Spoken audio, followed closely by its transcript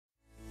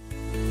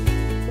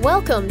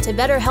Welcome to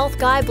Better Health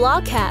Guy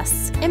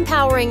Blogcasts,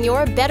 empowering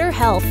your better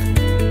health.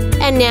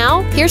 And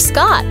now, here's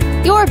Scott,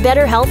 your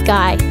Better Health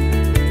Guy.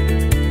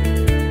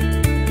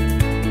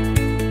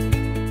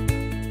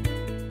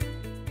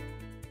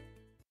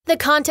 The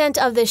content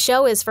of this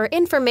show is for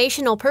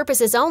informational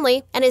purposes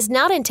only and is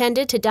not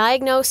intended to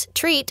diagnose,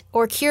 treat,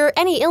 or cure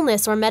any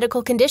illness or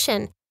medical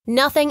condition.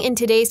 Nothing in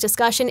today's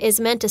discussion is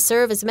meant to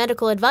serve as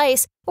medical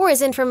advice or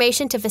as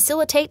information to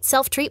facilitate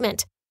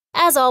self-treatment.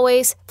 As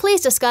always,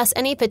 please discuss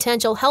any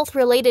potential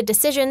health-related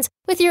decisions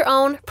with your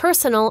own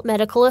personal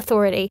medical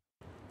authority.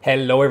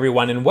 Hello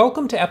everyone, and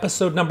welcome to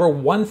episode number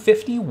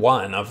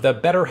 151 of the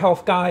Better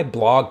Health Guy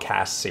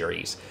blogcast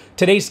series.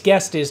 Today's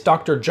guest is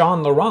Dr.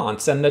 John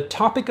Lieurance, and the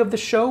topic of the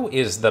show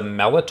is the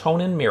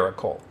melatonin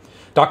miracle.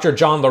 Dr.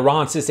 John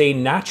Lieurance is a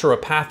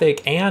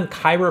naturopathic and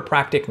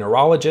chiropractic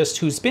neurologist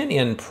who's been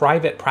in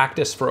private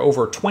practice for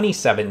over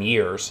 27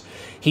 years.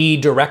 He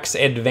directs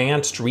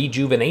Advanced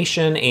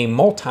Rejuvenation, a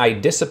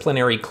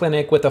multi-disciplinary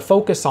clinic with a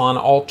focus on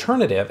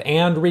alternative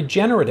and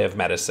regenerative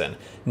medicine,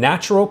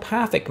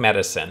 naturopathic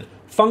medicine,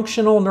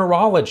 functional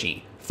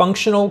neurology,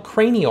 functional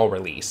cranial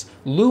release,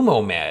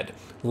 Lumomed,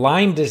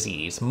 Lyme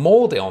disease,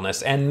 mold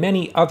illness, and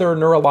many other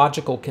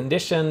neurological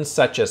conditions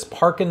such as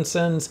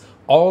Parkinson's,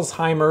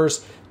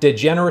 Alzheimer's,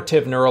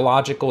 degenerative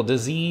neurological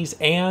disease,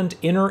 and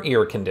inner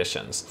ear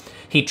conditions.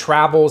 He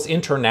travels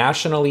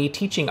internationally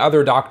teaching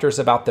other doctors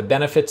about the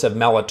benefits of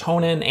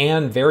melatonin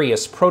and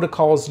various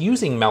protocols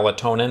using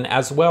melatonin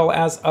as well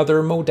as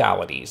other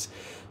modalities.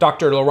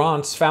 Dr.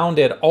 Lieurance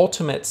founded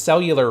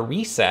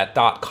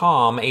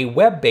ultimatecellularreset.com, a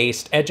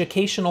web-based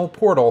educational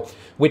portal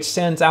which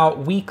sends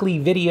out weekly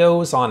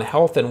videos on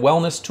health and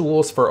wellness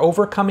tools for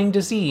overcoming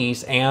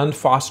disease and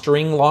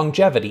fostering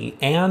longevity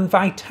and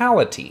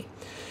vitality.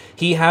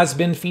 He has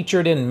been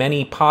featured in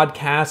many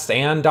podcasts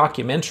and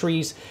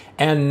documentaries,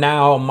 and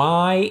now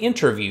my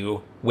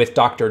interview with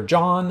Dr.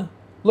 John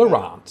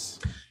Lieurance.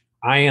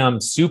 I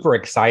am super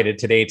excited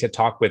today to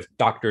talk with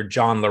Dr.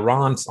 John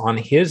Lieurance on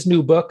his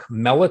new book,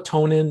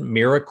 Melatonin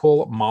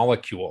Miracle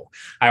Molecule.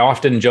 I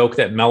often joke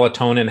that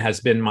melatonin has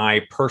been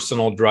my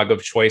personal drug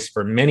of choice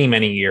for many,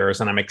 many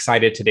years, and I'm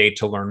excited today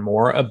to learn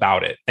more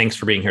about it. Thanks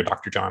for being here,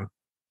 Dr. John.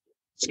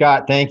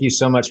 Scott, thank you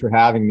so much for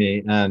having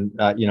me. And,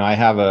 I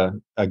have a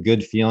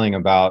good feeling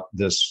about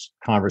this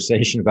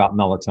conversation about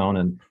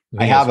melatonin.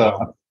 I have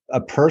a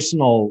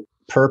personal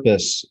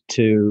purpose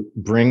to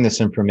bring this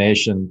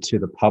information to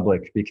the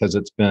public because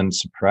it's been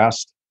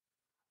suppressed,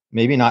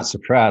 maybe not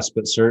suppressed,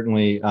 but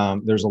certainly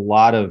there's a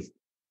lot of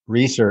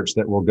research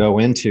that will go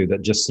into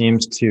that just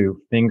seems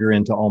to finger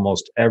into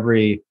almost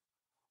every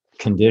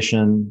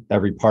condition,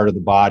 every part of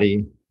the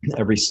body,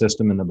 every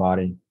system in the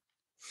body.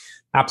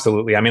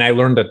 Absolutely. I mean, I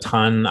learned a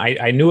ton.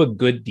 I knew a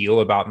good deal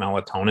about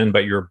melatonin,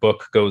 but your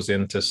book goes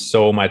into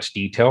so much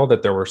detail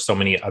that there were so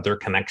many other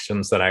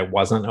connections that I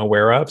wasn't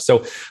aware of.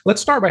 So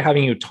let's start by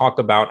having you talk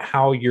about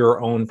how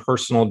your own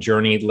personal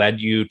journey led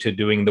you to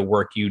doing the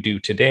work you do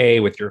today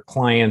with your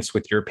clients,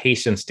 with your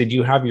patients. Did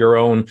you have your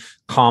own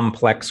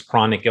complex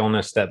chronic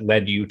illness that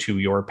led you to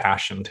your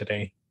passion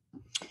today?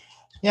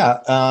 Yeah.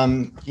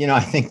 I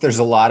think there's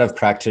a lot of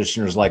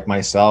practitioners like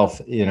myself,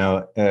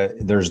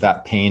 there's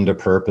that pain to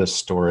purpose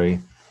story.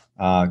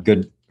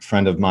 Good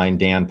friend of mine,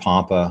 Dan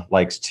Pompa,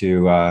 likes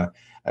to,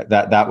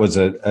 that was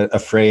a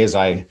phrase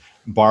I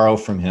borrow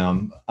from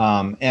him.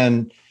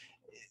 And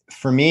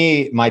for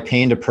me, my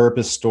pain to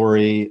purpose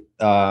story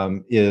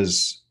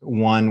is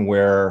one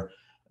where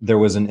there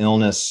was an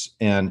illness.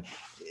 And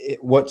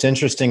what's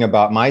interesting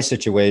about my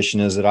situation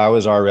is that I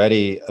was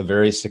already a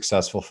very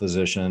successful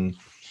physician.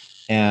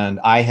 And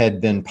I had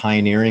been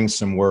pioneering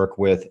some work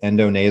with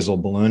endonasal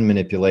balloon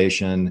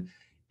manipulation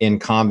in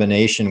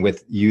combination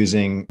with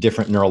using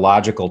different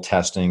neurological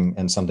testing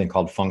and something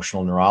called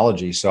functional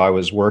neurology. So I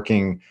was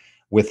working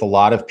with a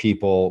lot of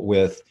people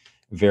with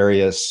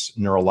various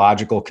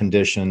neurological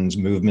conditions,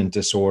 movement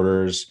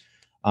disorders.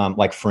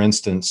 Like for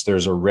instance,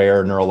 there's a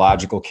rare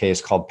neurological case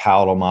called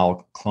palatal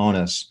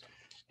myoclonus.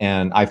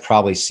 And I've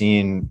probably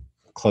seen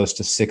close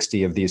to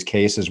 60 of these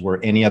cases where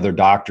any other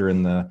doctor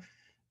in the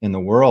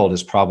world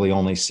has probably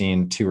only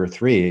seen 2 or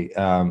 3.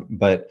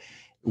 But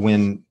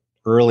when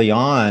early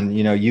on,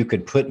 you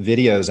could put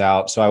videos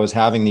out. So I was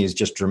having these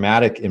just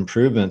dramatic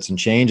improvements and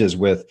changes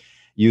with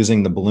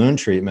using the balloon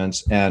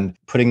treatments and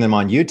putting them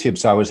on YouTube.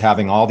 So I was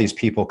having all these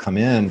people come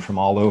in from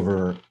all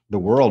over the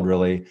world,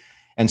 really.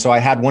 And so I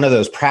had one of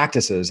those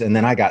practices, and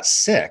then I got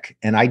sick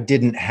and I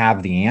didn't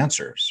have the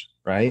answers,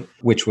 right?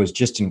 Which was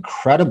just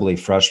incredibly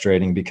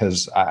frustrating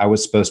because I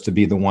was supposed to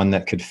be the one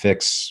that could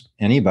fix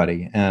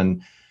anybody.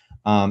 And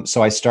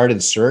so I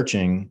started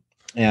searching,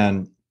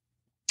 and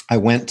I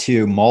went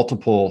to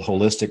multiple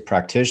holistic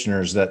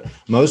practitioners that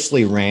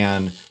mostly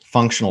ran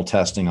functional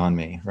testing on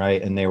me,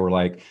 right? And they were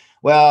like,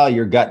 well,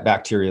 your gut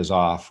bacteria is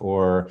off,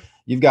 or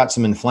you've got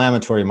some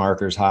inflammatory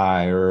markers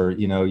high, or,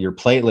 your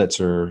platelets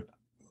are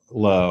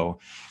low.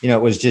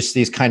 It was just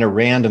these kind of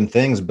random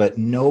things, but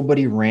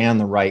nobody ran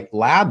the right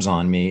labs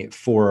on me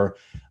for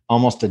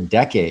almost a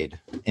decade.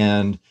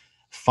 And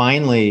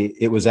finally,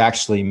 it was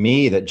actually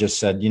me that just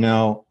said,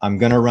 I'm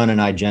going to run an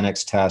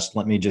IGeneX test.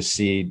 Let me just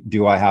see,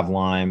 do I have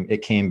Lyme?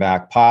 It came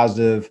back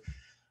positive.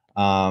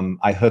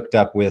 I hooked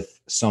up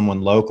with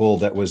someone local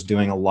that was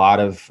doing a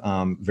lot of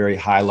very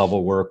high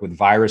level work with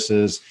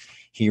viruses.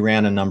 He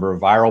ran a number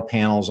of viral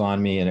panels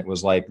on me, and it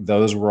was like,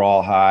 those were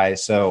all high.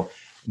 So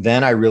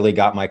then I really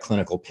got my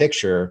clinical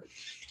picture.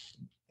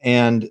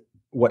 And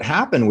what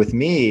happened with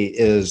me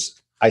is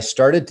I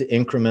started to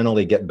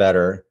incrementally get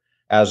better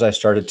as I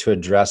started to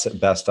address it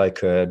best I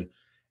could.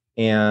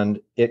 And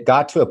it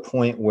got to a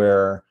point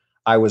where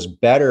I was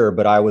better,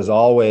 but I was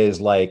always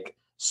like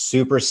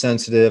super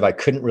sensitive. I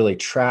couldn't really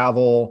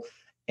travel.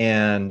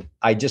 And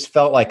I just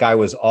felt like I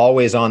was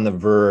always on the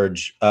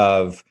verge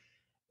of,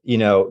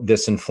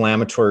 this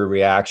inflammatory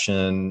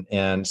reaction.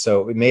 And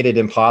so it made it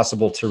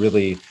impossible to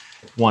really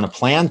want to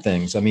plan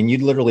things. I mean,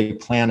 you'd literally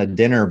plan a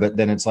dinner, but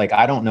then it's like,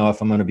 I don't know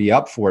if I'm going to be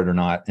up for it or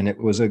not. And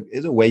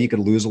it's a way you could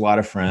lose a lot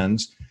of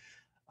friends.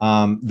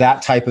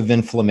 That type of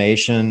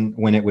inflammation,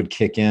 when it would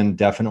kick in,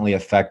 definitely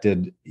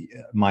affected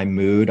my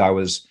mood. I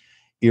was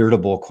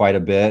irritable quite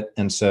a bit.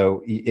 And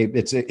so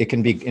it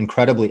can be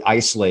incredibly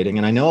isolating.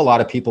 And I know a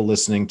lot of people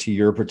listening to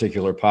your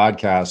particular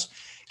podcast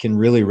can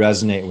really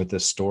resonate with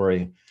this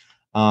story.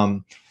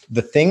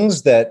 The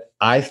things that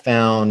I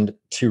found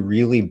to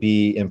really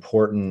be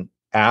important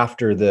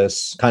after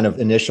this kind of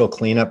initial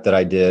cleanup that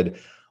I did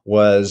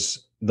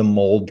was the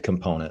mold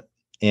component.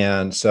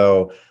 And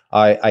so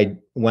I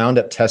wound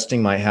up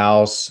testing my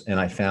house, and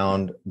I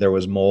found there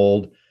was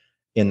mold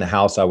in the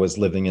house I was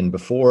living in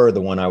before,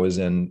 the one I was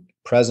in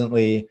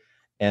presently.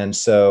 And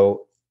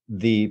so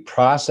the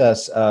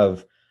process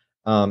of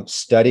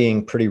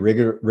studying pretty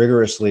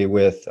rigorously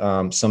with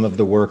some of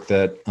the work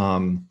that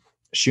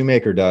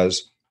Shoemaker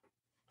does,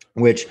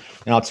 and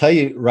I'll tell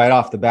you right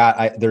off the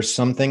bat, there's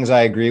some things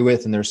I agree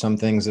with, and there's some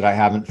things that I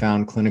haven't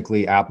found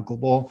clinically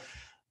applicable.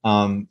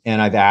 And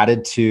I've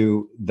added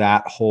to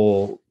that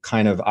whole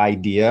kind of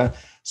idea.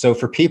 So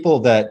for people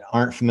that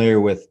aren't familiar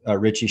with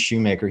Richie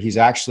Shoemaker, he's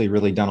actually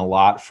really done a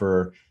lot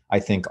for, I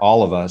think,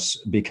 all of us,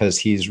 because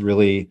he's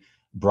really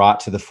brought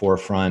to the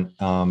forefront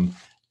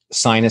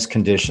sinus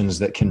conditions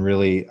that can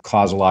really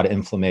cause a lot of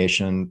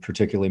inflammation,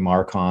 particularly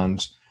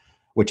MARCoNS,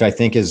 which I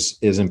think is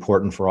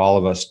important for all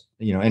of us.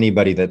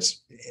 Anybody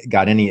that's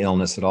got any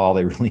illness at all,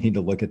 they really need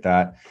to look at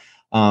that.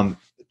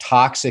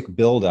 Toxic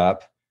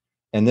buildup.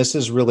 And this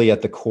is really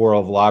at the core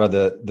of a lot of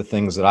the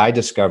things that I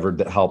discovered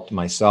that helped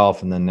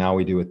myself, and then now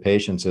we do with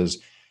patients, is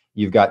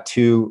you've got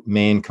two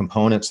main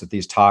components that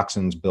these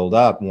toxins build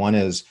up. One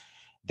is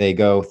they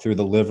go through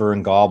the liver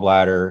and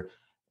gallbladder,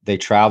 they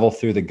travel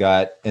through the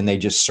gut, and they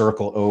just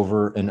circle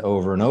over and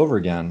over and over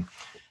again.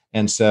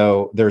 And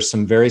so there's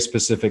some very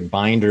specific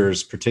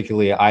binders,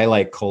 particularly I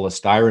like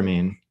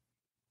cholestyramine.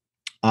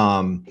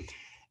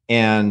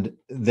 And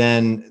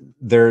then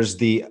there's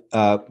the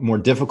more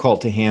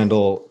difficult to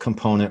handle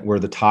component where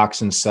the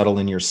toxins settle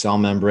in your cell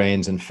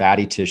membranes and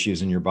fatty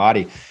tissues in your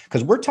body,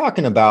 because we're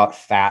talking about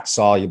fat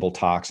soluble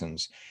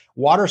toxins.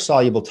 Water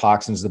soluble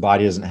toxins, the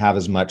body doesn't have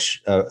as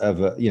much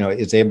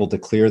it's able to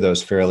clear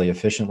those fairly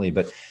efficiently.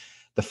 But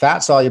the fat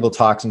soluble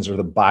toxins are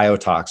the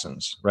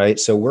biotoxins, right?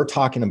 So we're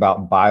talking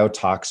about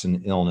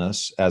biotoxin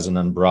illness as an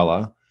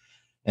umbrella.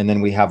 And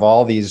then we have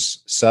all these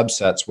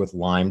subsets with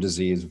Lyme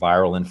disease,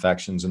 viral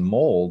infections, and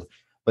mold,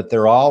 but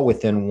they're all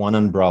within one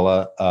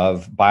umbrella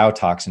of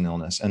biotoxin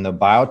illness. And the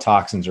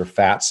biotoxins are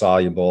fat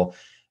soluble.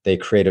 They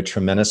create a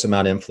tremendous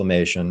amount of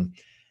inflammation.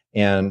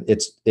 And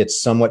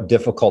it's somewhat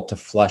difficult to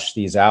flush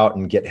these out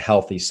and get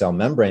healthy cell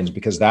membranes,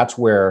 because that's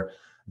where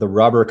the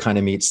rubber kind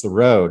of meets the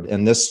road.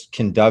 And this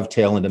can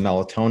dovetail into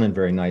melatonin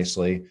very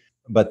nicely.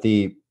 But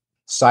the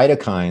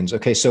cytokines,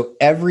 okay, so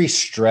every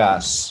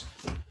stress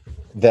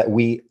that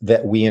we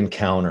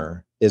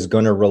encounter is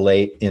going to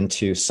relate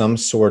into some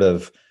sort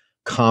of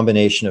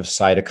combination of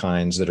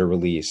cytokines that are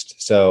released.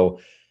 So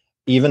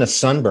even a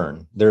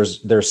sunburn,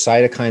 there's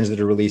cytokines that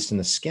are released in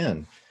the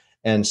skin.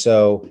 And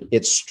so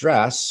it's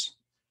stress,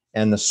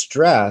 and the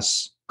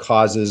stress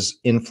causes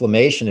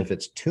inflammation. If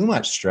it's too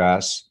much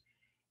stress,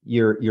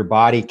 your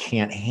body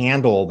can't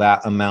handle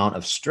that amount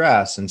of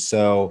stress. And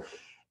so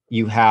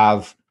you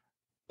have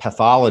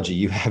pathology,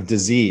 you have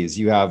disease,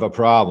 you have a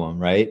problem,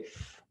 right?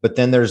 But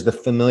then there's the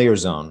familiar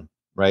zone,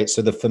 right?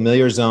 So the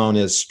familiar zone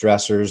is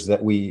stressors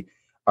that we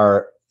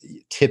are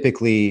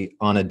typically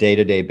on a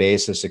day-to-day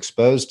basis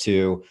exposed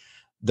to.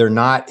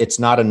 It's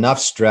not enough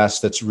stress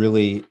that's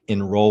really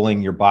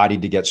enrolling your body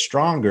to get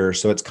stronger.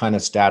 So it's kind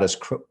of status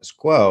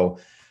quo.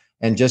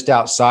 And just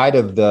outside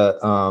of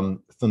the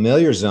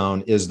familiar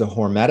zone is the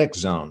hormetic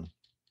zone.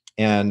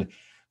 And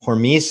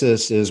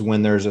hormesis is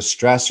when there's a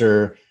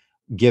stressor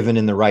given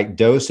in the right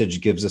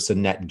dosage gives us a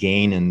net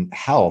gain in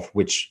health,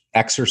 which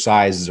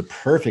exercise is a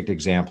perfect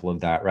example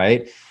of that,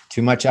 right?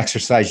 Too much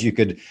exercise, you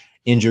could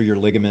injure your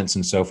ligaments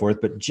and so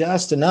forth, but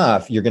just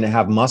enough, you're going to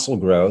have muscle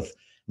growth.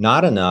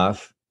 Not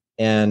enough,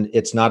 and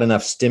it's not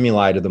enough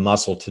stimuli to the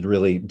muscle to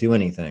really do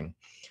anything.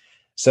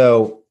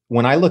 So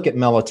when I look at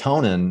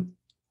melatonin,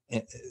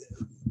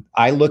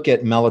 I look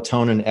at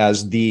melatonin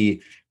as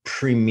the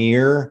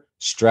premier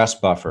stress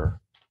buffer,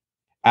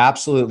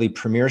 absolutely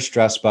premier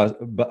stress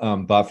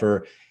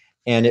buffer.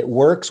 And it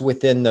works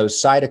within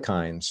those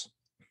cytokines.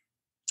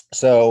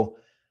 So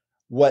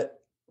what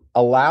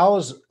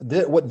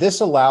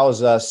this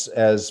allows us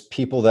as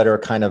people that are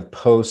kind of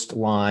post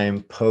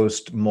Lyme,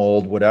 post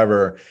mold,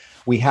 whatever,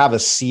 we have a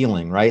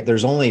ceiling, right?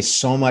 There's only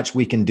so much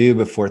we can do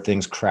before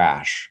things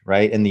crash,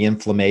 right? And the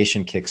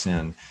inflammation kicks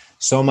in.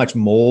 So much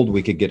mold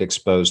we could get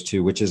exposed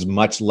to, which is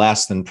much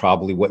less than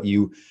probably what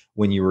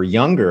when you were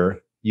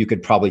younger, you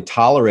could probably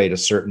tolerate a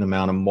certain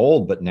amount of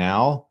mold, but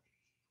now,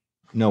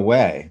 no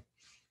way.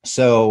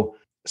 So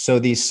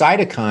these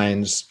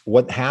cytokines,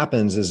 what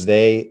happens is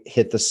they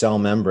hit the cell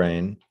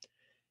membrane,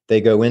 they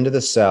go into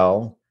the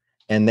cell,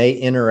 and they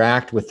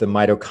interact with the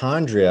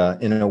mitochondria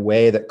in a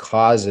way that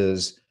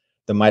causes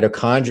the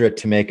mitochondria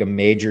to make a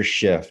major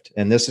shift.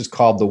 And this is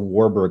called the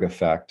Warburg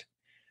effect.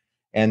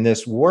 And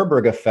this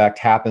Warburg effect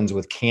happens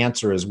with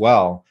cancer as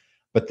well.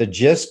 But the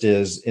gist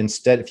is,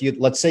 instead,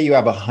 let's say you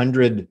have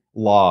 100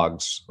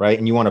 logs, right?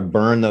 And you want to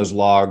burn those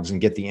logs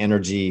and get the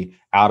energy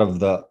out of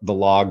the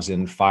logs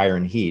in fire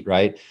and heat,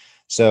 right?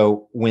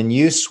 So when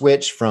you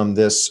switch from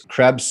this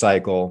Krebs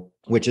cycle,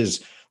 which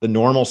is the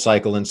normal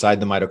cycle inside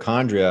the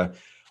mitochondria,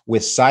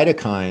 with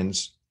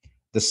cytokines,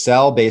 the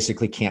cell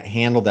basically can't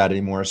handle that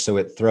anymore. So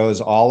it throws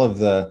all of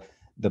the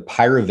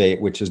pyruvate,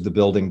 which is the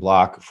building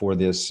block for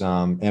this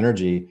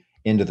energy,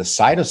 into the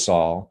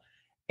cytosol.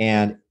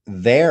 And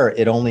there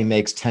it only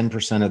makes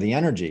 10% of the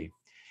energy.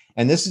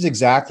 And this is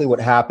exactly what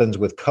happens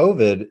with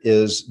COVID,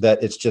 is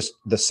that it's just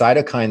the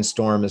cytokine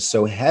storm is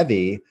so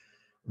heavy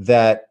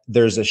that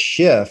there's a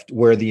shift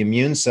where the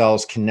immune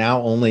cells can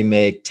now only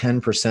make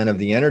 10% of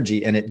the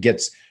energy, and it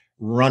gets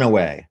run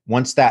away.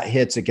 Once that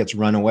hits, it gets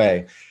run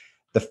away.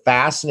 The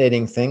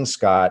fascinating thing,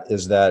 Scott,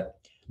 is that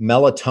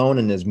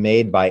melatonin is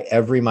made by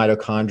every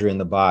mitochondria in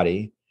the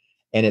body,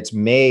 and it's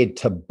made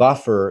to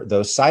buffer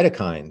those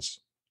cytokines.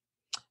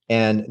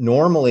 And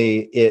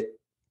normally it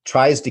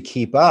tries to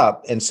keep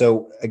up. And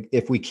so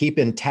if we keep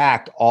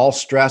intact, all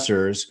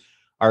stressors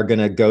are going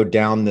to go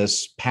down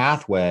this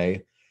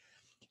pathway.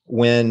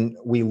 When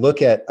we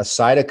look at a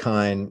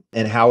cytokine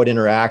and how it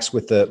interacts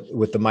with the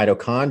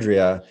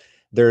mitochondria,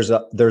 there's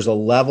a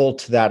level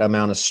to that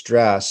amount of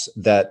stress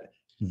that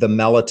the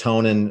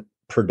melatonin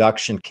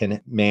production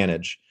can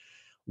manage.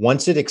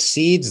 Once it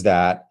exceeds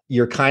that,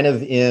 you're kind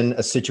of in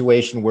a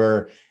situation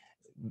where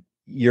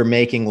you're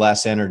making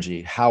less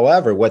energy.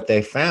 However, what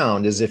they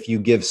found is if you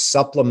give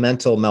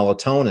supplemental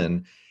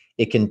melatonin,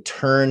 it can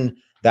turn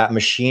that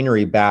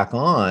machinery back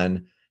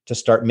on to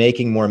start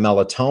making more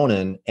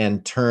melatonin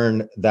and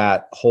turn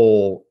that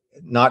whole,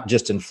 not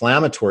just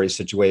inflammatory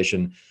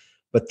situation,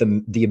 but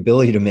the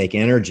ability to make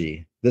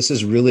energy. This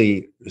is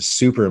really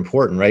super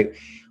important, right?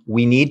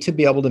 We need to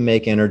be able to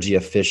make energy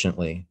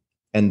efficiently.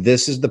 And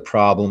this is the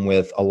problem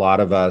with a lot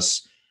of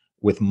us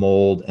with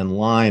mold and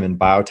Lyme and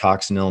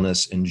biotoxin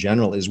illness in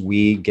general, is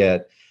we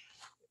get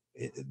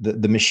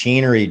the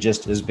machinery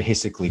just is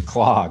basically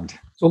clogged.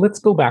 So let's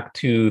go back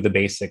to the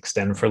basics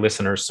then for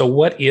listeners. So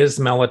what is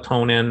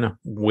melatonin?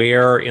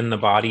 Where in the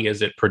body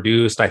is it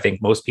produced? I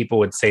think most people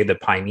would say the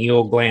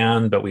pineal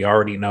gland, but we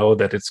already know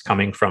that it's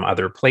coming from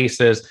other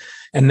places.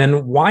 And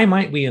then why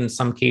might we in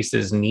some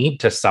cases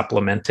need to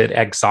supplement it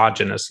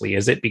exogenously?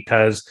 Is it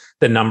because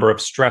the number of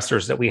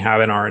stressors that we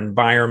have in our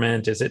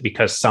environment? Is it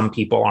because some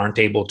people aren't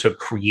able to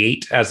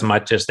create as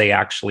much as they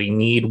actually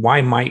need?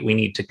 Why might we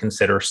need to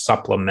consider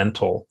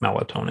supplemental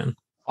melatonin?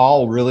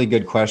 All really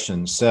good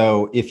questions.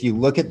 So if you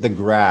look at the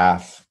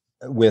graph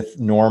with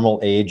normal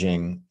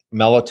aging,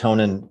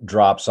 melatonin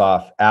drops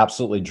off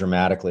absolutely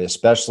dramatically,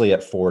 especially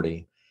at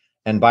 40.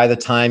 And by the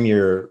time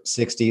you're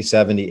 60,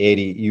 70,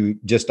 80, you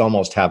just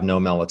almost have no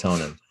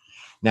melatonin.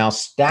 Now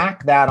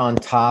stack that on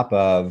top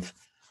of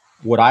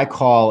what I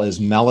call is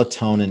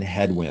melatonin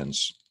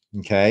headwinds.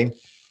 Okay.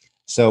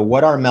 So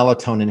what are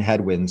melatonin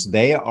headwinds?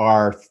 They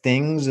are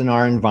things in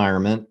our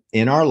environment,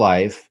 in our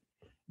life,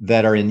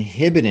 that are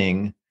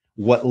inhibiting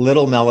what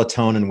little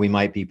melatonin we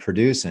might be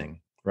producing,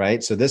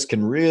 right? So this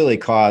can really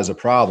cause a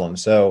problem.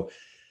 So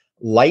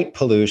light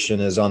pollution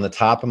is on the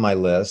top of my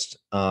list.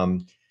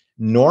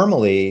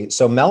 Normally,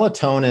 so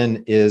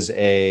melatonin is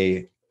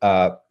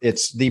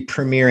it's the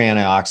premier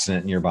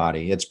antioxidant in your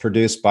body. It's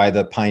produced by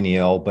the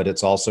pineal, but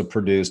it's also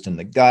produced in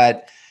the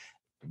gut.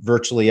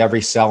 Virtually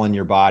every cell in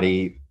your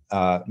body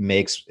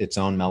makes its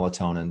own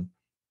melatonin.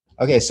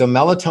 Okay, so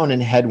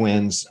melatonin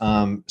headwinds,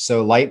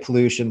 so light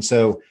pollution.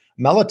 So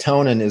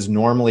melatonin is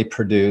normally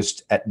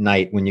produced at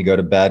night when you go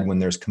to bed, when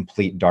there's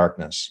complete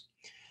darkness.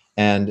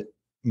 And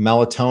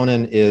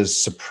melatonin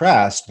is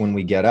suppressed when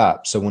we get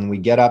up. So when we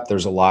get up,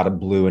 there's a lot of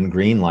blue and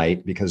green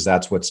light because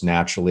that's what's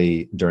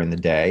naturally during the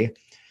day.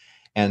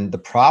 And the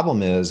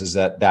problem is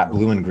that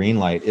blue and green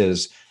light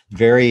is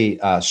very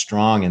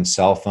strong in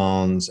cell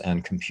phones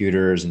and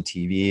computers and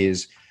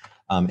TVs,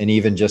 and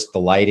even just the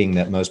lighting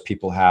that most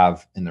people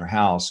have in their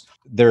house.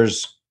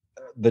 There's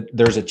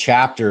a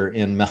chapter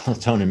in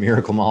Melatonin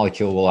Miracle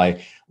Molecule where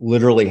I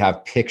literally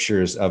have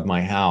pictures of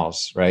my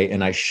house, right?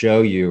 And I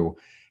show you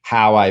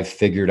how I've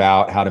figured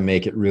out how to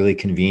make it really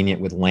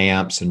convenient with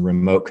lamps and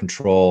remote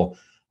control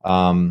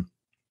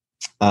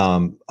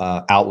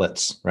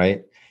outlets,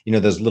 right? You know,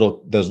 those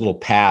little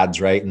pads,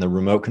 right? And the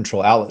remote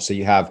control outlet. So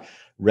you have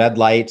red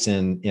lights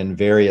in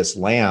various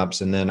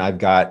lamps. And then I've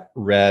got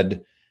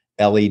red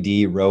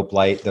LED rope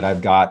light that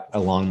I've got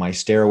along my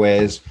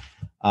stairways.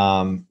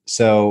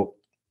 So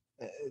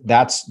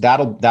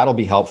that'll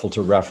be helpful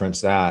to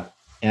reference that.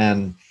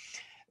 And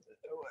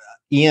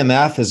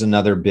EMF is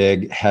another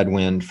big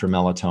headwind for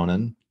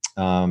melatonin.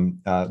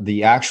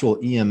 The actual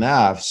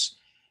EMFs,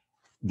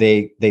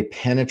 they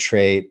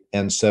penetrate.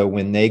 And so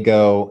when they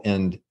go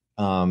and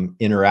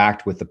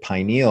interact with the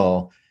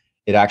pineal,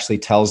 it actually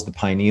tells the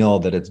pineal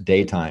that it's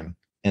daytime.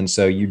 And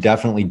so you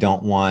definitely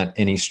don't want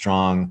any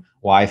strong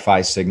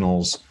Wi-Fi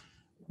signals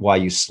while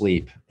you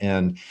sleep.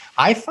 And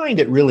I find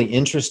it really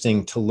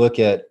interesting to look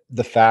at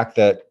the fact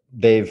that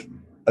they've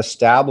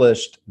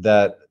established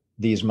that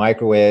these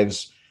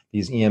microwaves,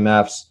 these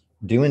EMFs,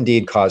 do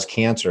indeed cause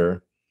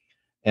cancer.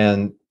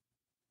 And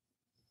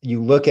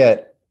you look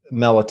at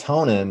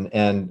melatonin,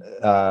 and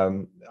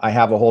I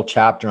have a whole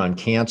chapter on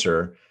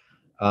cancer,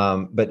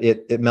 but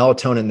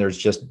melatonin, there's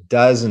just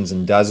dozens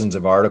and dozens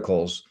of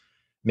articles,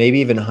 maybe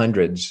even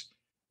hundreds,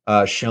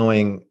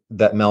 showing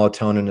that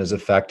melatonin is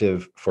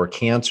effective for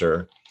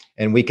cancer.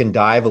 And we can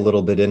dive a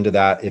little bit into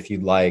that if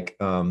you'd like.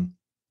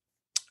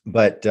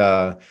 But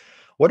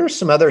what are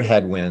some other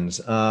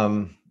headwinds?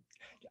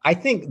 I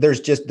think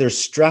there's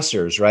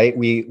stressors, right?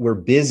 We're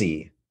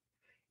busy,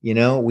 you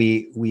know,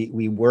 we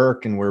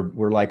work and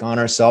we're like on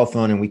our cell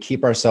phone, and we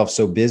keep ourselves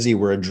so busy.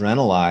 We're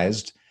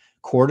adrenalized,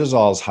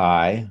 cortisol's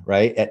high,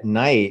 right? At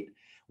night,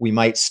 we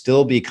might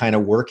still be kind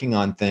of working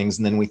on things.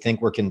 And then we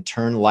think we can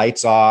turn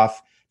lights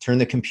off, turn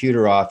the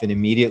computer off, and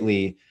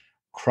immediately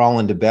crawl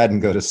into bed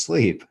and go to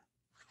sleep.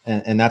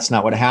 And that's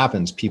not what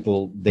happens.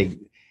 People,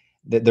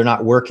 they're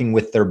not working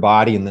with their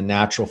body and the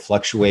natural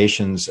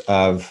fluctuations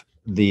of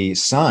the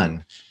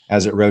sun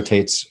as it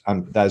rotates,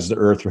 as the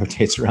earth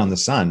rotates around the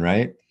sun,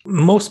 right?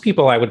 Most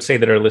people, I would say,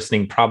 that are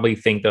listening probably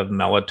think of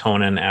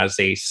melatonin as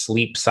a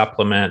sleep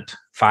supplement,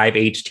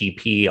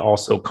 5-HTP,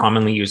 also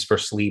commonly used for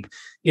sleep.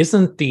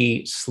 Isn't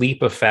the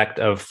sleep effect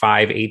of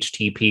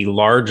 5-HTP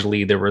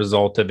largely the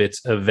result of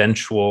its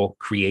eventual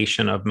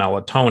creation of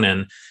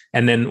melatonin?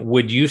 And then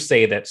would you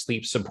say that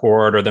sleep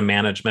support or the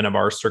management of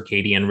our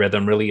circadian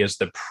rhythm really is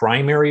the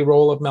primary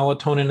role of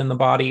melatonin in the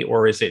body,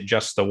 or is it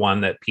just the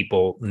one that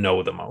people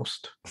know the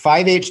most?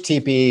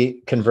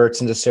 5-HTP converts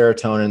into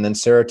serotonin, then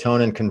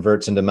serotonin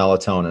converts into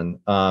melatonin.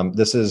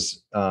 This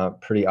is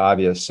pretty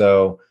obvious.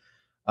 So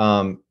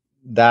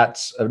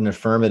that's an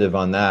affirmative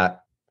on that.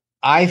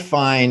 I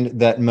find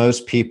that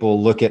most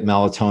people look at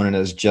melatonin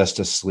as just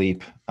a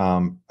sleep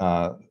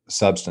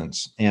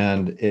substance.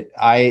 And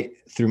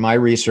through my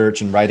research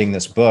and writing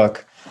this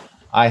book,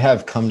 I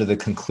have come to the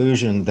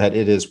conclusion that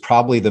it is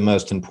probably the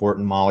most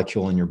important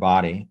molecule in your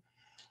body.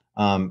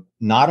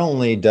 Not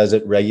only does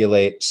it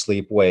regulate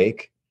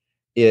sleep-wake,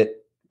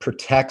 it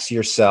protects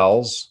your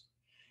cells.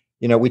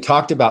 You know, we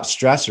talked about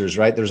stressors,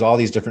 right? There's all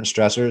these different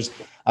stressors.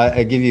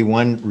 I give you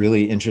one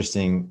really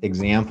interesting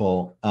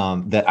example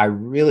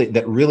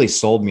that really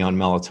sold me on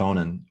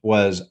melatonin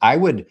was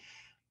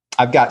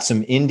I've got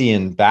some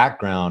Indian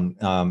background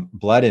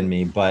blood in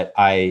me, but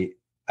I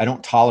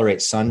don't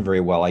tolerate sun very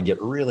well. I get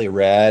really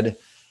red,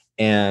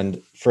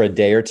 and for a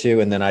day or two,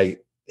 and then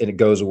it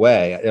goes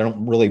away. I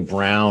don't really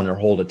brown or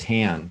hold a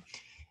tan.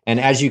 And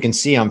as you can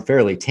see, I'm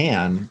fairly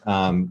tan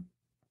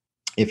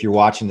if you're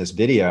watching this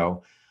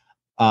video.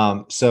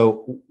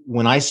 So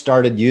when I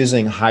started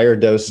using higher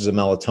doses of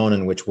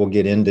melatonin, which we'll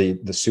get into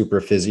the super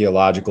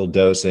physiological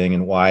dosing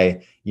and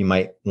why you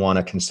might want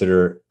to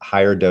consider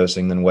higher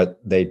dosing than what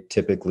they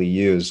typically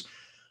use,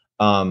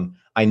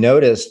 I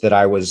noticed that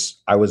I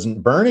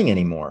wasn't burning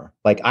anymore.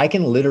 Like I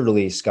can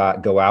literally,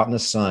 Scott, go out in the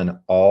sun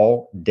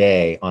all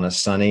day on a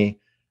sunny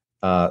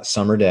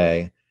summer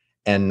day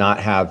and not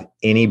have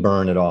any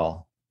burn at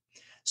all.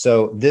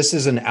 So this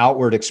is an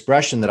outward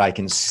expression that I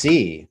can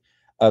see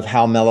of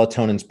how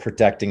melatonin's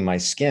protecting my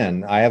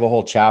skin. I have a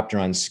whole chapter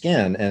on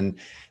skin, and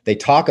they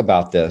talk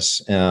about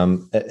this.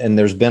 And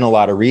there's been a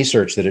lot of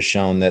research that has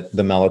shown that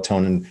the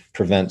melatonin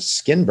prevents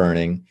skin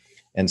burning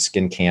and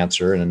skin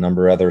cancer and a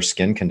number of other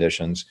skin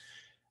conditions.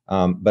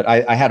 But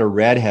I had a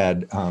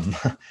redhead,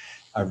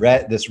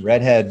 this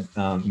redhead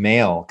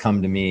male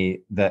come to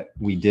me that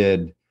we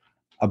did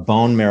a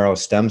bone marrow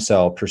stem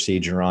cell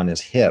procedure on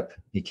his hip.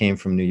 He came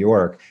from New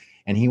York,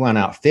 and he went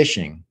out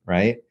fishing,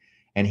 right?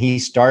 And he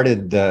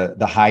started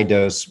the high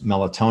dose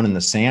melatonin, the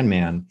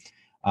Sandman,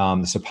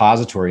 the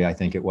suppository, I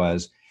think it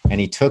was. And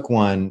he took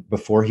one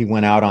before he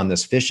went out on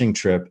this fishing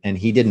trip, and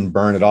he didn't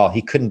burn at all.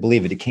 He couldn't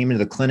believe it. He came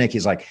into the clinic.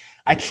 He's like,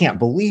 I can't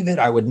believe it.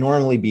 I would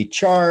normally be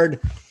charred.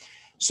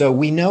 So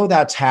we know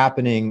that's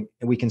happening,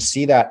 and we can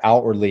see that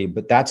outwardly,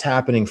 but that's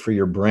happening for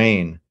your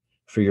brain,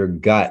 for your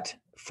gut,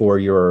 for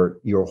your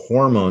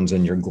hormones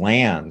and your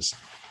glands,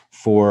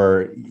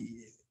 for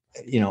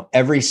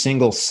every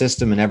single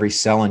system and every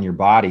cell in your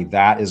body.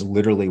 That is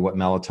literally what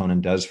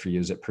melatonin does for you,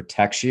 is it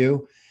protects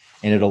you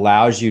and it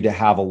allows you to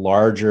have a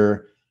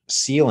larger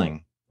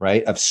ceiling,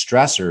 right, of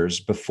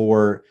stressors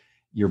before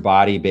your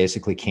body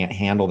basically can't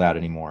handle that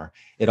anymore.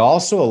 It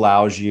also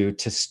allows you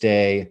to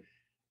stay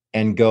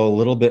and go a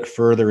little bit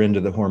further into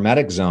the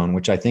hormetic zone,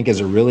 which I think is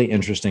a really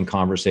interesting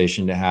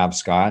conversation to have,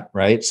 Scott,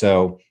 right?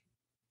 So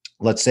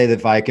let's say that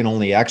if I can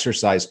only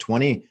exercise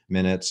 20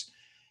 minutes,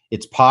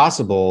 it's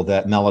possible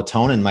that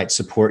melatonin might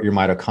support your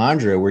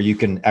mitochondria where you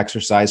can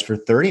exercise for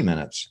 30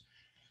 minutes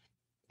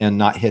and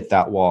not hit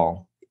that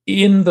wall.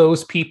 In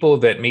those people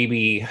that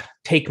maybe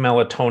take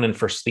melatonin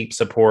for sleep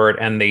support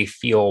and they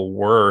feel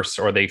worse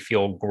or they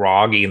feel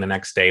groggy the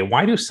next day,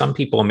 why do some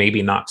people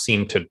maybe not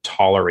seem to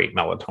tolerate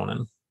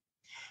melatonin?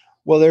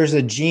 Well, there's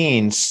a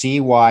gene,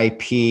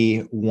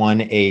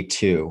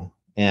 CYP1A2,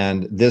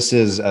 and this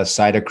is a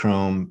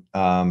cytochrome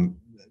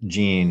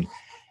gene.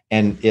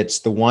 And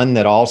it's the one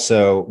that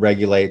also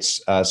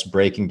regulates us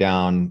breaking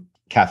down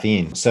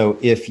caffeine. So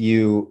if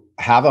you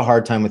have a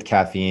hard time with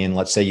caffeine,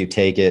 let's say you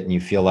take it and you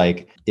feel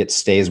like it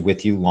stays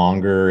with you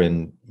longer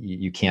and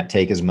you can't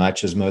take as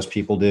much as most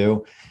people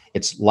do,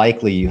 it's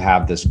likely you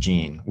have this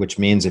gene, which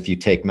means if you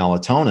take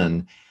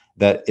melatonin,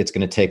 that it's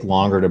going to take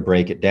longer to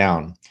break it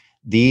down.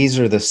 These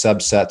are the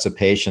subsets of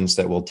patients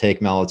that will take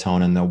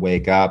melatonin, they'll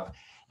wake up,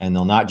 and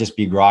they'll not just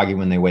be groggy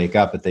when they wake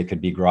up, but they could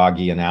be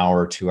groggy an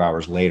hour or 2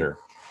 hours later.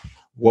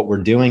 What we're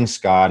doing,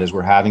 Scott, is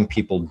we're having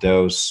people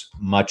dose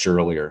much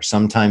earlier,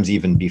 sometimes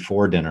even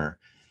before dinner,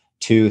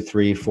 2,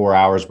 3, 4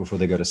 hours before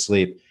they go to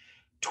sleep.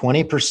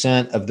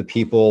 20% of the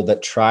people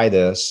that try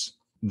this,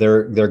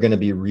 they're going to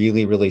be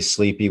really, really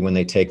sleepy when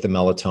they take the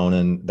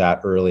melatonin that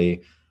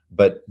early.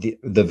 But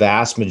the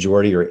vast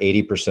majority, or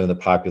 80% of the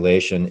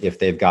population, if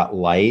they've got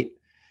light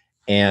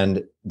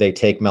and they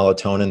take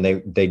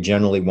melatonin, they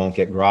generally won't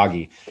get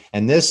groggy.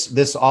 And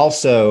this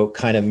also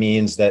kind of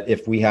means that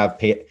if we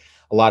have a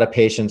lot of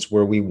patients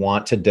where we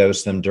want to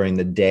dose them during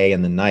the day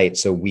and the night,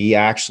 so we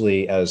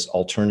actually, as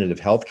alternative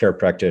healthcare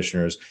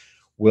practitioners,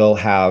 will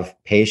have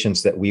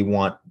patients that we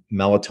want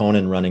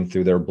melatonin running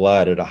through their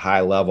blood at a high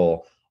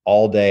level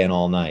all day and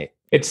all night.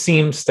 It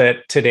seems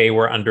that today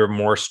we're under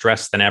more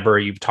stress than ever.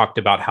 You've talked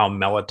about how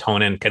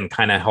melatonin can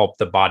kind of help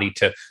the body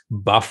to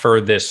buffer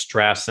this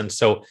stress. And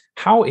so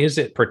how is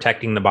it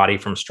protecting the body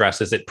from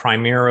stress? Is it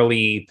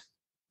primarily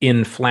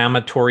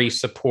inflammatory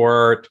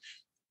support,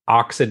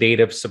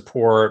 oxidative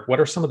support? What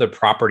are some of the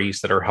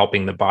properties that are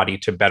helping the body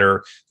to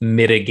better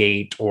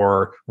mitigate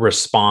or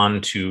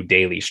respond to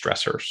daily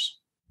stressors?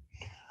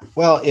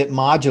 Well, it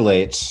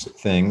modulates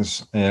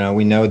things.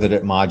 We know that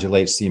it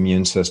modulates the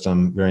immune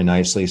system very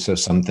nicely. So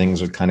some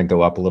things would kind of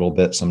go up a little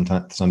bit.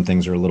 Sometimes some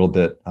things are a little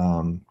bit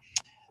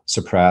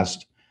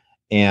suppressed.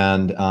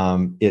 And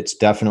it's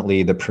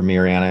definitely the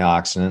premier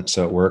antioxidant.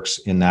 So it works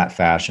in that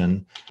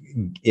fashion.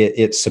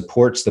 It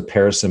supports the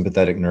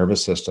parasympathetic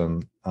nervous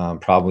system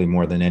probably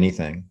more than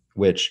anything,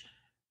 which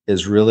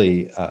is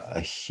really a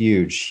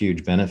huge,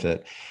 huge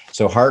benefit.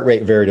 So heart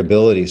rate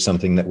variability is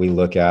something that we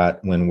look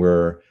at when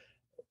we're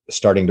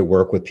starting to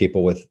work with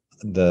people with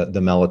the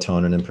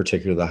melatonin, in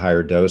particular the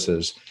higher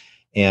doses.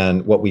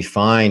 And what we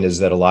find is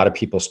that a lot of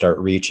people start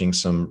reaching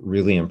some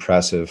really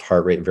impressive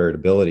heart rate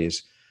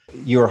variabilities.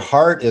 Your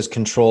heart is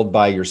controlled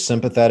by your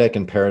sympathetic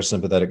and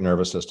parasympathetic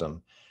nervous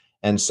system.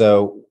 And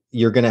so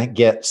you're going to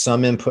get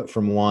some input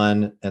from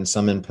one and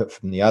some input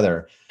from the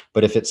other.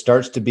 But if it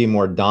starts to be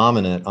more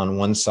dominant on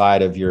one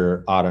side of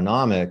your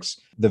autonomics,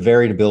 the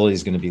variability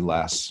is going to be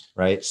less,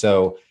 right?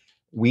 So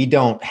we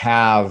don't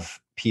have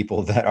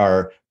people that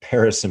are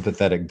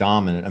parasympathetic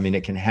dominant. I mean,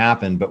 it can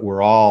happen, but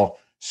we're all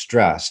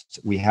stressed.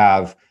 We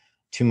have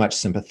too much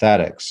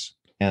sympathetics.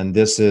 And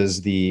this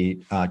is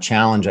the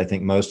challenge I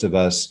think most of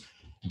us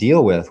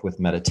deal with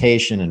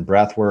meditation and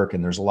breath work.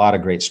 And there's a lot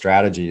of great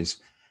strategies.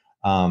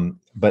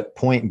 But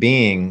point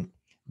being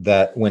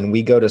that when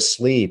we go to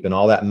sleep and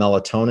all that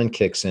melatonin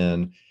kicks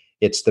in,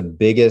 it's the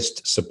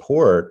biggest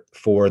support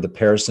for the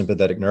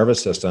parasympathetic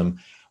nervous system,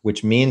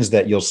 which means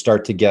that you'll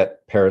start to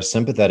get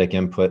parasympathetic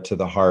input to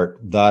the heart.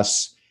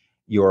 Thus,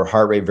 your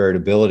heart rate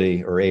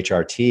variability, or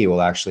HRT,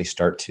 will actually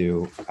start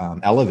to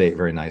elevate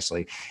very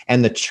nicely.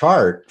 And the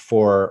chart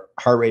for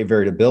heart rate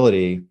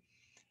variability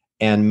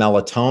and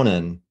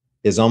melatonin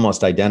is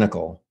almost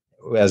identical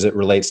as it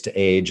relates to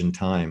age and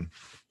time.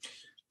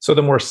 So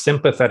the more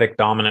sympathetic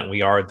dominant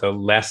we are, the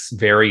less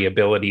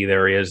variability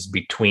there is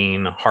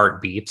between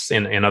heartbeats.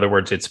 In other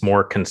words, it's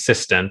more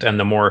consistent. And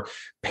the more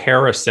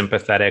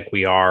parasympathetic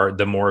we are,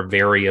 the more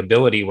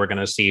variability we're going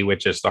to see,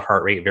 which is the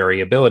heart rate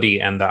variability.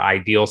 And the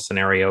ideal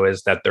scenario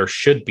is that there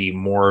should be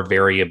more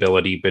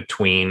variability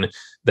between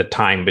the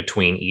time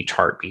between each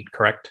heartbeat,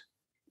 correct?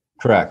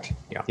 Correct.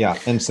 Yeah.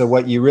 And so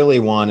what you really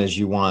want is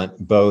you want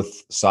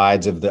both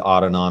sides of the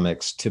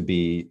autonomics to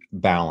be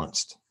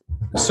balanced.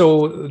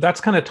 So that's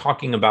kind of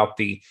talking about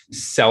the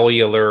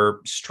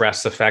cellular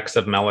stress effects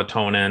of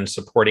melatonin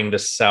supporting the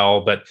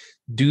cell, but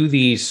do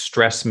these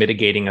stress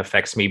mitigating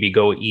effects maybe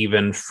go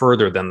even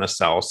further than the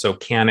cell? So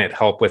can it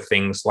help with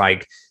things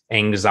like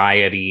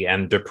anxiety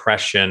and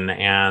depression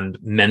and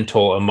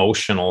mental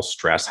emotional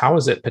stress? How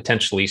is it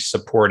potentially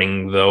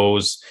supporting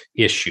those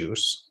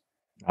issues?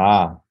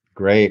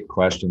 Great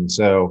question.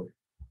 So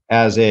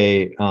as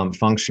a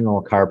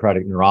functional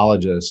chiropractic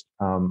neurologist,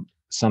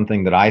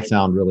 something that I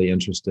found really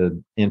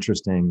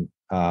interesting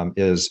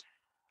is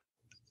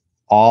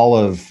all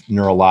of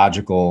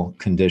neurological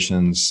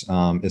conditions,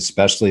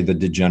 especially the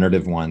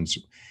degenerative ones,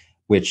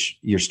 which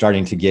you're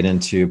starting to get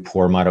into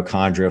poor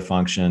mitochondria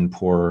function,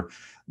 poor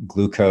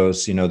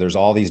glucose. There's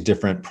all these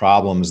different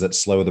problems that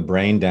slow the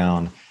brain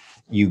down.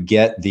 You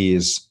get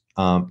these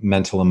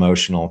mental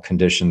emotional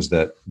conditions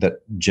that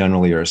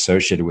generally are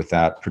associated with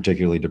that,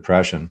 particularly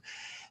depression.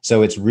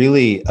 So it's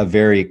really a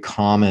very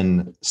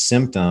common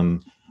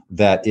symptom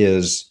that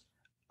is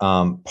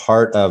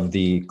part of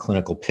the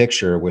clinical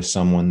picture with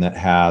someone that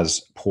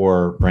has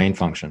poor brain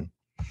function.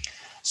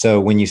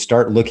 So when you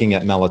start looking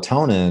at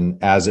melatonin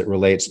as it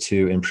relates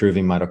to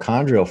improving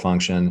mitochondrial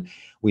function,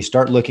 we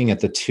start looking at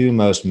the two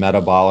most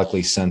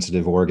metabolically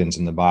sensitive organs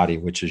in the body,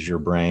 which is your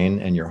brain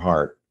and your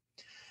heart.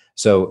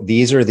 So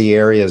these are the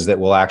areas that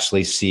will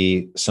actually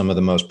see some of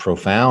the most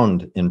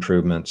profound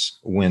improvements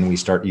when we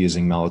start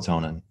using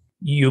melatonin.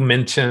 You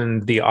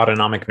mentioned the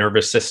autonomic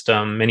nervous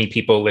system. Many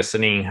people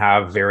listening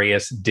have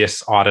various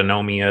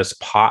dysautonomias,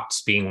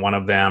 POTS being one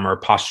of them, or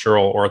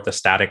postural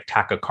orthostatic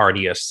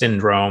tachycardia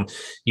syndrome.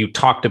 You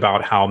talked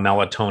about how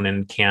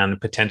melatonin can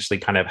potentially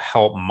kind of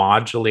help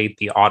modulate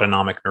the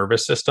autonomic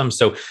nervous system.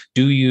 So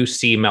do you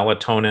see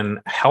melatonin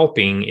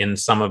helping in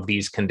some of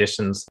these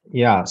conditions?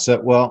 Yeah. So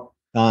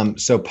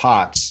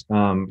POTS,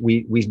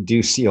 we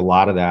do see a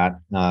lot of that.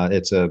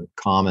 It's a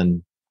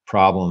common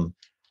problem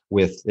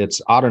with it's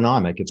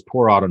autonomic, it's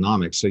poor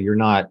autonomic. So you're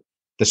not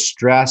the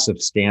stress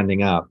of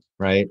standing up,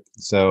 right?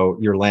 So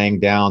you're laying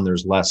down,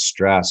 there's less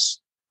stress,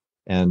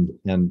 and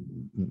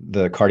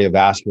the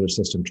cardiovascular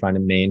system trying to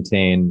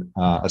maintain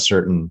a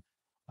certain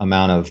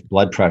amount of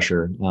blood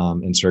pressure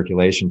and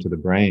circulation to the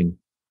brain.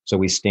 So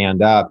we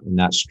stand up, and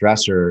that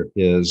stressor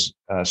is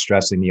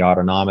stressing the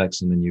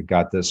autonomics, and then you've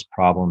got this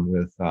problem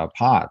with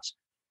POTS.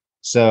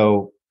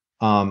 So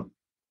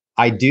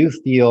I do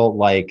feel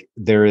like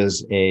there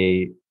is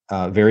a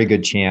very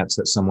good chance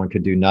that someone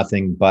could do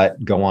nothing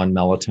but go on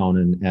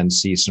melatonin and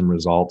see some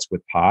results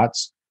with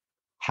POTS.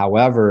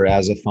 However,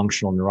 as a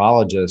functional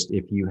neurologist,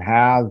 if you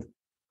have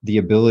the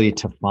ability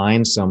to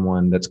find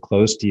someone that's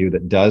close to you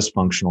that does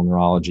functional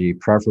neurology,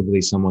 preferably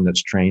someone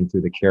that's trained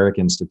through the Carrick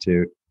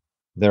Institute,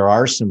 there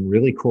are some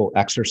really cool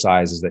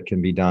exercises that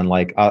can be done.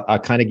 Like I'll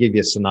kind of give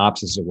you a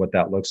synopsis of what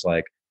that looks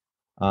like.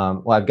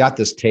 Well, I've got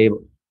this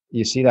table.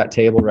 You see that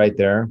table right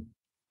there?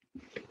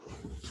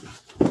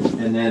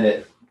 And then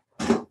it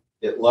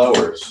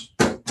lowers.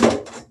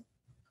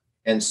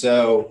 And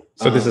so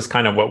this is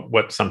kind of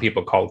what some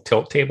people call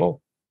tilt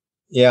table.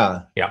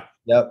 Yeah. Yeah.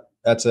 Yep.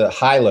 That's a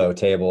high-low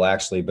table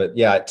actually, but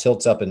yeah, it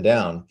tilts up and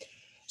down.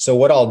 So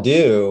what I'll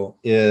do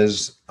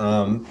is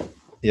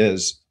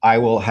I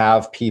will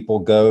have people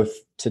go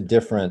to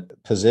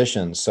different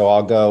positions. So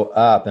I'll go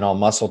up and I'll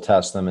muscle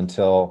test them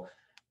until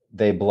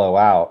they blow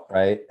out,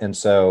 right? And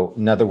so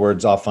in other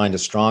words, I'll find a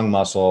strong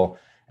muscle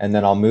and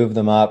then I'll move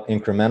them up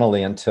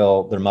incrementally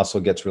until their muscle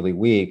gets really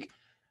weak.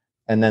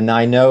 And then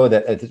I know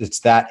that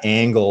it's that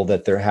angle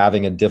that they're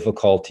having a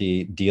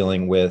difficulty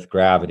dealing with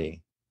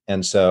gravity.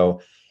 And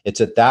so it's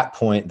at that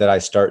point that I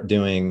start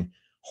doing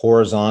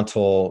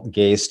horizontal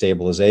gaze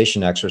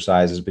stabilization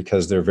exercises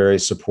because they're very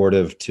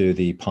supportive to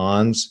the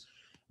pons,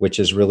 which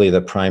is really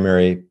the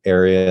primary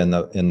area in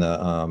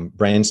the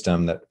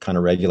brainstem that kind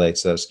of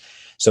regulates this.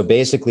 So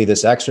basically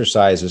this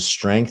exercise is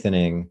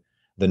strengthening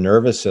the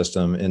nervous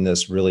system in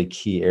this really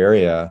key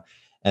area.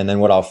 And then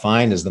what I'll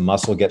find is the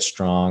muscle gets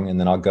strong and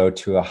then I'll go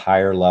to a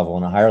higher level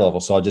and a higher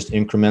level. So I'll just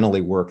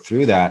incrementally work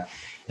through that.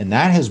 And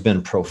that has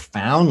been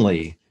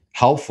profoundly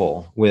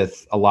helpful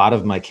with a lot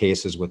of my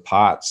cases with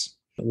POTS.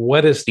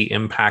 What is the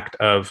impact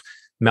of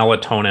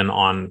melatonin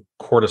on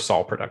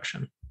cortisol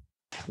production?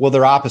 Well,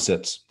 they're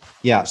opposites.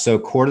 Yeah. So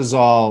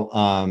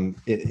cortisol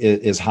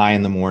is high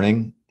in the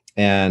morning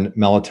and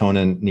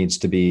melatonin needs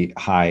to be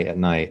high at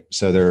night.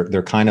 So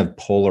they're kind of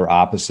polar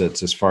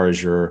opposites as far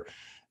as your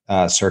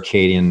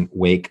circadian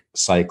wake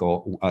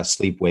cycle,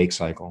 sleep-wake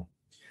cycle.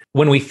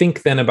 When we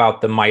think then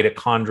about the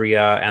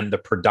mitochondria and the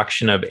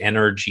production of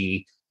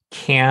energy,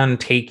 can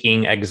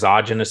taking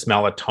exogenous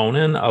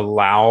melatonin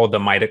allow the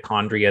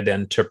mitochondria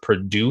then to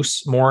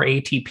produce more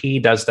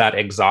ATP? Does that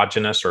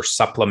exogenous or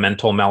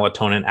supplemental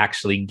melatonin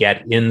actually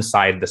get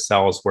inside the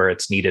cells where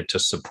it's needed to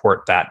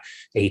support that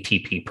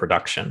ATP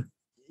production?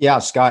 Yeah,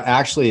 Scott,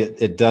 actually,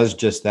 it does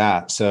just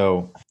that.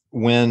 So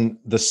when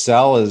the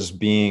cell is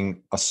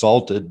being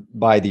assaulted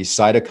by these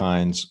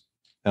cytokines,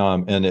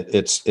 and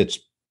it's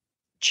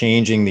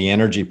changing the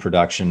energy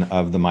production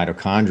of the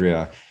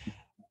mitochondria,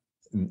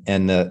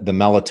 and the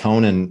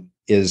melatonin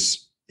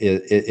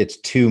it's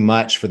too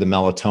much for the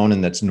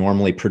melatonin that's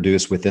normally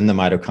produced within the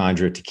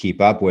mitochondria to keep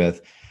up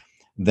with,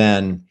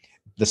 then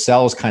the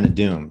cell is kind of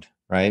doomed,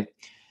 right?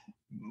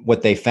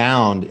 What they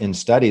found in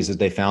studies is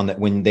they found that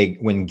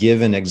when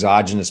given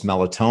exogenous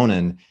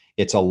melatonin,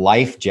 it's a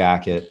life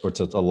jacket or it's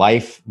a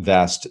life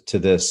vest to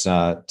this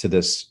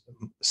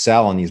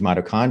cell and these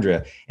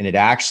mitochondria, and it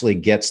actually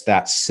gets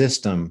that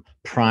system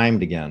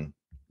primed again.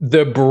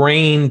 the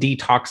brain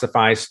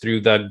detoxifies through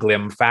the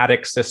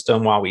glymphatic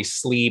system while we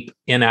sleep.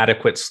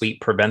 Inadequate sleep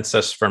prevents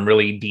us from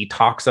really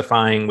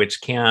detoxifying, which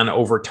can,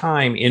 over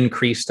time,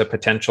 increase the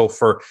potential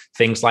for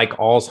things like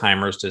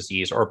Alzheimer's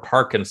disease or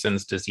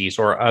Parkinson's disease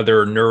or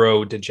other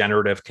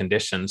neurodegenerative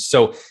conditions.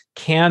 So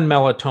can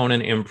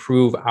melatonin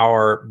improve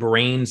our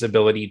brain's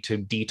ability to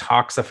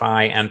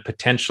detoxify and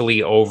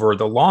potentially, over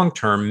the long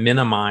term,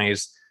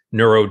 minimize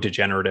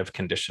neurodegenerative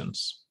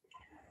conditions?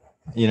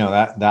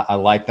 That I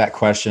like that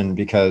question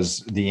because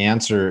the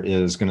answer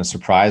is going to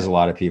surprise a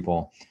lot of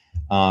people.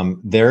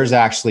 There's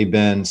actually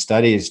been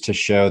studies to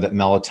show that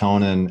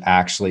melatonin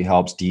actually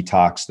helps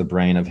detox the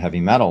brain of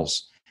heavy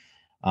metals.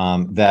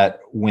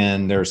 That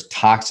when there's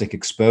toxic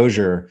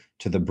exposure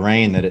to the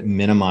brain, that it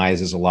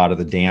minimizes a lot of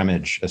the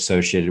damage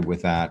associated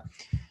with that.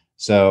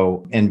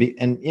 So,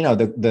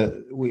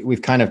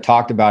 we've kind of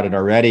talked about it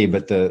already,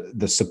 but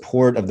the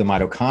support of the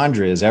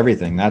mitochondria is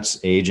everything.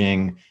 That's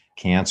aging,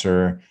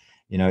 cancer.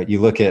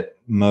 You look at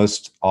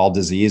most all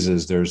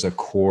diseases, there's a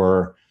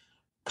core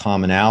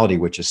commonality,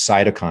 which is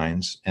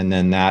cytokines, and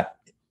then that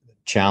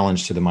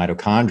challenge to the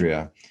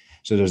mitochondria.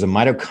 So there's a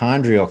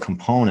mitochondrial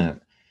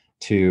component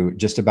to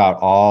just about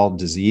all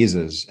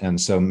diseases.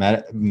 And so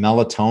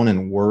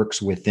melatonin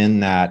works within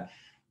that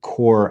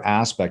core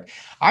aspect.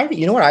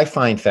 What I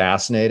find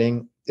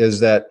fascinating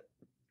is that,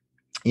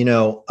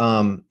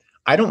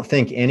 I don't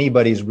think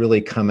anybody's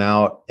really come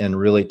out and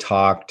really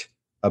talked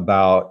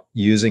about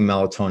using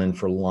melatonin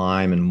for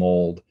Lyme and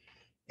mold.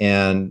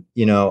 And,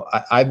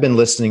 I've been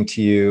listening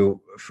to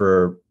you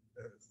for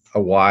a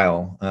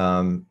while,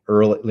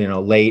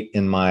 late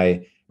in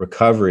my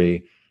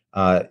recovery.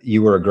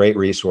 You were a great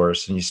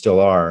resource and you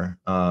still are.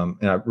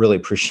 And I really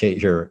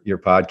appreciate your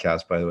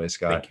podcast, by the way,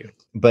 Scott. Thank you.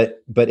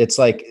 But it's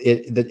like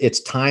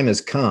its time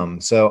has come.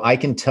 So I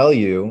can tell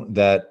you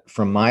that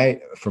from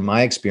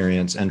my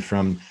experience and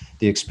from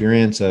the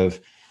experience of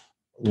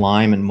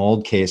Lyme and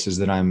mold cases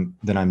that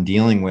I'm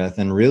dealing with,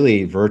 and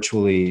really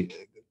virtually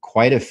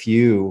quite a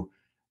few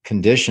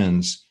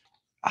conditions,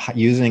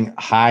 using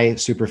high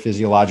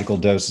supraphysiological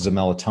doses of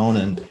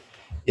melatonin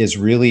is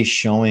really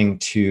showing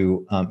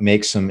to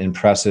make some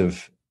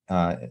impressive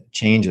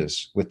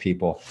changes with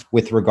people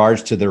with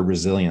regards to their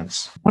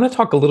resilience. I want to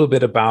talk a little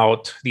bit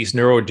about these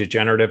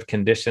neurodegenerative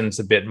conditions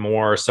a bit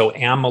more. So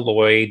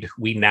amyloid,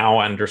 we now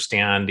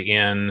understand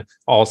in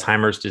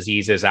Alzheimer's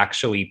disease, is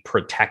actually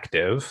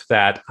protective,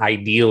 that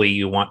ideally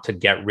you want to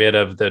get rid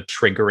of the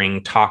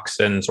triggering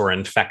toxins or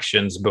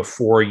infections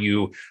before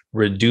you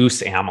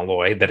reduce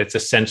amyloid, that it's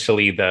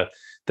essentially the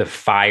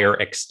fire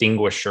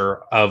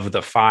extinguisher of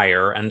the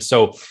fire. And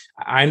so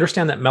I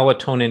understand that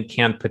melatonin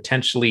can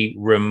potentially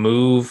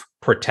remove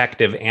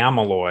protective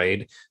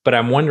amyloid, but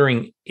I'm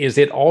wondering, is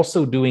it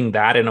also doing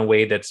that in a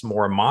way that's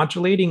more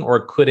modulating,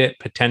 or could it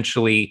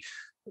potentially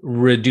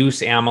reduce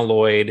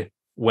amyloid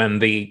when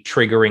the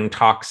triggering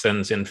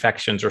toxins,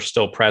 infections are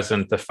still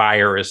present, the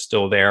fire is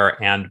still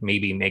there, and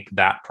maybe make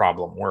that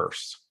problem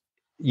worse?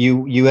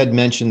 You had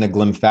mentioned the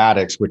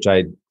glymphatics, which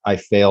I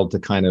failed to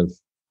kind of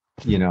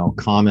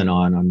comment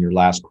on your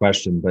last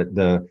question, but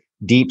the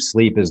deep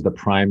sleep is the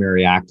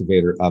primary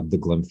activator of the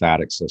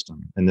glymphatic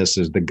system. And this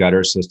is the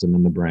gutter system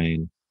in the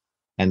brain.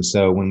 And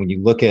so when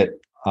you look at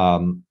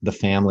the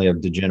family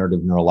of degenerative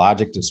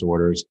neurologic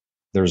disorders,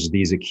 there's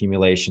these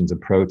accumulations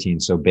of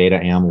proteins. So beta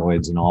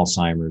amyloids and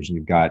Alzheimer's,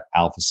 you've got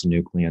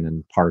alpha-synuclein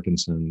and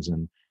Parkinson's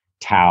and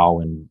tau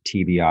and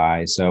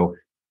TBI.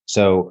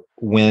 So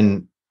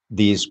when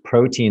these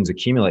proteins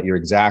accumulate, you're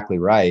exactly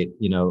right.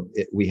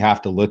 We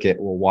have to look at,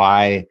 well,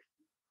 why.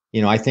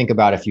 I think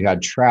about if you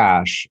had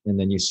trash and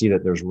then you see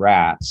that there's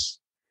rats,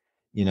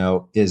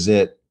 is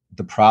it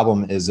the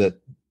problem? Is it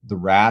the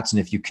rats? And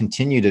if you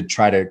continue to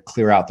try to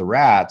clear out the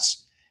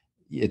rats,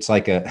 it's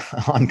like a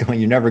ongoing,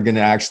 you're never going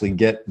to actually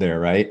get there.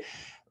 Right.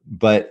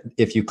 But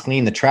if you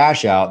clean the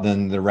trash out,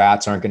 then the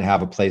rats aren't going to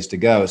have a place to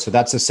go. So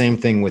that's the same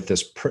thing with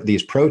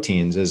these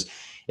proteins.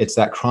 It's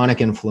that chronic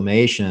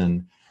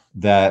inflammation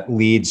that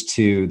leads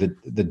to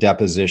the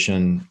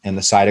deposition and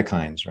the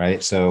cytokines,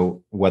 right? So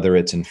whether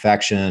it's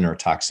infection or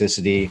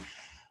toxicity.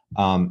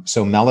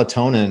 So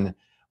melatonin,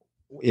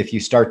 if you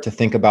start to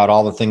think about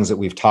all the things that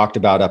we've talked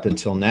about up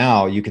until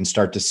now, you can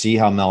start to see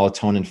how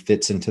melatonin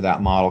fits into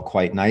that model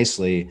quite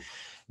nicely.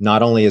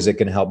 Not only is it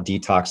going to help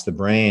detox the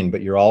brain,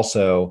 but you're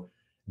also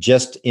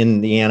just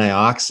in the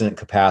antioxidant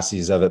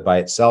capacities of it by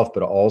itself,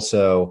 but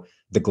also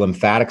the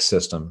glymphatic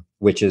system,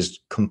 which is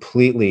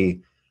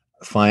completely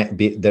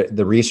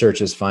the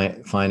research is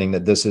finding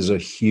that this is a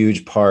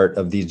huge part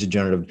of these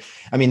degenerative.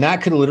 I mean,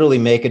 that could literally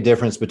make a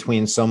difference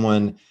between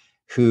someone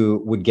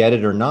who would get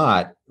it or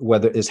not,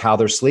 whether is how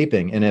they're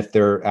sleeping. And if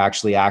they're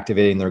actually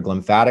activating their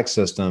glymphatic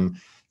system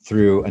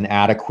through an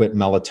adequate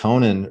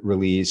melatonin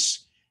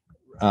release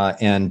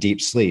and deep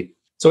sleep.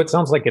 So it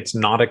sounds like it's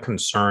not a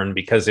concern,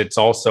 because it's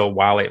also,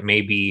 while it may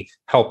be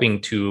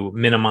helping to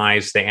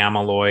minimize the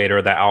amyloid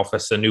or the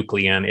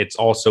alpha-synuclein, it's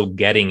also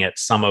getting at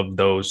some of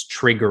those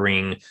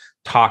triggering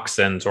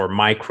toxins or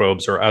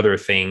microbes or other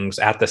things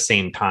at the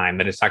same time,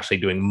 that it's actually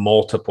doing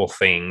multiple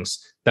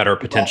things that are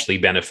potentially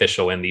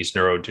beneficial in these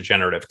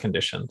neurodegenerative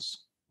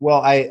conditions.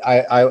 Well,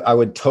 I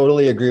would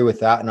totally agree with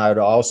that. And I would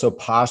also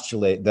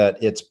postulate that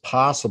it's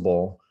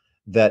possible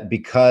that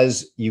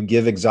because you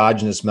give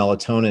exogenous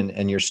melatonin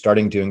and you're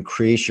starting to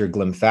increase your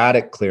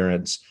glymphatic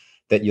clearance,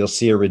 that you'll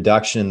see a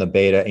reduction in the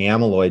beta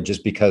amyloid,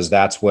 just because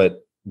that's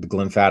what the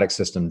glymphatic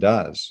system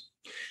does.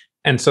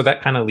 And so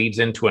that kind of leads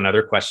into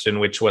another question,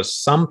 which was,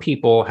 some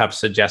people have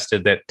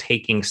suggested that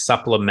taking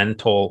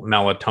supplemental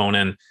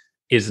melatonin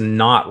is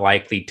not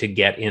likely to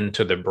get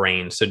into the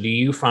brain. So do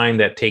you find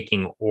that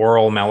taking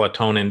oral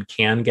melatonin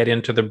can get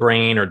into the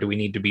brain, or do we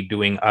need to be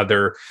doing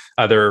other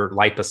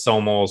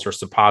liposomals or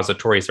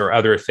suppositories or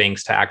other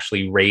things to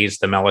actually raise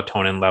the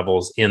melatonin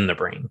levels in the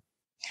brain?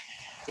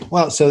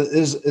 Well, so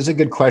this is a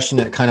good question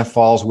that kind of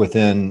falls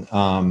within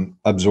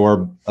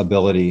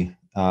absorbability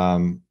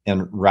and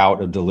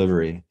route of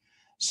delivery.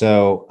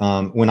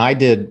 So when I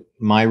did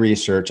my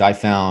research, I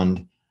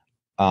found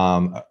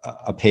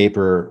a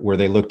paper where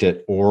they looked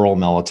at oral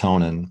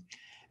melatonin,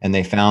 and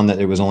they found that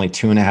it was only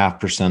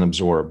 2.5%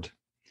 absorbed.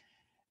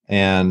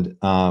 And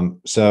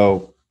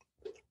so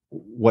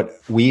what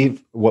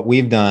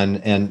we've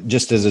done, and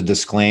just as a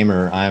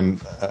disclaimer,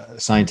 I'm a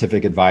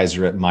scientific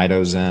advisor at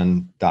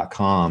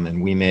mitozen.com,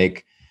 and we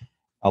make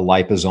a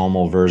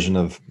liposomal version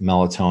of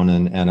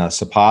melatonin and a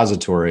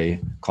suppository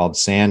called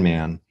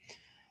Sandman.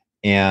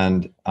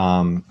 And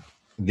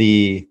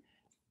the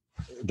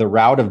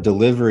route of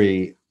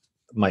delivery,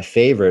 my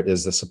favorite,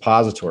 is the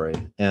suppository.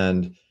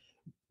 And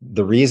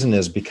the reason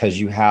is because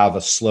you have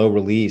a slow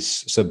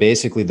release. So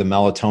basically the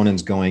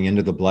melatonin's going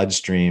into the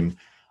bloodstream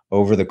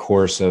over the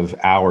course of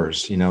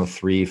hours,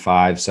 3,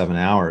 5, 7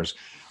 hours,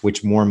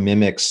 which more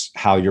mimics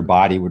how your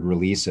body would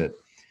release it.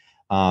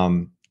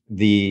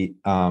 The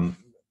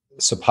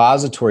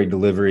suppository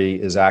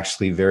delivery is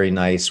actually very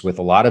nice with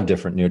a lot of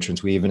different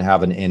nutrients. We even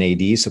have an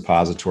NAD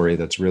suppository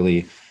that's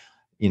really,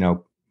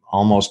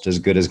 almost as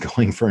good as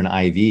going for an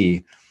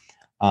IV.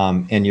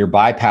 And you're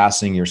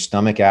bypassing your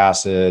stomach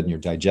acid and your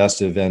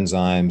digestive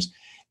enzymes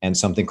and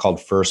something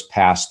called first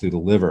pass through the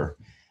liver.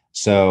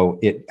 So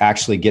it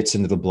actually gets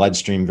into the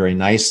bloodstream very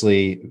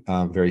nicely,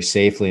 very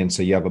safely. And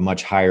so you have a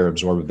much higher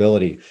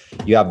absorbability.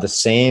 You have the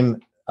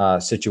same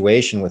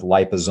situation with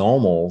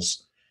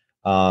liposomals.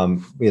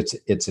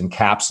 It's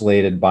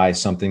encapsulated by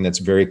something that's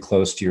very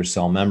close to your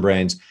cell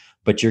membranes,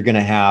 but you're going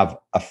to have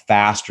a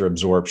faster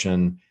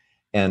absorption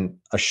and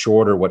a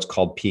shorter what's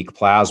called peak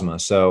plasma.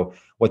 So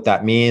what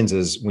that means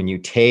is when you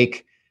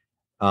take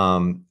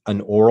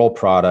an oral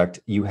product,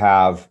 you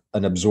have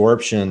an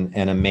absorption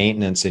and a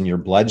maintenance in your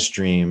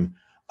bloodstream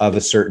of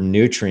a certain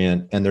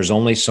nutrient, and there's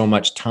only so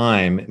much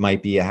time, it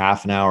might be a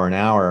half an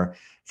hour,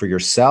 for your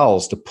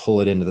cells to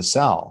pull it into the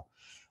cell.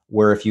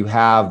 Where if you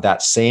have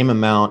that same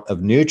amount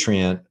of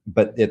nutrient,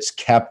 but it's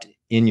kept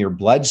in your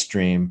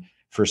bloodstream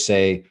for,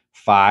 say,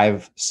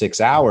 5-6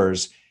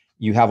 hours,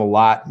 you have a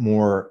lot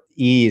more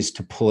ease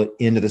to pull it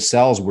into the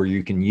cells where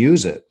you can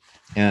use it.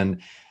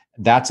 And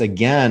that's,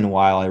 again,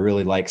 why I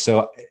really like,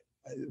 so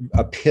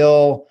a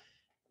pill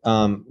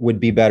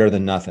would be better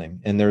than nothing.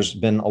 And there's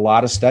been a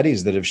lot of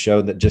studies that have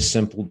showed that just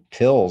simple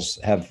pills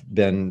have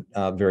been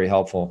very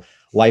helpful.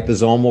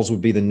 Liposomals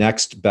would be the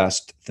next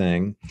best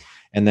thing.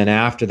 And then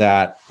after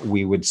that,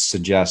 we would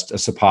suggest a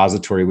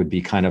suppository would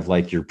be kind of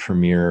like your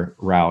premier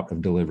route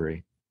of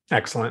delivery.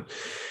 Excellent.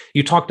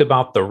 You talked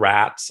about the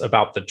rats,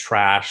 about the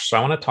trash. So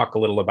I want to talk a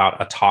little about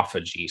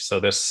autophagy. So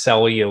this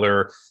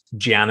cellular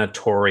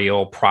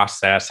janitorial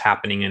process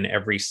happening in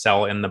every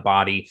cell in the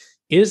body.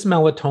 Is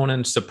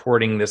melatonin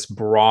supporting this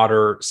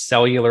broader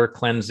cellular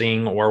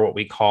cleansing, or what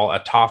we call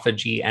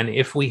autophagy? And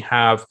if we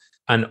have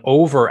an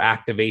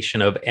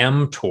overactivation of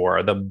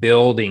mTOR, the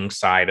building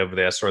side of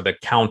this, or the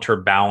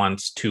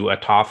counterbalance to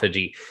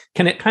autophagy,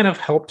 can it kind of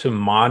help to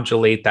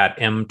modulate that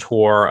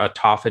mTOR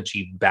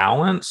autophagy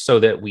balance so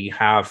that we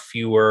have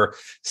fewer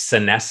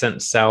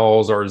senescent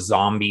cells or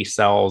zombie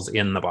cells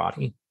in the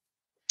body?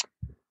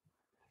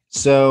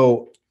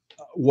 So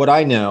what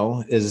I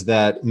know is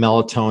that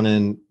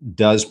melatonin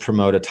does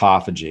promote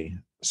autophagy.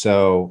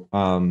 So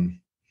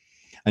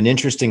an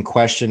interesting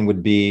question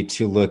would be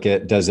to look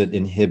at, does it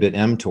inhibit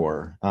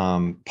mTOR?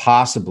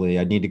 Possibly.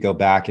 I'd need to go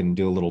back and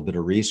do a little bit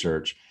of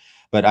research.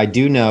 But I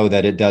do know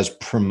that it does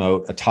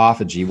promote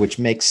autophagy, which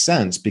makes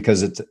sense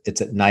because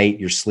it's at night,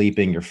 you're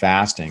sleeping, you're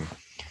fasting.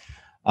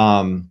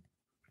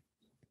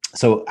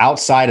 So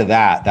outside of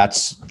that,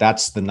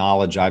 that's the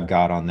knowledge I've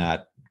got on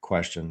that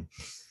question.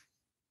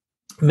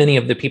 Many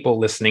of the people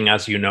listening,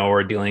 as you know,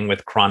 are dealing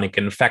with chronic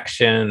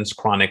infections,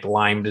 chronic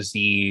Lyme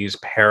disease,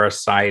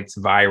 parasites,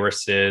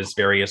 viruses,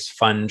 various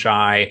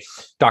fungi.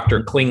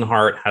 Dr.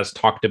 Klinghardt has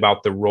talked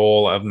about the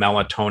role of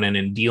melatonin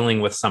in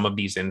dealing with some of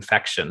these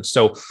infections.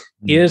 So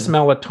is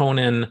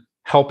melatonin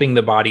helping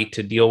the body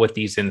to deal with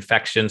these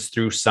infections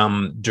through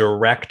some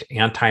direct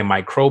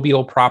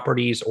antimicrobial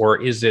properties,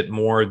 or is it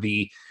more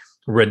the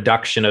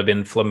reduction of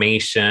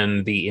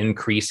inflammation, the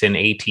increase in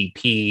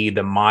ATP,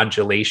 the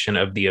modulation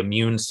of the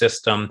immune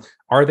system?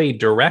 Are they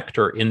direct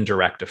or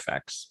indirect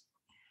effects?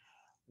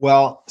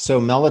 Well,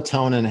 so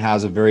melatonin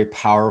has a very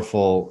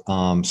powerful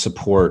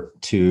support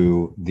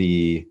to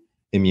the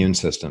immune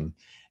system.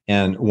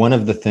 And one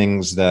of the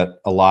things that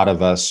a lot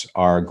of us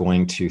are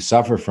going to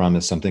suffer from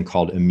is something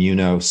called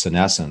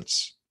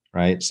immunosenescence,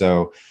 right?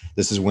 So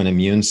this is when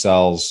immune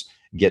cells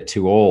get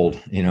too old,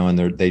 and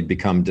they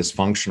become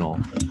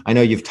dysfunctional. I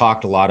know you've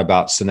talked a lot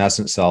about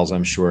senescent cells,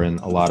 I'm sure, in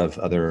a lot of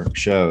other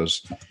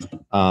shows.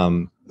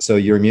 So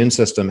your immune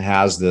system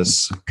has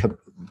this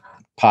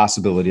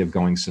possibility of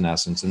going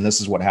senescent, and this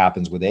is what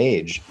happens with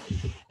age.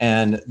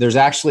 And there's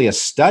actually a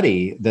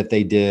study that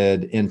they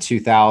did in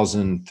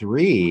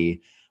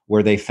 2003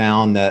 where they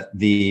found that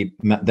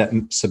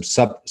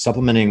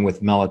supplementing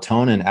with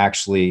melatonin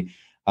actually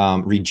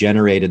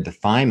regenerated the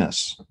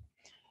thymus,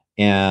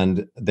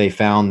 and they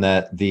found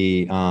that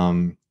the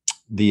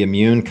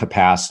immune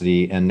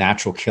capacity and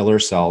natural killer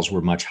cells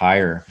were much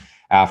higher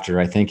after,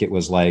 I think it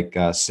was like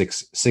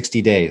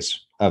 60 days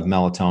of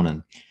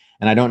melatonin.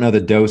 And I don't know the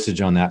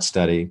dosage on that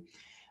study,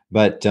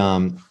 but,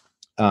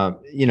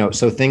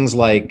 so things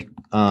like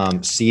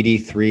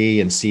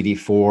CD3 and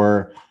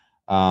CD4,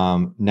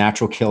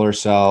 natural killer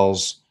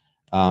cells,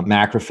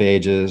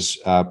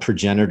 macrophages,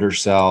 progenitor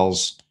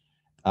cells,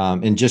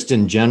 and just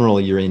in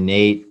general, your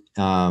innate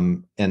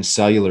and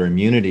cellular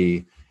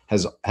immunity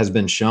has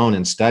been shown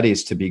in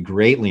studies to be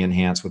greatly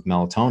enhanced with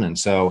melatonin.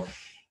 So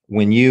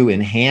when you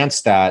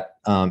enhance that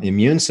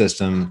immune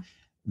system,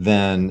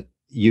 then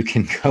you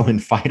can go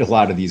and fight a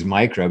lot of these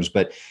microbes.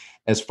 But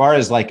as far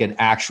as like an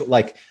actual,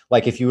 like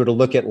if you were to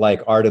look at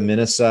like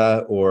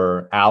Artemisia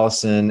or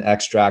allicin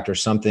extract or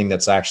something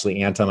that's actually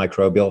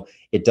antimicrobial,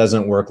 it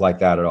doesn't work like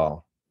that at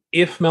all.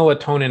 If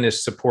melatonin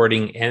is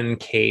supporting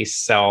NK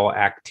cell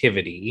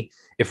activity,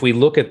 if we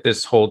look at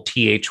this whole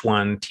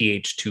Th1,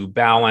 Th2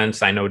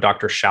 balance, I know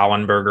Dr.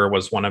 Schallenberger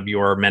was one of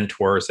your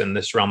mentors in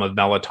this realm of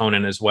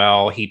melatonin as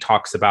well. He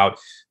talks about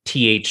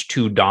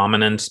Th2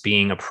 dominance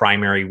being a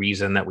primary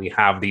reason that we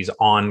have these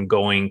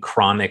ongoing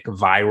chronic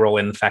viral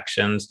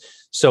infections.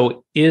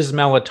 So is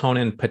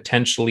melatonin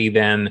potentially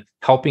then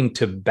helping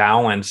to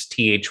balance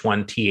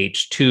Th1,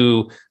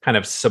 Th2, kind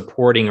of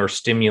supporting or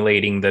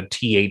stimulating the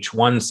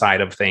Th1 side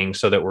of things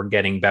so that we're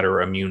getting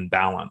better immune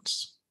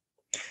balance?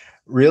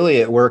 Really,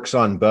 it works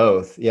on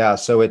both. Yeah.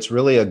 So it's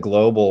really a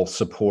global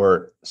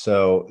support.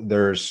 So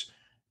there's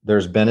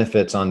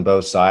benefits on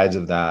both sides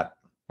of that.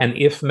 And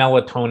if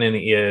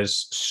melatonin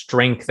is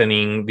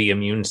strengthening the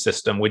immune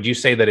system, would you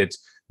say that it's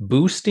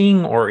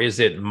boosting or is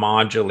it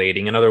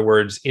modulating? In other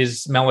words,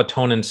 is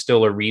melatonin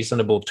still a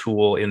reasonable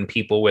tool in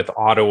people with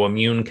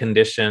autoimmune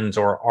conditions,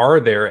 or are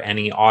there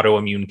any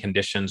autoimmune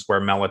conditions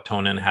where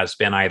melatonin has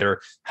been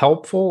either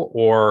helpful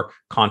or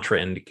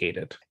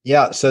contraindicated?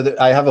 Yeah. So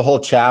I have a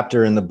whole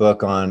chapter in the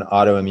book on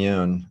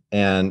autoimmune,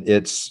 and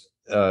it's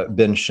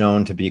been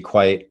shown to be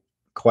quite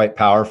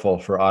powerful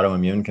for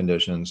autoimmune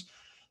conditions.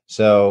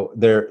 So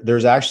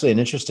there's actually an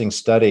interesting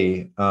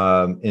study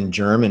in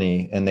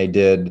Germany, and they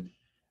did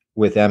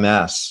with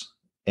MS,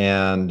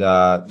 and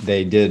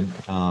they did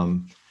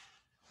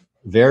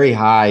very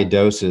high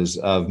doses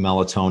of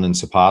melatonin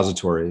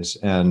suppositories,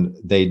 and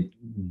they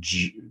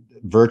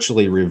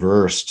virtually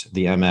reversed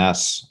the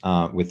MS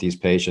with these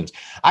patients.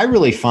 I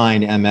really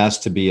find MS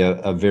to be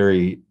a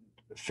very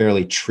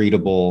fairly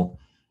treatable,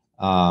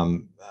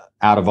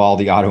 out of all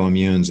the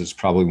autoimmunes, it's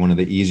probably one of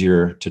the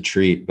easier to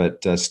treat,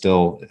 but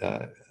still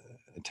a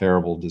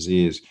terrible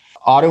disease.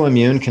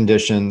 Autoimmune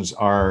conditions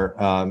are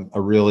a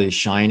really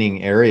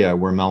shining area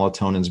where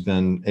melatonin's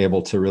been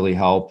able to really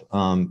help.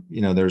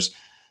 There's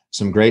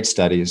some great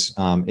studies.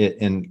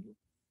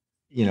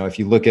 If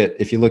you look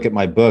at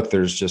my book,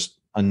 there's just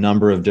a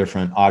number of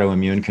different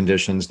autoimmune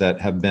conditions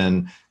that have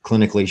been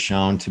clinically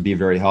shown to be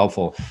very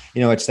helpful.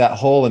 It's that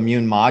whole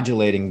immune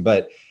modulating,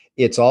 but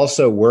it's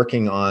also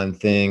working on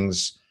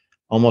things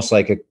almost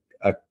like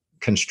a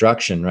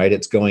construction, right?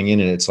 It's going in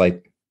and it's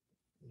like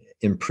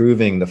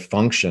improving the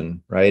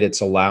function, right?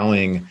 It's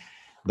allowing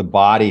the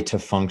body to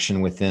function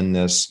within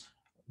this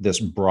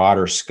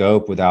broader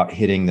scope without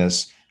hitting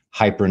this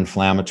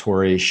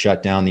hyperinflammatory,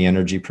 shut down the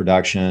energy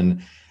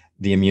production,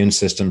 the immune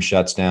system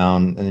shuts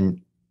down,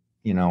 and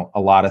a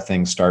lot of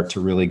things start to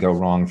really go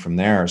wrong from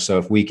there. So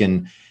if we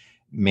can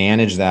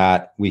manage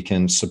that, we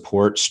can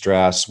support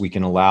stress, we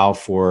can allow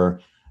for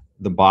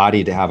the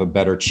body to have a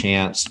better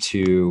chance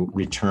to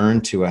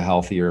return to a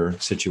healthier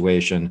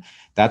situation.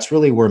 That's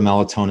really where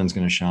melatonin is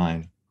going to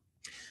shine.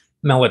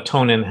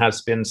 Melatonin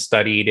has been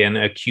studied in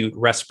acute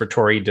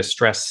respiratory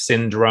distress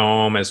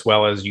syndrome, as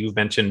well as you've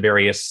mentioned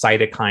various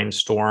cytokine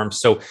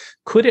storms. So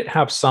could it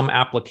have some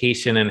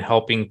application in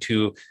helping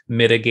to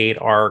mitigate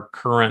our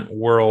current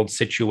world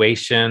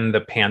situation,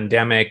 the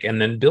pandemic? And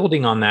then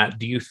building on that,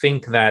 do you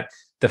think that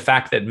the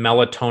fact that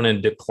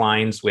melatonin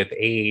declines with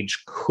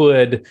age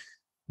could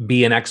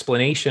be an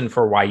explanation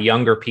for why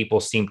younger people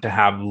seem to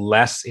have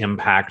less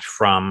impact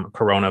from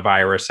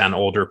coronavirus and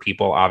older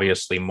people,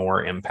 obviously,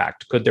 more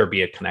impact? Could there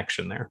be a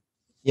connection there?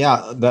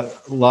 Yeah,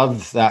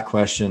 love that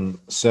question.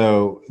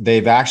 So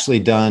they've actually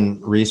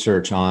done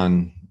research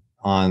on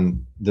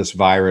this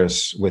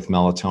virus with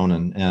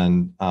melatonin,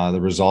 and the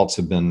results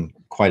have been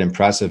quite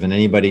impressive. And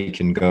anybody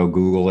can go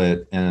Google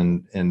it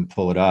and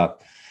pull it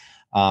up.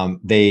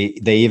 They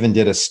even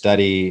did a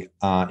study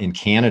in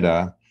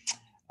Canada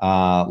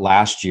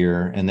last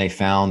year, and they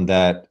found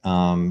that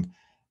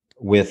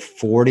with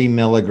 40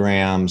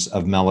 milligrams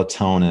of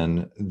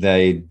melatonin,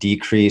 they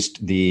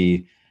decreased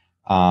the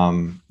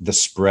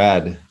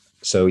spread.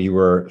 So you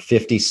were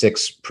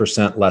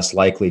 56% less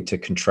likely to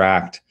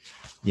contract,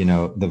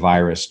 the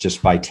virus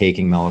just by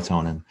taking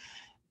melatonin.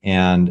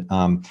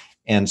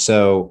 And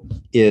so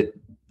it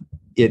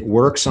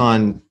works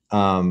on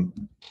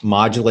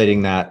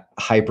modulating that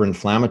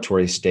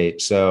hyperinflammatory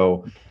state.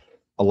 So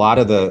a lot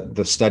of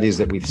the studies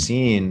that we've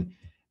seen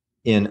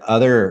in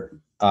other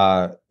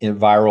in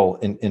viral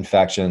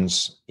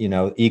infections,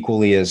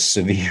 equally as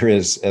severe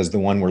as the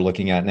one we're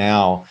looking at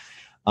now,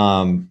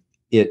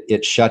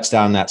 it shuts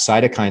down that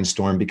cytokine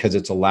storm because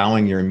it's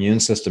allowing your immune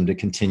system to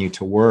continue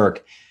to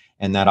work,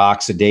 and that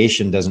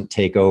oxidation doesn't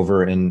take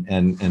over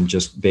and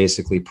just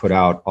basically put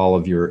out all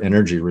of your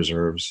energy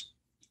reserves.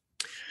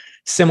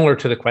 Similar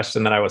to the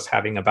question that I was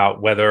having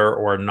about whether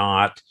or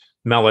not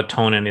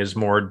melatonin is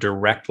more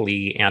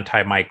directly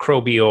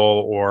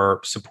antimicrobial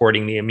or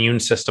supporting the immune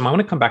system, I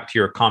want to come back to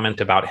your comment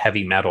about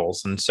heavy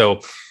metals. And so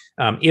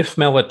if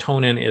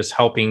melatonin is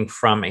helping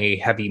from a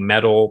heavy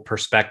metal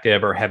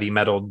perspective or heavy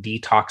metal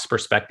detox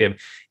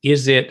perspective,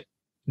 is it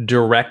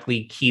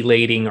directly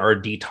chelating or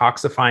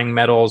detoxifying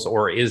metals,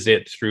 or is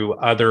it through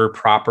other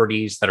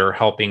properties that are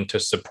helping to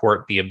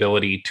support the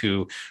ability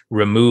to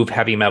remove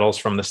heavy metals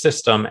from the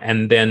system?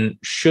 And then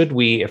should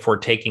we, if we're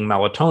taking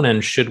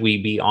melatonin, should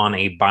we be on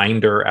a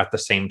binder at the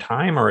same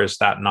time, or is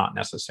that not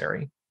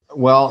necessary?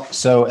 Well,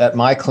 so at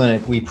my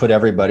clinic, we put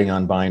everybody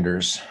on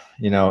binders,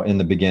 in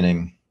the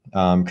beginning,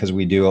 because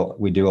we do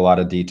a lot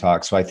of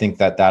detox. So I think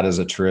that is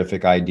a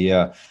terrific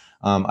idea.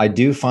 I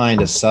do find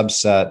a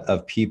subset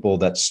of people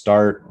that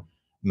start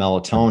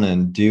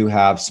melatonin do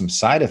have some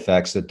side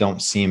effects that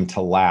don't seem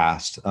to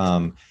last.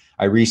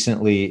 I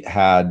recently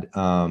had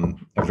a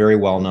very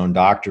well-known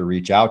doctor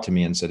reach out to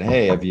me and said,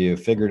 "Hey, have you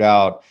figured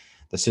out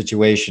the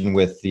situation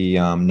with the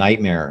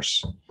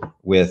nightmares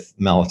with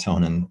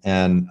melatonin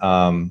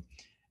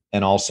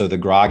and also the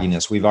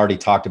grogginess?" We've already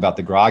talked about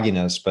the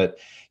grogginess, but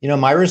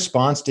my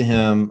response to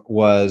him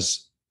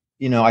was,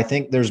 I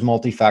think there's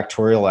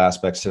multifactorial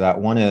aspects to that.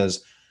 One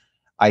is,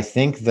 I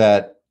think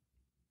that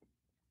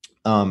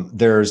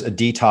there's a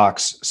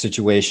detox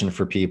situation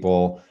for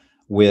people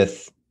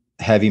with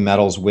heavy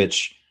metals,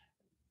 which,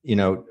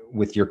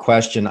 with your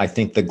question, I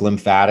think the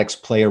lymphatics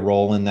play a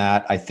role in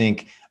that. I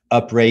think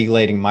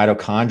upregulating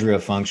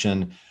mitochondria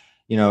function,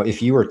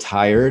 if you were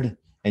tired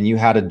and you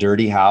had a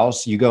dirty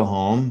house, you go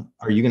home,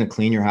 are you going to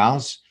clean your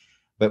house?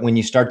 But when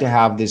you start to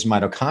have this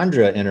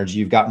mitochondria energy,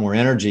 you've got more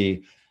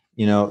energy,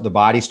 the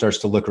body starts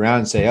to look around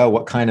and say, oh,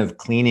 what kind of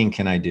cleaning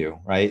can I do?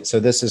 Right. So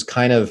this is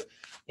kind of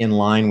in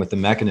line with the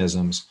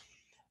mechanisms.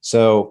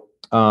 So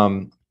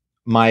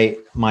my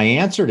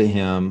answer to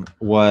him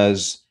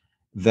was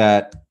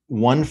that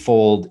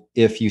onefold,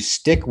 if you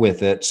stick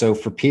with it. So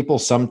for people,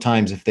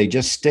 sometimes if they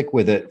just stick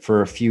with it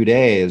for a few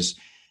days,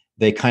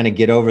 they kind of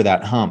get over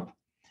that hump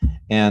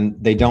and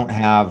they don't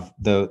have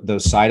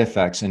those side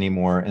effects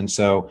anymore. And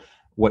so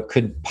what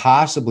could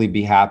possibly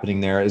be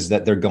happening there is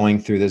that they're going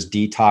through this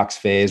detox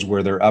phase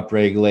where they're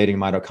upregulating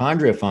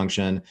mitochondria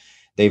function.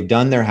 They've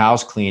done their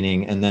house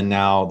cleaning, and then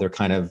now they're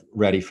kind of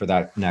ready for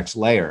that next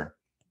layer.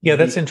 Yeah,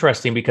 that's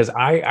interesting because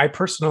I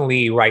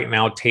personally right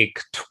now take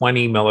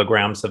 20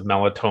 milligrams of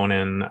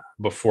melatonin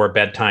before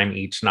bedtime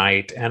each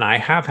night. And I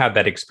have had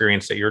that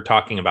experience that you're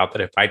talking about, that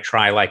if I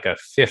try like a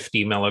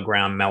 50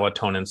 milligram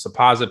melatonin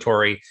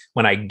suppository,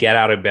 when I get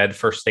out of bed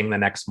first thing the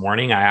next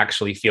morning, I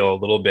actually feel a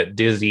little bit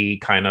dizzy,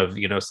 kind of,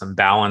 some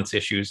balance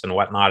issues and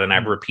whatnot. And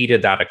I've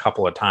repeated that a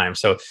couple of times.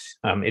 So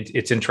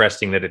it's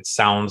interesting that it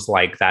sounds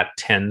like that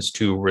tends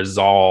to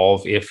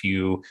resolve if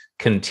you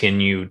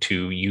continue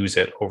to use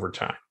it over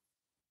time.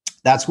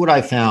 That's what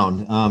I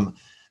found.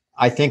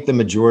 I think the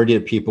majority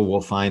of people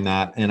will find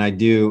that. And I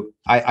do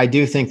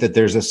think that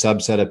there's a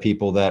subset of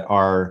people that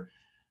are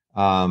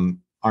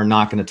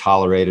not going to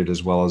tolerate it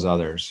as well as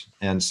others.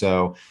 And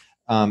so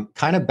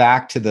kind of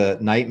back to the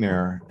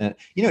nightmare,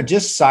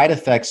 just side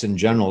effects in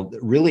general.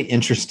 Really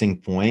interesting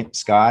point,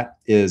 Scott,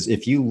 is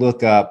if you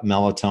look up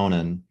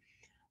melatonin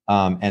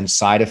and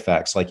side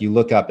effects, like you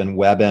look up in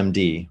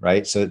WebMD,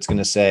 right? So it's going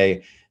to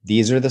say,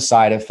 these are the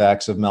side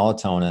effects of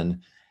melatonin.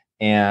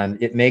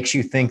 And it makes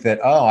you think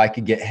that, oh, I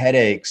could get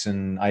headaches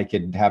and I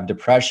could have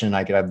depression.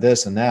 I could have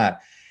this and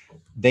that.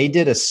 They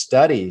did a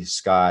study,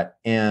 Scott,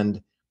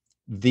 and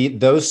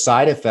those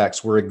side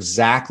effects were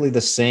exactly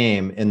the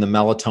same in the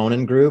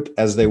melatonin group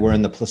as they were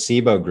in the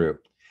placebo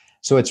group.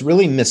 So it's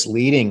really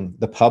misleading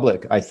the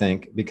public, I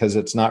think, because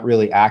it's not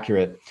really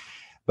accurate.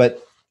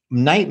 But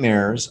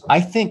nightmares,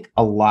 I think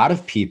a lot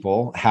of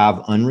people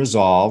have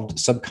unresolved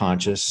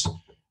subconscious,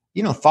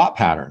 thought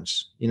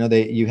patterns.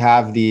 You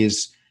have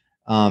these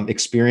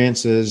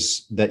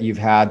experiences that you've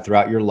had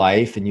throughout your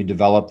life, and you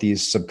develop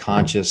these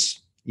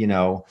subconscious,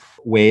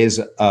 ways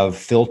of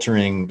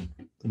filtering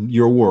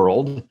your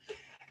world.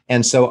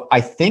 And so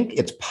I think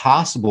it's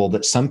possible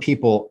that some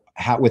people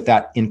with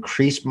that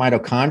increased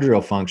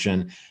mitochondrial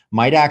function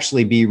might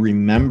actually be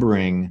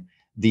remembering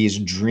these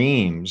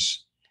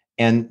dreams,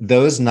 and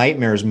those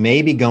nightmares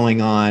may be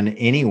going on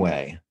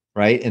anyway,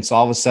 right? And so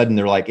all of a sudden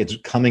they're like, it's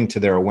coming to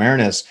their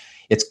awareness.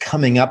 It's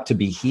coming up to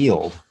be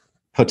healed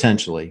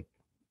potentially.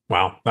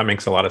 Wow, that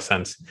makes a lot of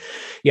sense.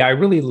 Yeah, I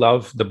really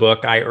love the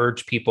book. I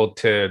urge people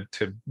to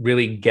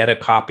really get a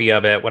copy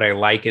of it. What I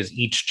like is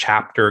each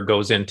chapter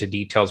goes into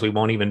details we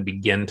won't even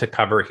begin to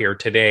cover here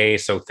today.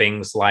 So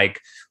things like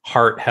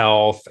heart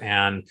health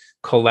and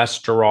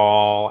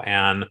cholesterol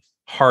and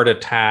heart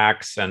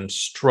attacks and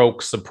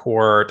stroke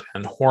support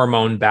and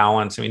hormone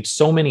balance. I mean,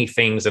 so many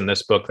things in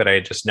this book that I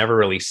had just never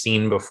really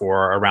seen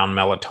before around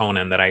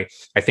melatonin that I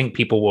think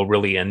people will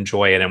really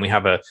enjoy it. And we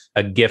have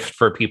a gift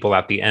for people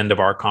at the end of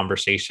our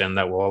conversation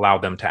that will allow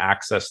them to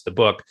access the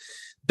book.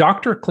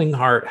 Dr.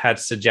 Klinghardt had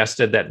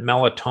suggested that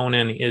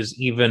melatonin is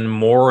even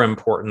more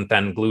important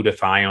than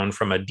glutathione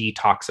from a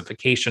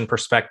detoxification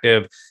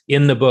perspective.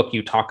 In the book,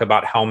 you talk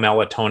about how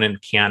melatonin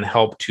can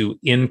help to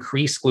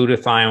increase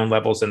glutathione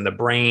levels in the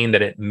brain,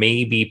 that it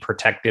may be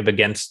protective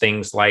against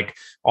things like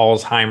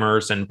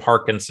Alzheimer's and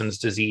Parkinson's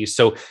disease.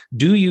 So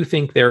do you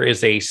think there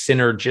is a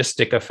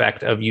synergistic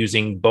effect of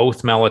using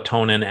both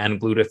melatonin and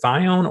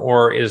glutathione,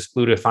 or is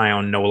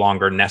glutathione no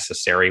longer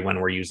necessary when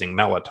we're using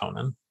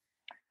melatonin?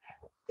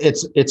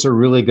 It's a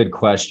really good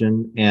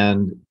question,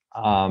 and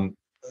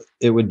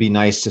it would be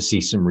nice to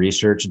see some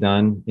research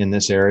done in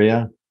this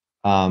area.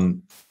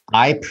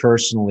 I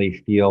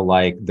personally feel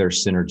like they're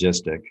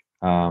synergistic,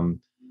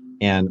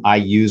 and I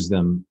use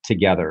them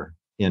together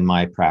in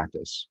my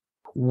practice.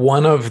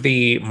 One of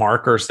the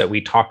markers that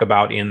we talk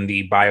about in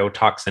the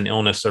biotoxin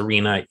illness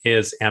arena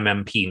is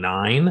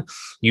MMP9.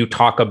 You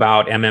talk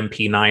about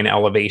MMP9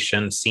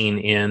 elevation seen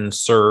in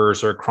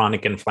SIRS or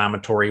chronic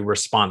inflammatory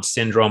response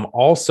syndrome,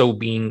 also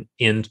being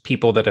in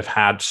people that have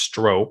had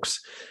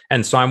strokes.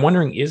 And so I'm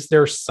wondering, is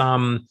there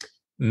some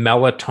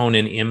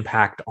melatonin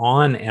impact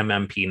on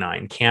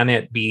MMP9? Can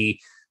it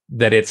be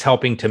that it's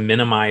helping to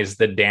minimize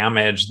the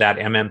damage that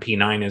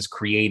MMP9 is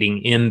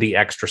creating in the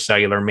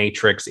extracellular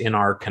matrix in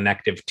our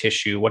connective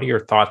tissue? What are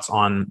your thoughts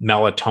on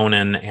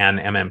melatonin and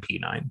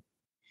MMP9?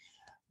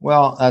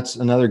 Well, that's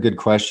another good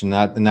question.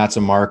 That's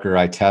a marker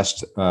I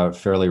test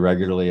fairly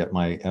regularly at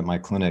my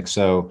clinic.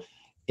 So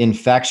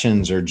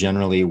infections are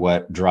generally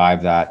what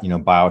drive that,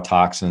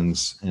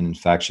 biotoxins and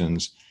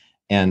infections.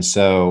 And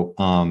so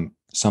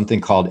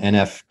something called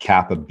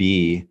NF-kappa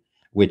B,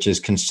 which is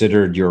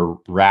considered your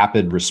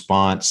rapid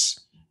response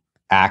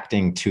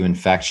acting to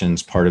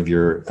infections, part of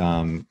your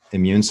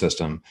immune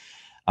system.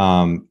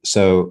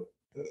 So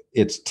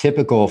it's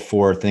typical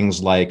for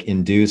things like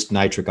induced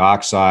nitric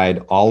oxide,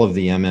 all of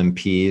the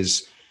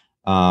MMPs.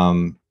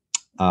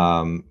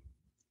 Melatonin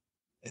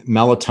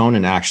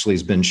actually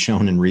has been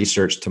shown in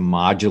research to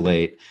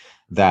modulate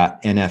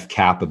that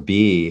NF-kappa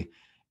B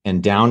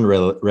and down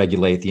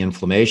regulate the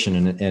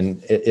inflammation.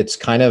 And it's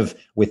kind of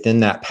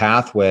within that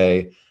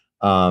pathway.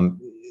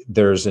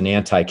 There's an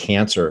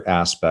anti-cancer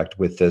aspect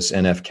with this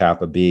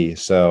NF-kappa B.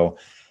 So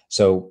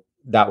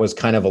that was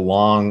kind of a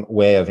long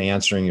way of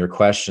answering your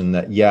question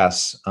that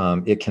yes,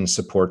 it can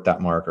support that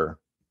marker.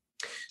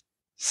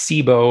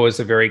 SIBO is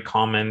a very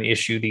common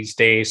issue these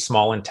days,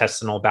 small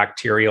intestinal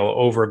bacterial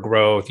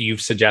overgrowth.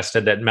 You've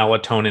suggested that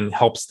melatonin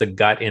helps the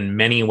gut in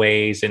many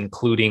ways,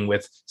 including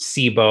with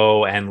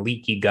SIBO and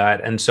leaky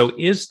gut. And so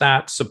is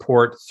that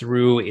support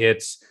through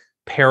its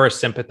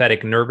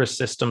parasympathetic nervous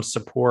system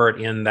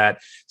support, in that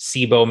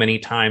SIBO many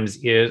times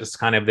is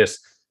kind of this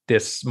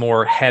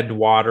more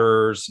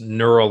headwaters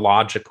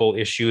neurological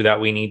issue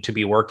that we need to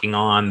be working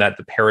on, that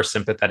the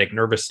parasympathetic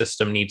nervous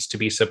system needs to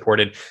be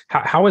supported?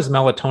 How is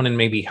melatonin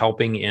maybe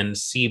helping in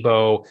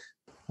SIBO?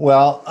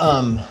 Well,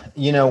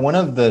 one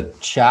of the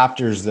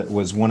chapters that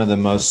was one of the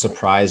most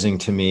surprising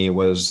to me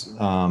was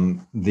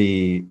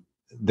the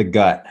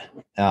gut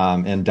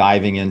and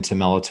diving into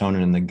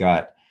melatonin in the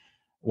gut.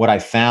 What I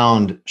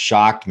found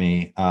shocked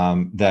me,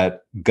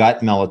 that gut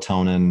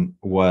melatonin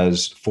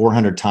was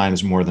 400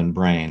 times more than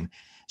brain.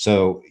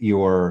 So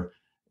your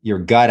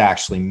gut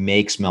actually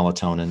makes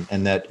melatonin,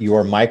 and that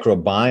your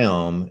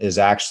microbiome is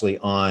actually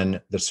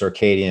on the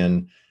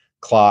circadian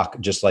clock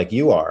just like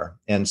you are.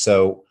 And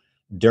so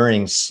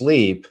during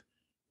sleep,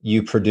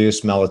 you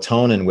produce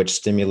melatonin, which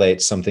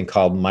stimulates something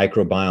called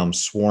microbiome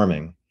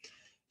swarming.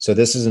 So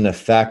this is an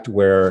effect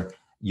where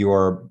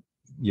your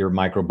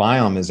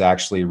microbiome is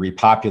actually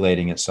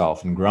repopulating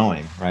itself and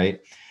growing, right?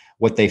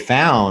 What they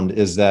found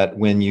is that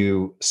when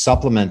you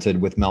supplemented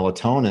with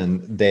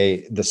melatonin,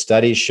 the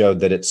studies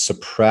showed that it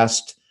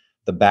suppressed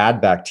the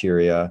bad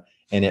bacteria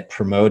and it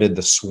promoted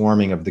the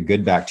swarming of the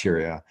good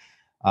bacteria.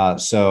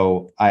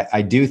 So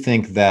I do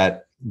think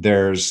that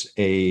there's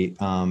a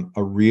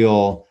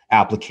real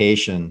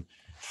application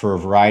for a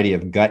variety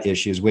of gut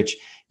issues, which,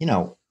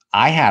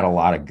 I had a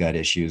lot of gut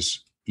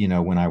issues,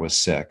 when I was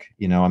sick.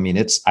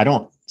 I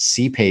don't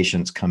see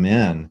patients come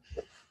in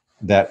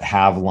that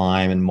have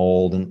Lyme and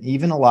mold, and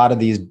even a lot of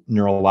these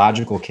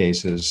neurological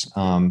cases.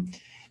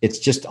 It's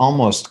just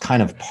almost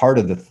kind of part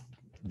of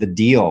the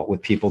deal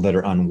with people that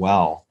are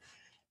unwell.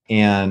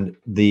 And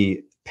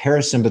the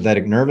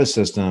parasympathetic nervous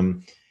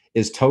system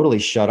is totally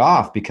shut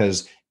off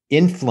because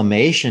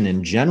inflammation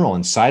in general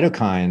and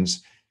cytokines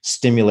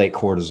stimulate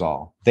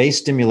cortisol. They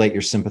stimulate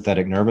your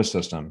sympathetic nervous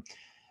system.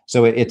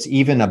 So it's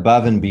even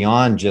above and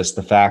beyond just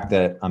the fact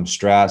that I'm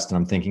stressed and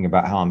I'm thinking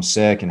about how I'm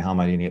sick and how am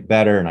I going to get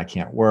better and I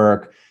can't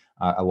work.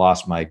 I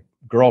lost my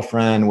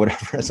girlfriend,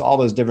 whatever. It's all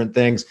those different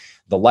things.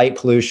 The light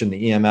pollution,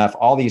 the EMF,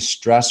 all these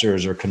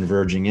stressors are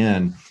converging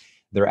in.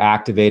 They're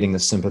activating the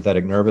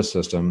sympathetic nervous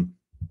system,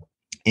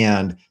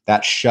 and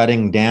that's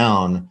shutting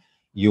down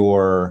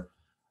your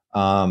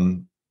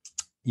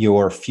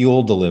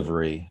fuel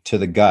delivery to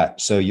the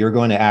gut. So you're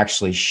going to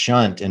actually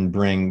shunt and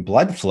bring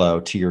blood flow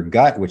to your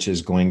gut, which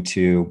is going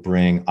to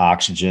bring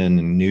oxygen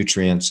and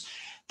nutrients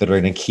that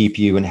are going to keep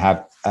you and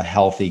have a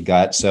healthy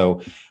gut.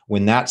 So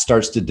when that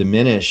starts to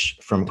diminish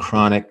from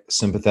chronic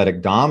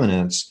sympathetic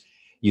dominance,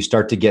 you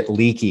start to get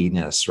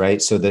leakiness,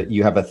 right? So that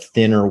you have a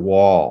thinner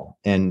wall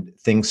and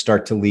things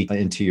start to leak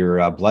into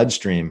your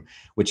bloodstream,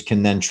 which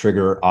can then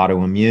trigger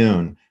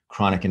autoimmune,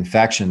 chronic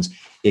infections.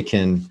 It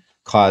can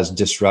cause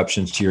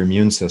disruptions to your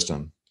immune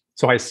system.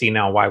 So I see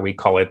now why we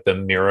call it the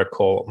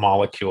miracle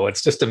molecule.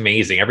 It's just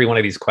amazing. Every one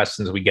of these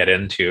questions we get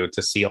into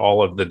to see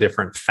all of the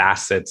different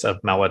facets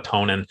of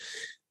melatonin.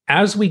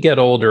 As we get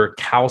older,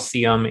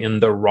 calcium in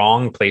the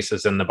wrong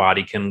places in the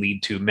body can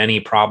lead to many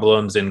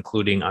problems,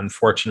 including,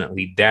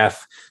 unfortunately,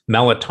 death.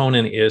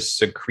 Melatonin is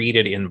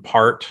secreted in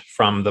part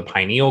from the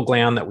pineal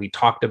gland that we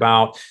talked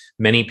about.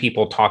 Many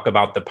people talk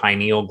about the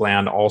pineal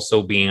gland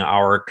also being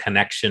our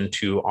connection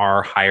to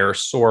our higher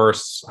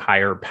source,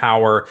 higher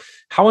power.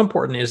 How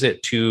important is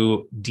it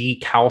to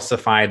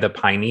decalcify the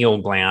pineal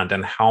gland,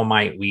 and how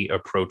might we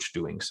approach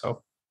doing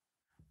so?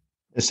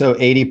 So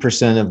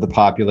 80% of the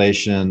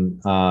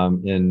population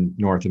in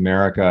North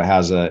America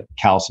has a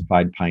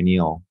calcified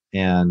pineal.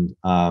 And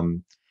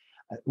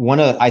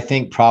I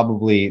think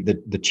probably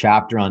the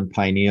chapter on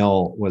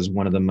pineal was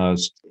one of the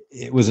most,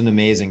 it was an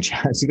amazing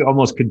chapter. It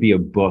almost could be a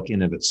book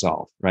in of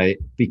itself, right?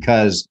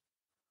 Because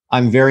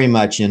I'm very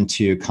much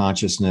into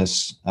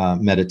consciousness,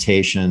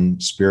 meditation,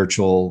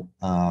 spiritual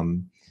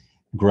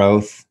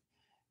growth.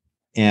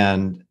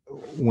 And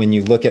when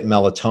you look at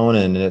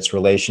melatonin and its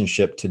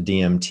relationship to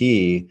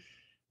DMT,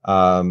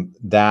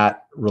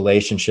 that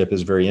relationship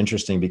is very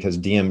interesting because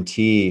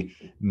DMT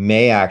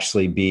may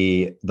actually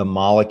be the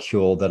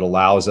molecule that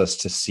allows us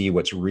to see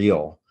what's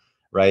real,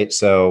 right?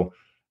 So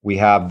we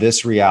have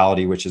this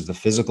reality, which is the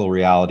physical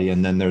reality,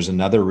 and then there's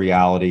another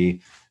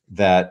reality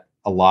that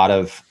a lot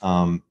of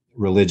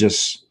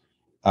religious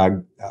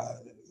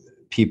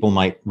people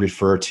might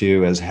refer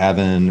to as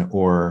heaven,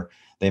 or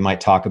they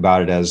might talk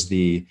about it as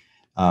the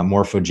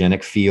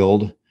morphogenic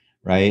field,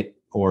 right?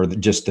 Or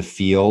just the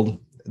field,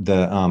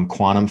 the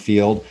quantum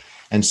field.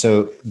 And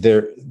so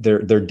there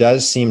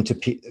does seem to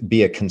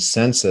be a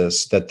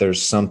consensus that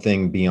there's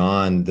something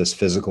beyond this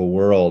physical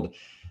world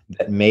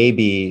that may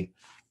be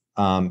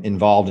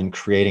involved in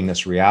creating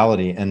this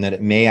reality, and that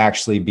it may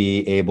actually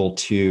be able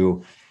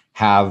to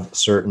have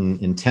certain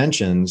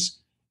intentions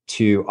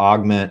to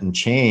augment and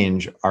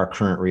change our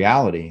current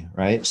reality,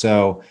 right?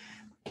 So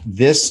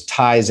this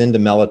ties into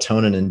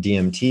melatonin and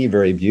DMT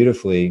very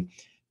beautifully.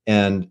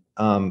 And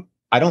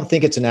I don't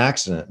think it's an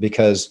accident,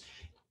 because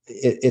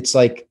it's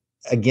like,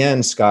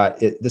 again, Scott,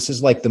 this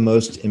is like the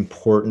most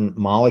important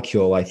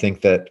molecule I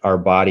think that our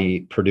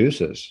body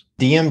produces.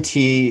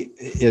 DMT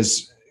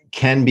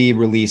can be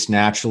released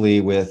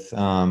naturally with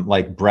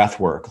like breath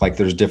work. Like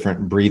there's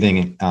different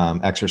breathing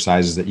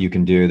exercises that you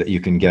can do that you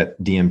can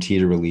get DMT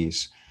to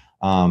release.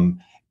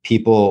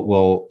 People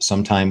will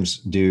sometimes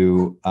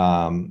do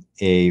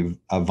a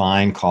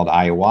vine called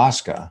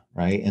ayahuasca,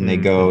 right? And they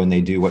go and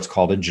they do what's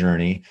called a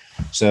journey.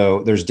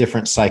 So there's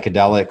different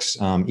psychedelics.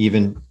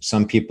 Even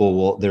some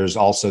people there's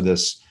also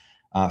this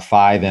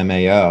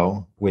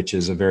 5-MAO, which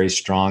is a very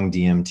strong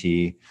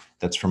DMT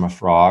that's from a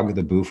frog,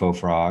 the bufo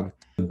frog.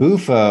 The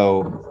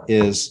bufo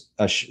is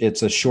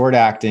it's a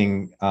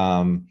short-acting,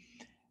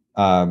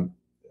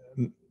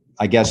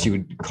 I guess you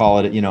would call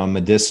it, a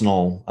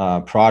medicinal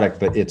product,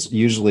 but it's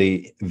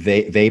usually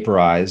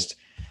vaporized,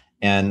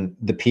 and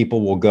the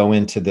people will go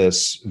into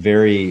this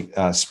very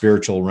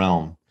spiritual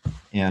realm.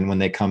 And when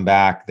they come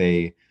back,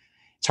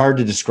 it's hard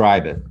to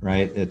describe it,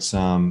 right? It's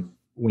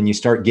when you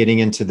start getting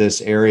into this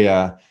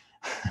area,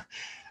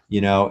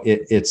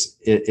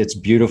 it's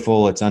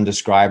beautiful, it's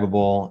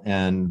undescribable,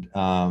 and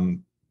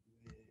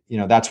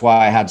that's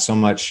why I had so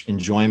much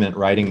enjoyment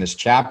writing this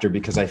chapter,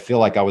 because I feel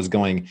like I was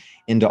going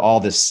into all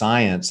this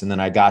science, and then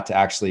I got to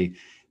actually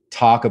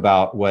talk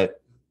about what,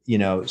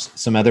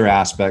 some other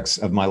aspects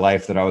of my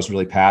life that I was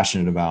really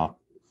passionate about.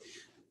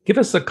 Give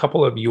us a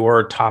couple of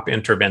your top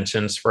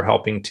interventions for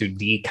helping to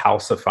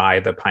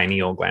decalcify the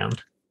pineal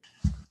gland.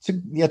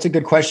 That's a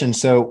good question.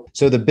 So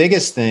the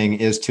biggest thing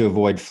is to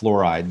avoid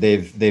fluoride.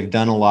 They've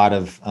done a lot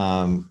of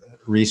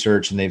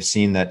research, and they've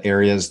seen that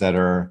areas that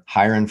are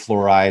higher in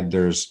fluoride,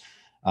 there's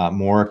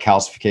more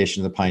calcification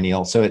of the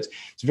pineal. So it's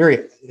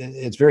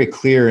very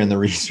clear in the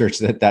research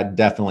that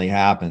definitely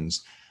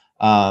happens.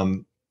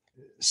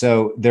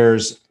 So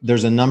there's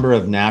a number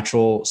of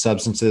natural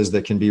substances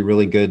that can be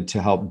really good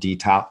to help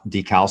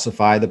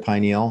decalcify the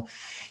pineal.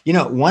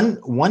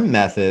 One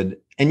method,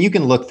 and you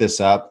can look this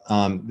up.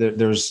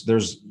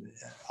 There's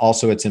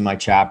also, it's in my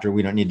chapter.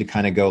 We don't need to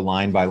kind of go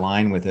line by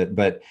line with it,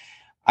 but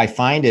I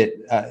find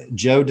it,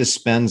 Joe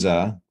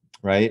Dispenza,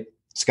 right?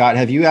 Scott,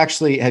 have you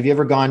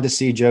ever gone to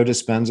see Joe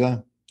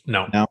Dispenza?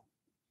 No.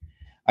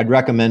 I'd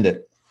recommend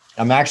it.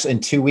 I'm actually, in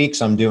 2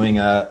 weeks, I'm doing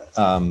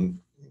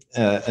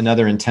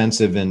another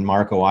intensive in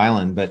Marco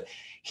Island, but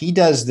he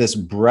does this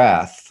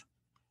breath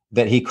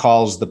that he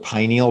calls the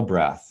pineal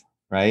breath,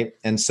 right?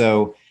 And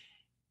so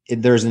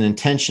there's an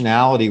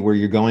intentionality where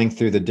you're going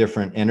through the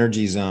different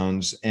energy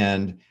zones,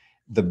 and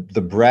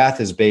the breath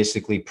is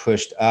basically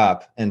pushed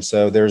up. And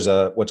so there's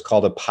what's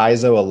called a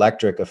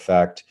piezoelectric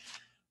effect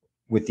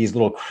with these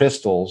little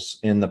crystals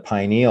in the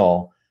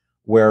pineal,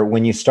 where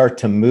when you start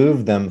to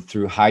move them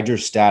through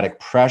hydrostatic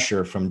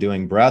pressure from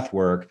doing breath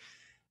work,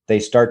 they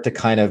start to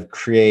kind of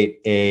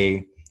create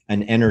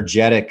an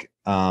energetic,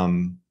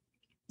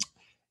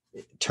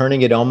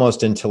 turning it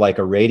almost into like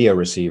a radio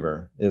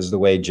receiver, is the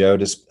way Joe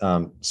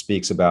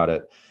speaks about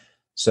it.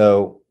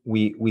 So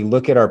we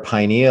look at our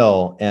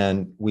pineal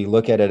and we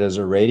look at it as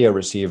a radio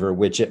receiver,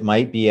 which it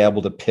might be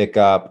able to pick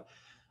up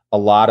a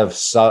lot of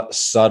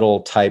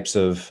subtle types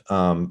of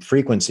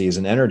frequencies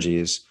and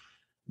energies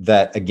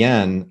that,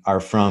 again, are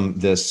from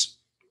this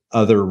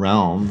other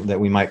realm that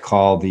we might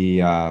call the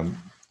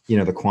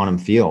quantum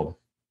field.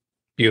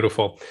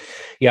 Beautiful.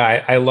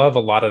 Yeah, I love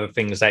a lot of the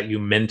things that you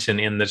mention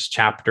in this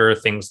chapter,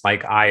 things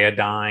like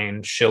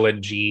iodine,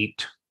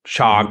 shilajit,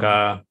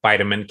 chaga,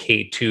 vitamin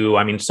K2.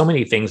 I mean, so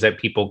many things that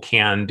people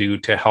can do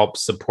to help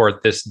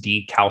support this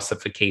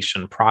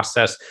decalcification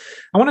process.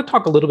 I want to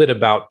talk a little bit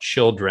about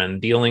children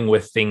dealing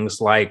with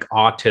things like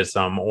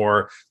autism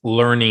or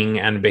learning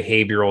and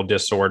behavioral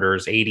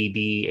disorders, ADD,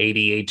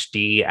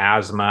 ADHD,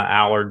 asthma,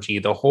 allergy,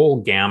 the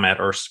whole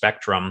gamut or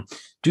spectrum.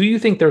 Do you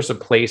think there's a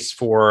place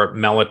for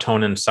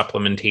melatonin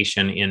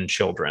supplementation in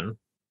children?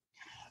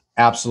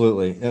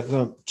 Absolutely.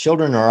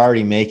 Children are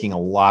already making a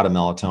lot of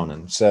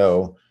melatonin.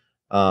 So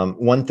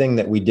one thing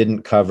that we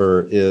didn't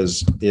cover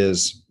is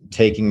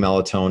taking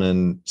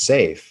melatonin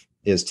safe,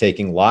 is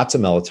taking lots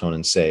of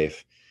melatonin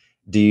safe.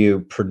 Do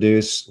you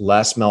produce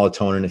less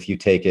melatonin if you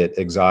take it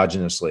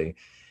exogenously?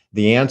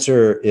 The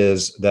answer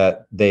is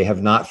that they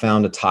have not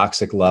found a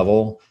toxic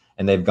level,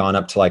 and they've gone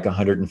up to like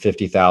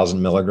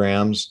 150,000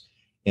 milligrams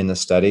in the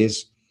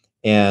studies.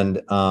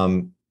 And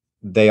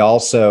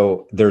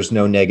there's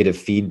no negative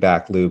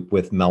feedback loop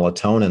with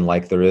melatonin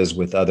like there is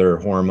with other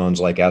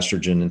hormones like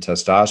estrogen and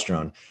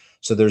testosterone.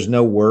 So there's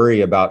no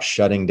worry about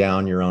shutting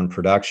down your own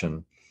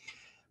production.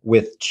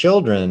 With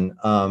children,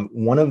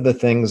 one of the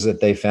things that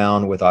they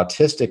found with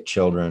autistic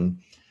children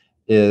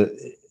is,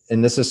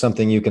 and this is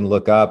something you can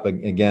look up,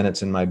 again,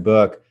 it's in my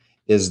book,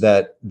 is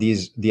that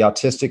the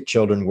autistic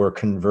children were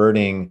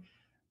converting,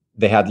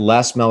 they had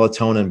less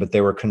melatonin, but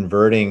they were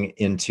converting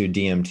into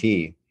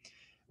DMT,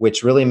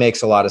 which really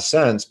makes a lot of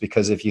sense,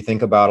 because if you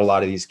think about a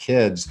lot of these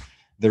kids,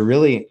 they're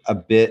really a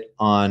bit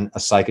on a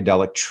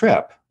psychedelic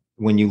trip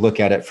when you look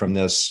at it from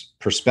this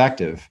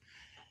perspective.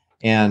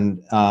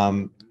 And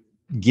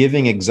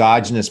giving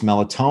exogenous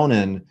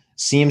melatonin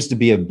seems to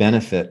be a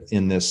benefit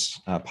in this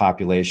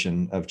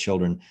population of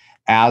children.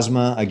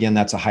 Asthma, again,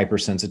 that's a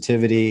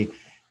hypersensitivity.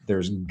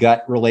 There's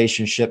gut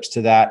relationships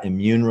to that,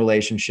 immune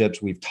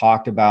relationships. We've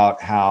talked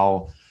about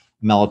how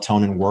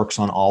melatonin works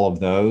on all of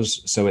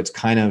those. So it's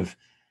kind of,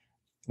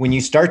 when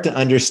you start to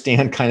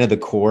understand kind of the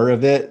core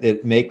of it,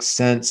 it makes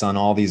sense on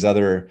all these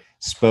other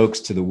spokes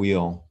to the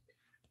wheel.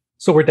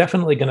 So we're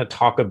definitely going to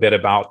talk a bit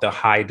about the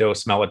high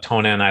dose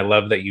melatonin. I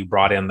love that you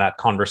brought in that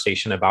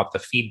conversation about the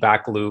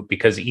feedback loop,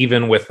 because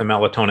even with the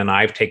melatonin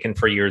I've taken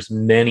for years,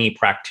 many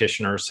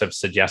practitioners have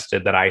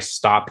suggested that I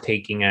stop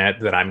taking it,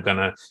 that I'm going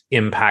to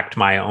impact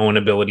my own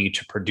ability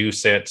to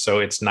produce it. So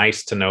it's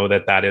nice to know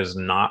that that is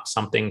not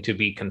something to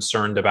be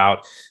concerned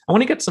about. I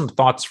want to get some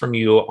thoughts from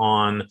you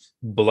on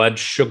blood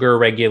sugar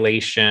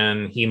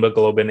regulation,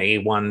 hemoglobin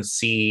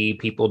A1C,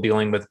 people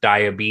dealing with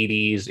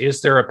diabetes.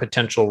 Is there a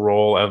potential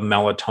role of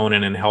melatonin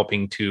in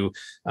helping to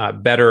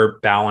better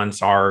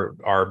balance our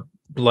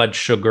blood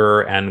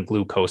sugar and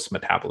glucose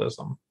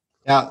metabolism?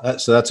 Yeah,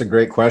 so that's a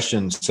great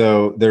question.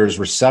 So there's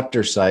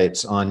receptor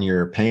sites on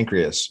your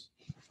pancreas,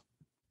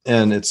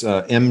 and it's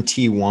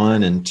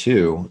MT1 and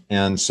 2.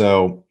 And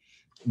so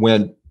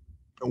when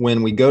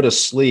we go to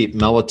sleep,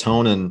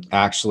 melatonin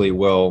actually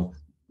will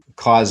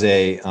cause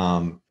a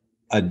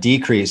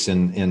decrease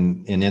in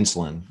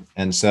insulin.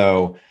 And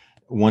so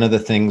one of the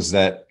things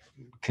that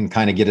can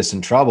kind of get us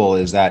in trouble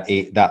is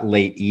that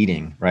late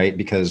eating, right?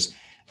 Because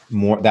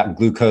that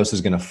glucose is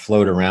going to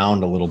float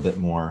around a little bit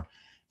more.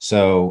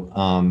 So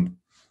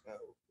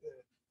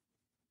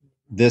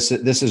this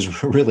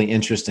is a really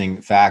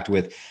interesting fact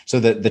so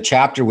the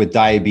chapter with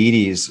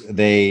diabetes,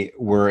 they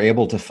were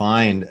able to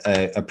find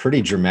a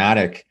pretty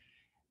dramatic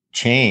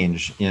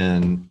change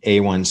in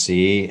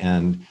A1C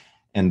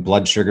and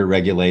blood sugar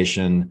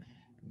regulation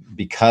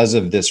because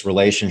of this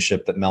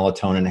relationship that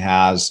melatonin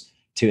has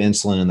to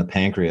insulin in the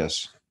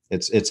pancreas.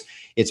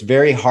 It's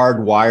very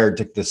hardwired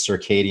to the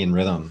circadian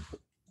rhythm.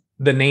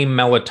 The name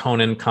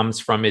melatonin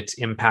comes from its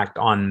impact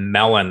on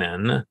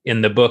melanin.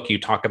 In the book, you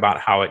talk about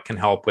how it can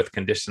help with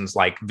conditions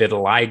like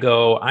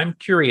vitiligo. I'm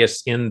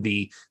curious, in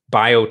the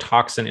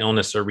biotoxin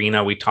illness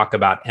arena, we talk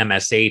about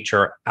MSH,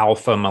 or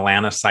alpha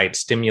melanocyte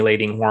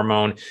stimulating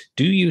hormone.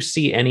 Do you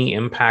see any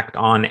impact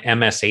on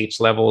MSH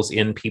levels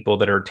in people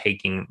that are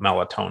taking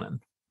melatonin?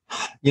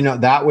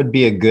 That would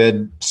be a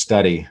good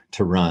study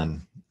to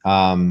run.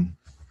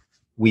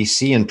 We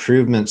see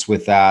improvements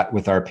with that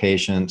with our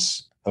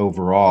patients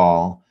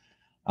overall.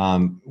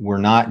 We're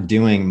not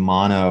doing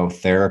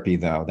monotherapy,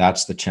 though.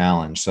 That's the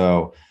challenge.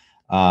 So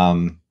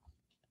the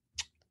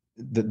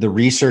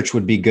research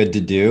would be good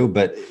to do,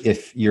 but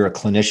if you're a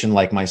clinician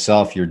like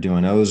myself, you're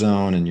doing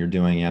ozone and you're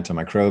doing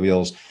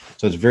antimicrobials.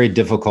 So it's very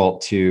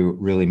difficult to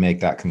really make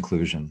that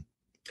conclusion.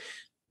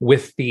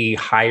 With the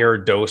higher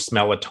dose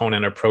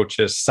melatonin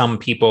approaches, some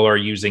people are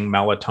using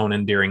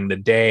melatonin during the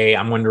day.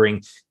 I'm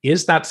wondering,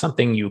 is that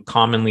something you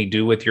commonly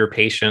do with your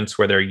patients,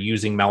 where they're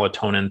using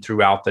melatonin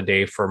throughout the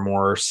day for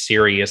more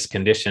serious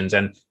conditions?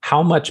 And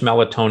how much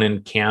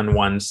melatonin can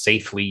one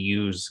safely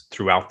use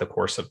throughout the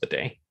course of the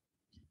day?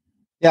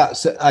 Yeah,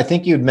 so I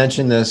think you'd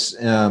mentioned this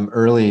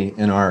early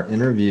in our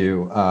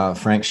interview.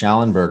 Frank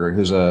Schallenberger,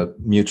 who's a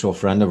mutual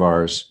friend of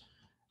ours,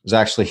 was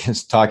actually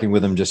talking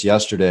with him just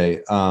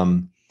yesterday.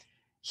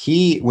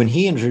 When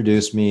he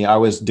introduced me, I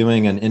was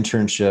doing an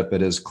internship at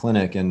his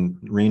clinic in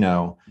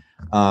Reno.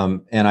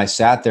 And I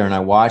sat there and I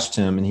watched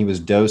him, and he was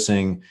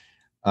dosing.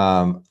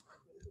 The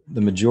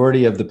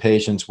majority of the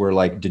patients were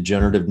like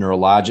degenerative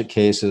neurologic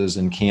cases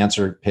and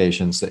cancer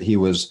patients that he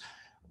was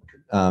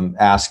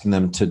asking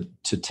them to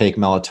take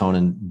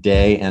melatonin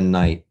day and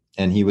night.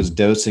 And he was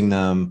dosing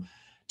them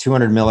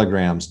 200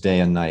 milligrams day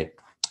and night.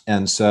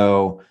 And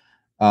so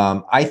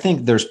I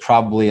think there's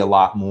probably a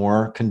lot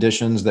more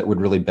conditions that would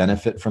really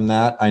benefit from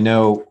that. I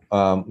know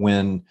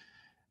when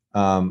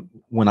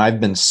I've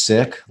been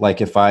sick,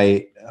 like if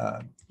I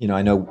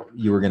know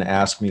you were going to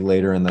ask me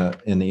later in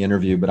the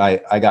interview, but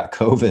I got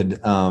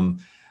COVID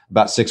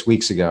about 6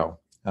 weeks ago,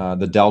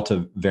 the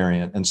Delta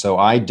variant, and so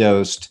I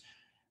dosed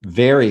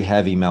very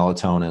heavy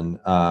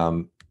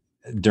melatonin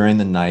during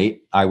the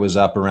night. I was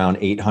up around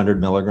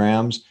 800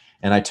 milligrams,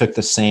 and I took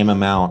the same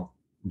amount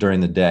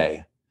during the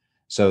day.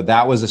 So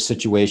that was a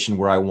situation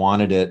where I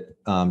wanted it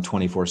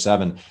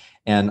 24/7.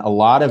 And a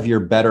lot of your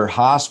better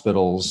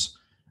hospitals,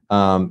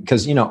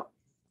 because,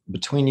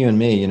 between you and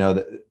me,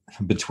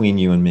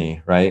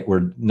 right,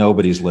 where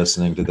nobody's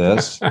listening to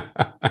this.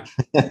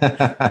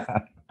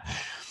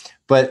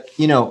 But,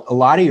 a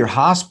lot of your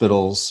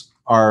hospitals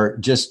are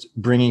just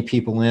bringing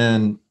people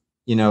in,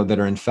 that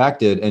are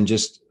infected and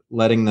just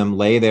letting them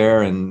lay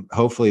there and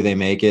hopefully they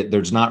make it.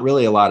 There's not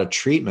really a lot of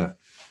treatment.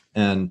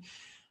 And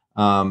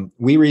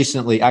we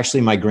recently,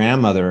 actually, my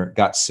grandmother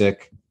got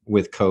sick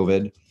with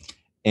COVID,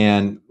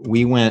 and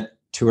we went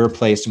to her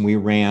place and we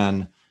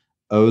ran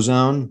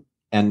ozone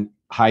and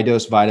high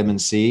dose vitamin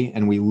C.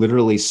 And we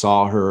literally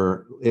saw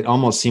her. It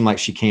almost seemed like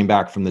she came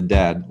back from the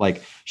dead.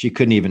 Like she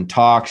couldn't even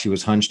talk. She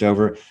was hunched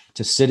over,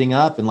 to sitting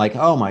up and like,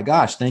 oh my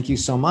gosh, thank you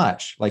so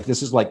much. Like,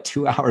 this is like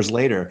 2 hours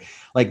later.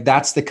 Like,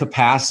 that's the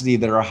capacity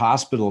that our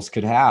hospitals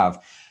could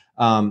have.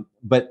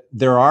 But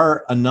there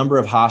are a number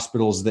of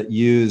hospitals that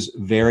use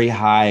very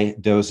high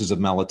doses of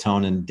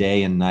melatonin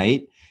day and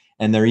night.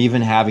 And they're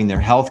even having their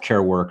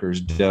healthcare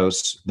workers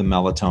dose the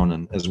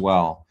melatonin as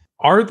well.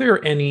 Are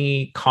there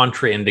any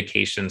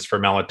contraindications for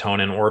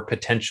melatonin or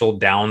potential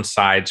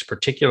downsides,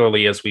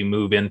 particularly as we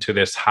move into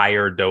this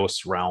higher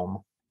dose realm?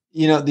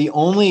 The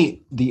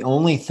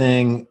only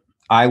thing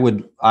I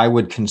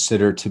would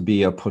consider to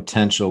be a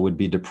potential would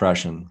be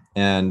depression.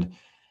 And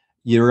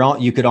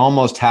you could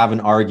almost have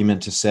an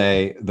argument to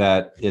say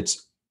that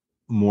it's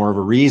more of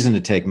a reason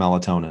to take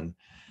melatonin,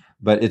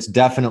 but it's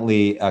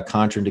definitely a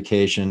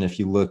contraindication if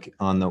you look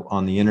on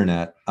the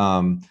internet.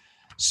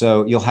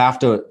 So you'll have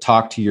to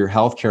talk to your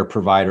healthcare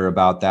provider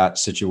about that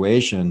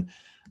situation.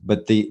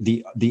 But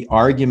the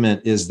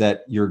argument is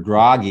that you're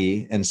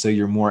groggy, and so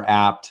you're more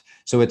apt.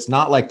 So it's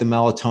not like the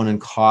melatonin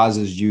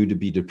causes you to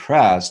be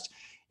depressed.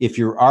 If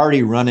you're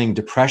already running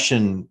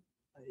depression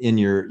in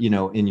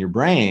your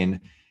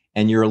brain,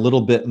 and you're a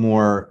little bit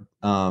more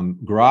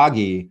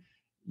groggy,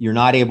 you're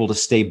not able to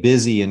stay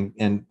busy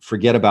and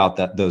forget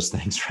about those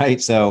things,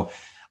 right? So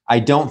I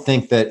don't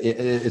think that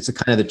it's a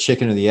kind of the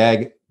chicken or the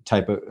egg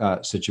type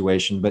of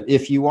situation. But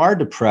if you are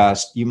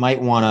depressed, you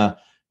might want to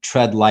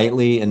tread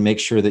lightly and make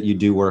sure that you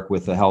do work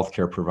with a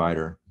healthcare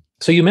provider.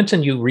 So you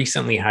mentioned you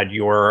recently had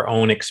your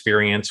own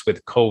experience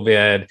with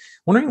COVID.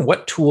 Wondering,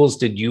 what tools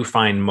did you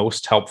find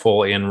most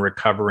helpful in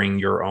recovering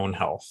your own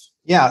health?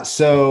 Yeah.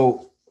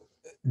 So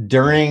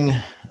during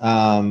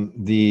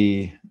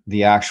the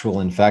the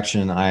actual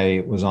infection,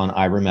 I was on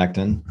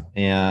ivermectin,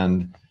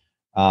 and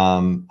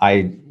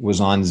I was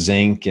on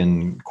zinc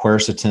and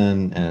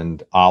quercetin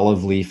and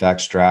olive leaf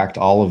extract.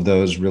 All of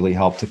those really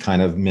help to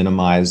kind of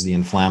minimize the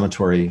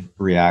inflammatory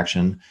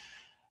reaction.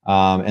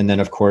 And then,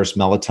 of course,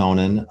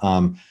 melatonin.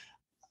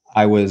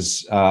 I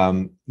was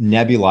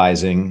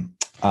nebulizing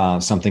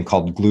something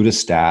called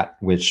glutastat,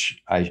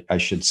 which I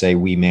should say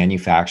we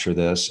manufacture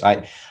this.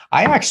 I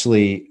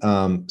actually,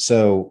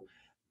 so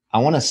I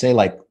want to say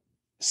like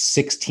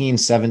 16,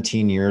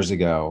 17 years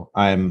ago,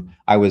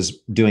 I was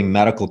doing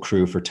medical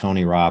crew for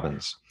Tony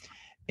Robbins,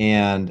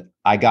 and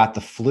I got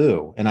the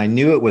flu, and I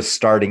knew it was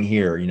starting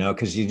here,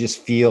 because you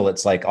just feel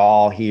it's like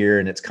all here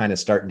and it's kind of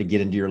starting to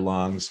get into your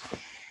lungs.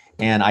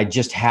 And I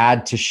just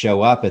had to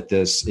show up at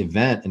this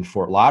event in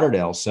Fort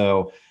Lauderdale.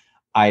 So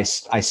I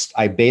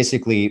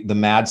basically, the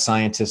mad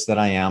scientist that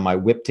I am, I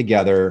whipped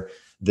together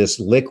this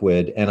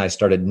liquid and I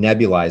started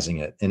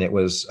nebulizing it. And it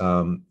was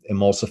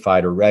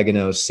emulsified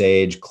oregano,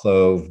 sage,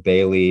 clove,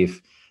 bay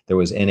leaf. There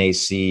was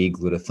NAC,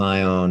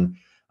 glutathione.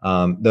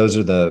 Those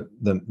are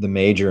the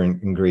major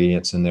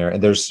ingredients in there.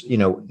 And there's,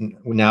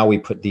 now we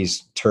put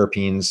these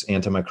terpenes,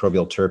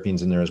 antimicrobial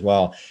terpenes in there as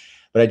well.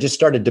 But I just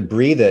started to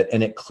breathe it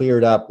and it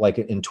cleared up like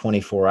in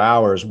 24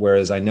 hours.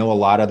 Whereas I know a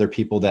lot of other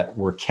people that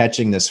were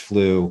catching this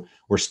flu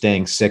were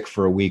staying sick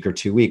for a week or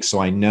 2 weeks. So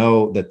I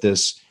know that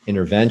this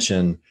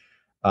intervention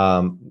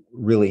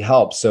really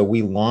helps. So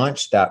we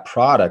launched that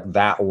product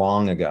that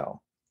long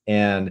ago.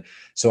 And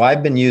so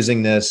I've been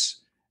using this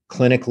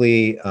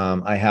clinically.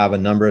 I have a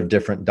number of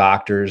different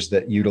doctors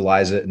that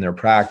utilize it in their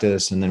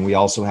practice. And then we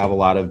also have a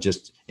lot of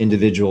just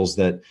individuals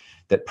that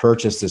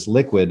purchase this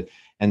liquid.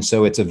 And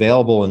so it's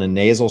available in a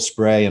nasal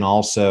spray and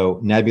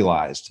also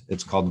nebulized.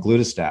 It's called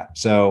glutastat.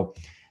 So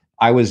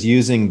I was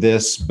using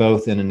this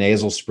both in a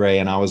nasal spray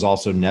and I was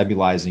also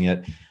nebulizing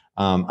it.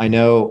 I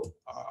know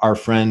our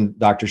friend,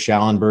 Dr.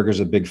 Schallenberger, is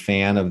a big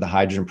fan of the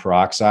hydrogen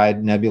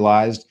peroxide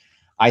nebulized.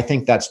 I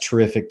think that's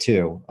terrific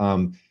too.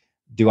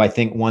 Do I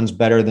think one's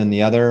better than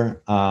the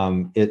other?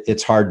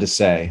 It's hard to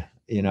say.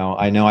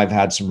 I know I've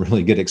had some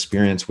really good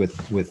experience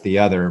with the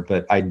other,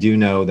 but I do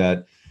know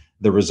that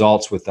the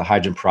results with the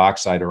hydrogen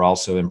peroxide are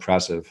also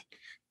impressive.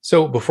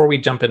 So before we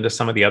jump into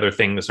some of the other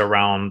things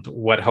around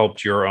what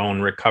helped your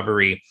own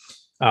recovery,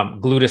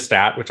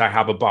 glutastat, which I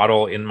have a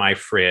bottle in my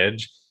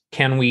fridge,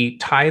 can we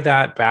tie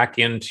that back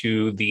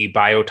into the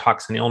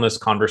biotoxin illness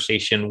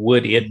conversation?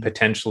 Would it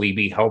potentially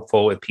be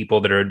helpful with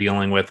people that are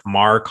dealing with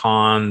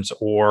MARCoNS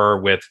or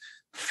with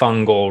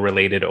fungal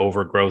related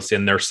overgrowth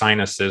in their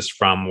sinuses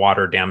from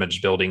water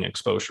damaged building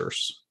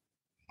exposures?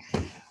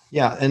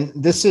 Yeah. And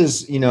this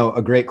is,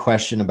 a great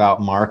question about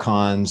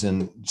MARCoNS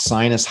and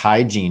sinus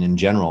hygiene in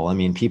general. I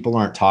mean, people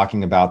aren't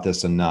talking about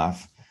this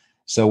enough.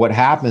 So what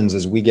happens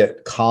is we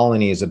get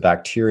colonies of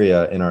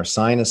bacteria in our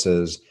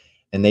sinuses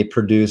and they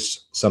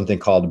produce something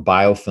called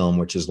biofilm,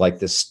 which is like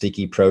this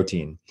sticky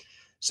protein.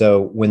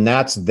 So when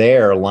that's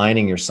there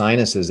lining your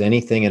sinuses,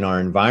 anything in our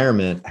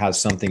environment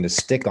has something to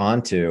stick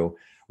onto,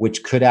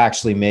 which could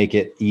actually make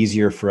it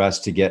easier for us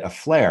to get a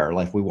flare.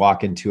 Like we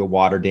walk into a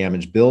water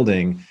damaged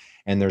building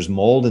and there's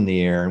mold in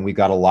the air and we've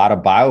got a lot of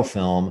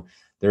biofilm,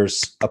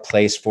 there's a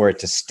place for it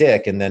to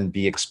stick and then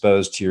be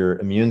exposed to your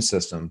immune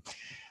system.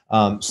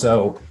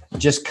 So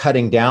just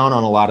cutting down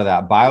on a lot of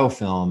that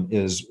biofilm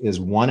is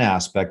one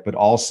aspect, but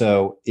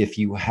also if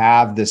you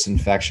have this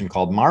infection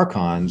called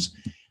MARCoNS,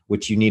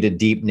 which you need a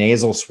deep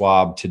nasal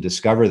swab to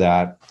discover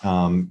that,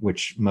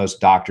 which most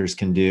doctors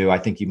can do. I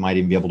think you might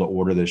even be able to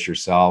order this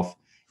yourself.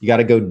 You got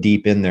to go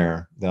deep in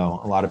there, though.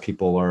 A lot of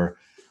people are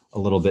a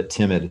little bit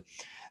timid.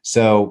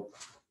 So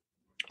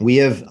we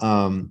have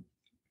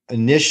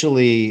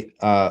initially,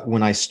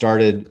 when I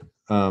started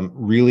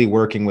really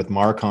working with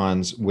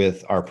MARCoNS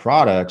with our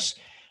products,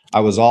 I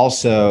was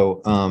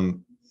also,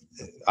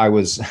 I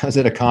was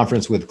at a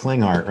conference with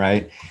Klinghardt,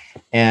 right?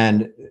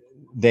 And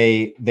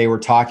they were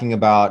talking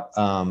about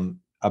a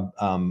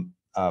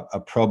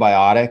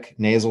probiotic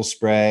nasal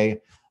spray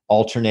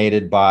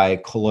alternated by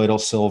colloidal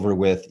silver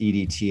with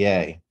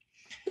EDTA.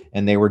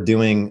 And they were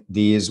doing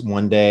these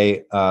one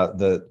day,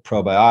 the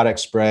probiotic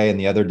spray, and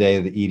the other day,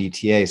 the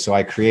EDTA. So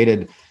I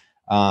created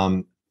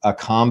a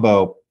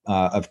combo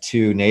of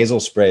two nasal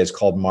sprays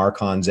called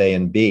MARCoNS A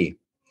and B.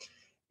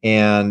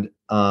 And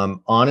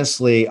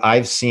honestly,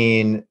 I've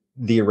seen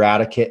the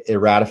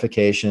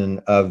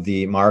eradication of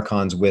the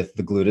MARCoNS with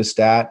the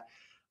glutastat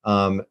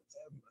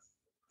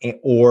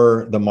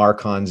or the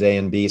MARCoNS A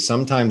and B.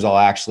 Sometimes I'll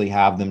actually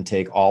have them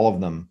take all of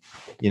them,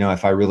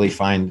 if I really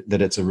find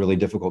that it's a really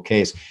difficult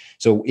case.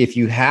 So if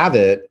you have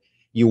it,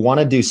 you want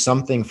to do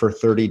something for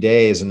 30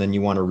 days and then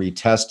you want to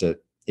retest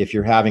it. If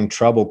you're having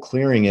trouble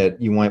clearing it,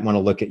 you might want to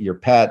look at your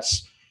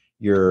pets,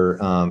 your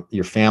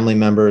family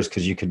members,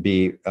 because you could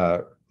be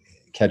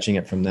catching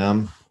it from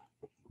them.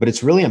 But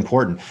it's really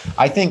important.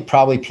 I think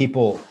probably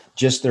people,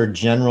 just their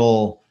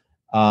general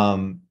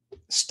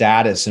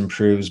status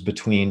improves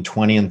between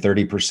 20 and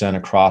 30%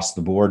 across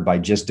the board by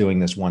just doing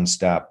this one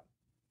step.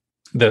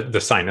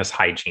 The sinus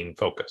hygiene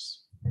focus.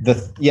 A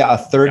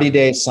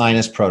 30-day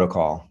sinus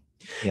protocol.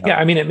 Yeah,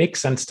 I mean, it makes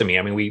sense to me.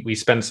 I mean, we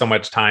spend so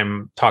much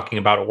time talking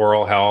about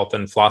oral health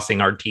and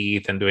flossing our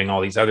teeth and doing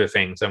all these other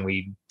things, and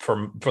we,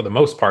 for the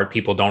most part,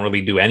 people don't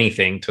really do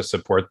anything to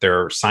support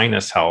their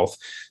sinus health.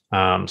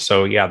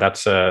 So yeah,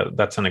 that's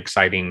an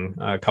exciting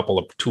couple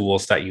of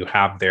tools that you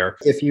have there.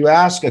 If you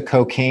ask a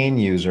cocaine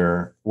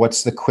user,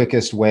 what's the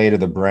quickest way to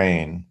the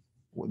brain,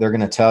 they're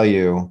going to tell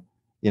you,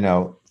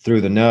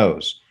 through the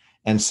nose.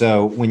 And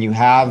so when you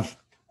have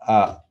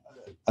a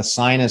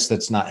sinus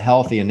that's not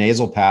healthy, a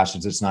nasal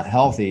passage that's not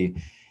healthy,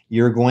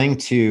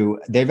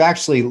 they've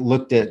actually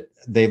looked at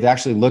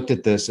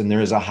this, and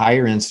there is a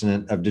higher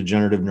incidence of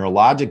degenerative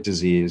neurologic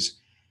disease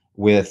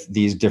with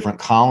these different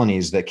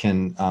colonies that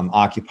can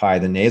occupy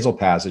the nasal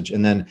passage.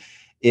 And then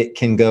it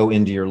can go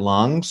into your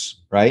lungs,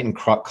 right? And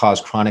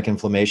cause chronic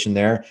inflammation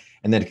there.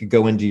 And then it could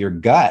go into your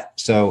gut.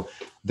 So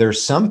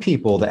there's some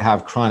people that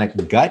have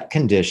chronic gut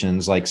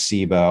conditions like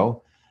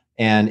SIBO,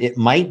 and it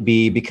might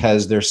be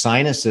because their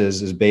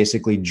sinuses is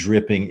basically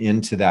dripping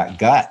into that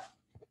gut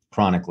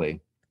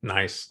chronically.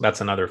 Nice.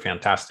 That's another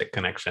fantastic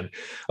connection.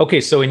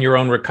 Okay. So in your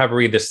own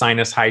recovery, the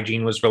sinus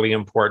hygiene was really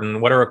important.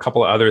 What are a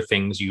couple of other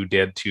things you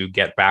did to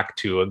get back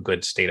to a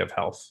good state of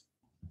health?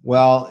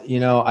 Well,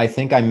 I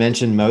think I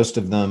mentioned most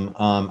of them.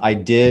 I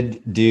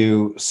did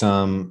do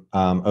some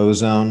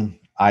ozone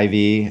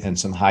IV and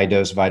some high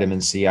dose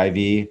vitamin C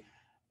IV.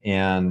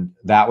 And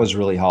that was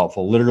really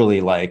helpful.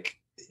 Literally, like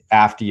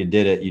after you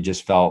did it, you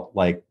just felt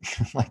like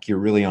you're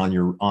really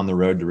on the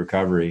road to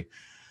recovery.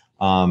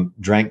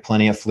 Drank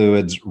plenty of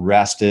fluids,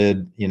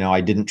 rested.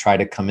 I didn't try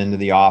to come into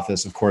the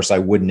office. Of course, I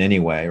wouldn't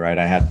anyway, right?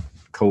 I had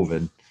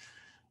COVID.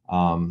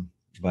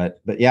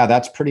 But yeah,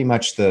 that's pretty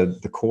much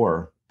the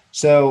core.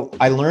 So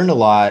I learned a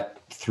lot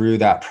through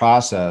that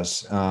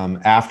process.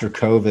 After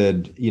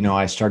COVID,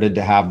 I started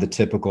to have the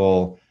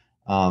typical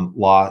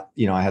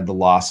I had the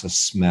loss of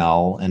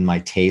smell, and my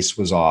taste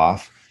was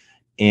off,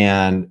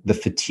 and the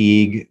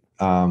fatigue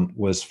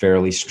was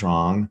fairly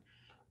strong,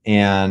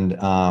 and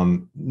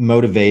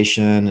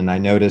motivation. And I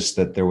noticed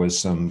that there was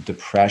some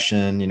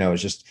depression.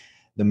 It's just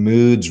the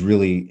moods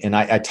really. And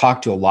I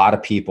talked to a lot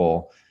of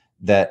people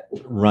that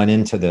run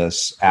into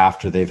this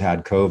after they've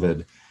had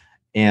COVID.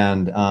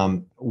 And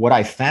what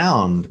I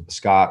found,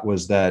 Scott,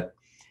 was that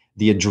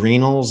the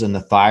adrenals and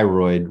the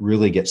thyroid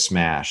really get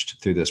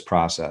smashed through this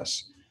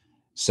process.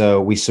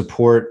 So we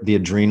support the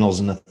adrenals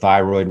and the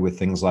thyroid with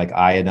things like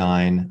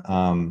iodine.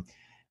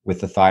 With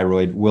the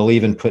thyroid, we'll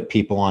even put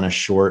people on a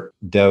short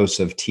dose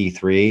of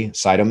T3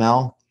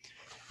 cytomel,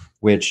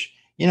 which,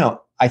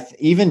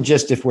 even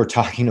just if we're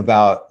talking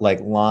about like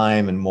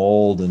Lyme and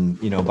mold and,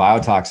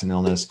 biotoxin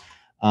illness,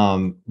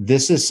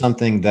 this is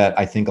something that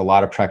I think a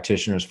lot of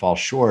practitioners fall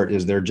short,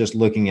 is they're just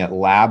looking at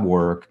lab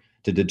work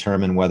to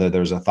determine whether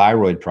there's a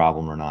thyroid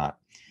problem or not.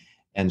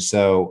 And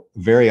so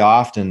very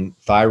often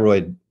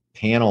thyroid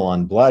panel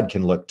on blood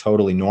can look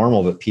totally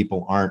normal, but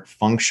people aren't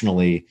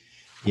functionally,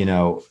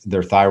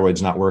 their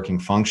thyroid's not working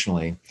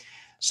functionally.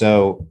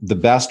 So the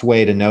best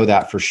way to know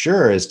that for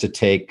sure is to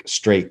take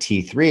straight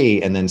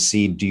T3 and then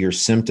see, do your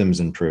symptoms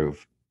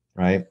improve,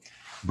 right?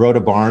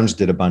 Broda Barnes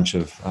did a bunch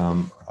of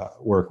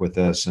work with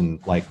this, and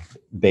like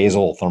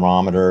basal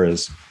thermometer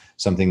is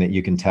something that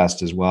you can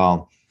test as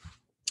well.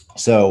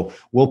 So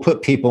we'll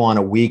put people on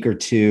a week or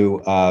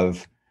two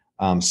of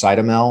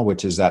cytomel,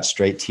 which is that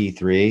straight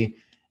T3.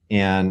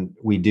 And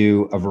we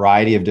do a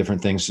variety of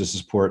different things to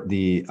support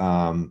the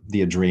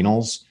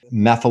adrenals.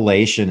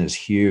 Methylation is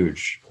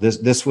huge.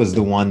 This was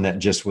the one that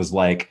just was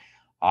like,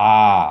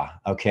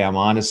 okay, I'm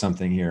onto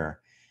something here.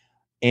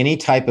 Any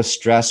type of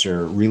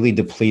stressor really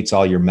depletes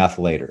all your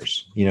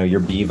methylators, your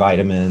B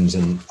vitamins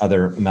and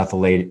other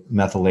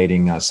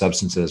methylating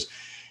substances.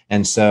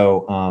 And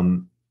so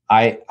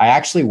I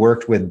actually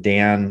worked with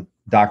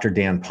Dr.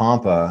 Dan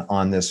Pompa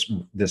on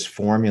this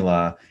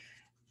formula.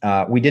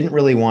 We didn't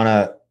really want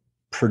to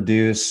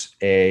produce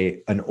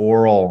an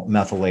oral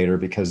methylator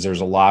because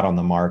there's a lot on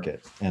the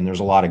market and there's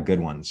a lot of good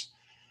ones.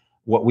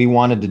 What we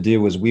wanted to do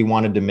was we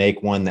wanted to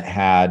make one that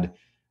had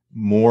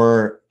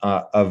more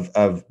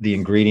of the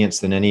ingredients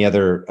than any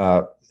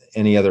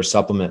other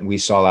supplement we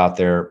saw out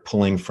there,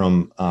 pulling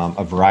from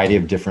a variety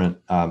of different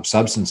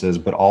substances,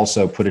 but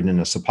also put it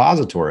in a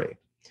suppository.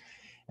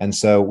 And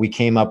so we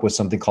came up with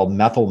something called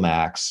Methyl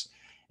Max.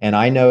 And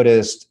I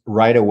noticed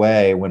right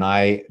away when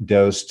I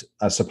dosed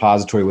a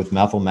suppository with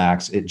Methyl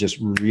Max, it just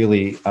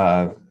really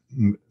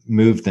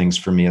moved things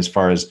for me as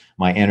far as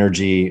my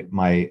energy,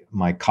 my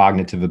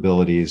cognitive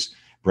abilities,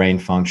 brain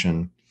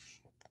function.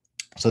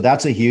 So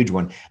that's a huge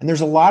one. And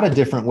there's a lot of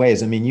different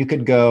ways. I mean, you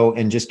could go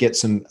and just get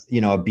some,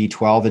 a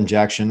B12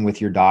 injection with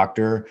your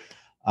doctor.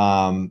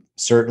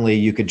 Certainly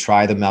you could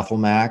try the Methyl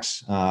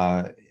Max,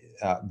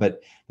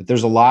 but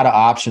there's a lot of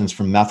options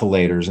from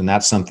methylators, and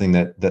that's something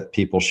that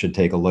people should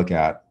take a look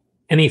at.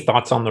 Any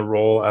thoughts on the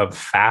role of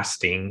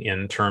fasting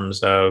in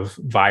terms of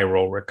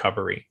viral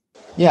recovery?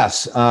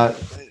 Yes.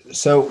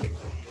 So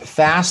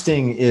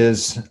fasting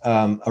is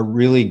a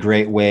really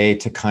great way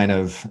to kind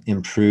of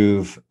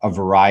improve a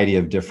variety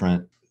of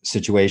different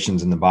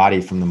situations in the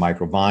body, from the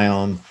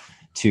microbiome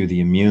to the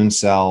immune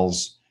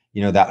cells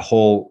that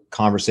whole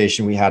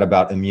conversation we had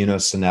about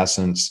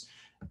immunosenescence,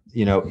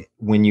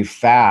 when you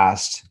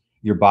fast,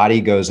 your body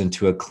goes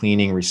into a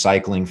cleaning,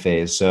 recycling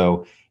phase.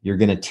 So you're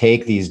going to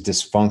take these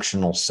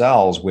dysfunctional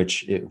cells,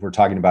 which we're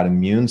talking about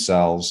immune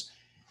cells,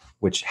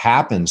 which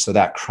happens. So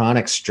that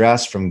chronic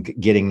stress from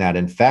getting that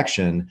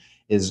infection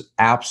is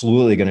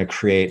absolutely going to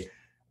create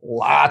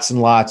lots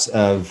and lots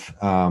of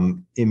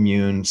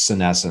immune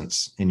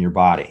senescence in your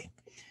body.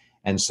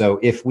 And so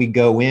if we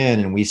go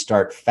in and we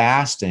start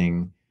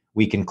fasting,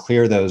 we can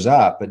clear those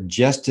up. But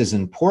just as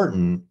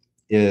important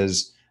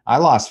is, I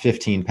lost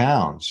 15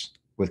 pounds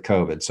with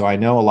COVID. So I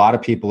know a lot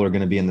of people are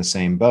going to be in the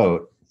same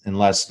boat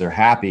unless they're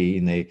happy.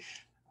 And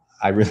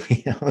I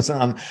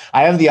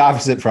have the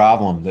opposite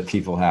problem that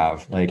people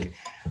have. Like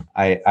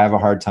I have a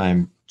hard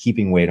time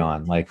keeping weight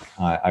on. Like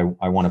I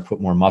want to put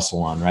more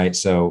muscle on, right?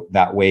 So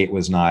that weight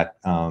was not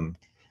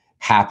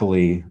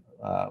happily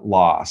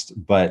lost,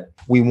 but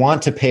we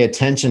want to pay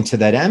attention to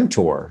that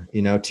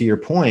mTOR. To your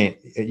point,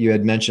 you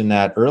had mentioned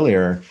that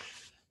earlier.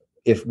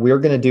 If we're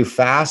going to do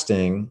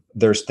fasting,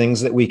 there's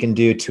things that we can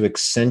do to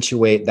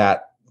accentuate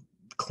that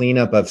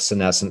cleanup of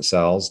senescent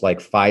cells, like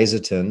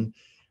fisetin,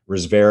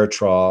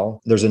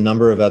 resveratrol. There's a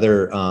number of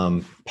other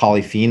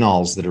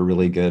polyphenols that are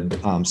really good,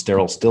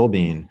 steryl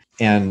stilbene.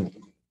 And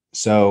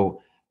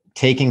so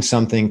taking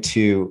something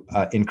to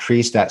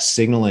increase that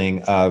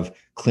signaling of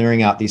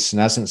clearing out these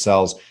senescent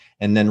cells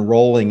and then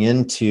rolling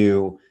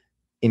into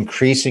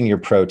increasing your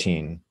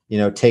protein,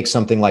 take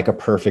something like a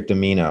perfect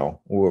amino.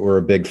 We're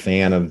a big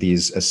fan of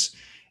these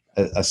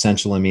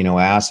essential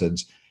amino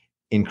acids.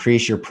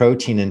 Increase your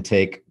protein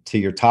intake to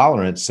your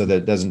tolerance so that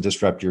it doesn't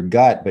disrupt your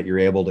gut, but you're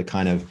able to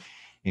kind of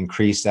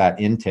increase that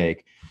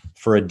intake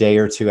for a day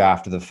or two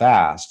after the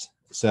fast.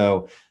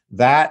 So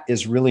that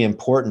is really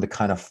important to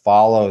kind of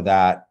follow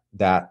that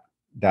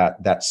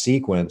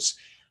sequence.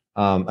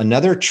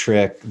 Another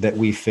trick that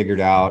we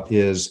figured out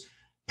is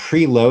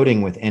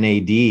preloading with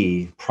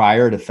NAD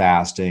prior to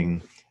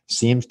fasting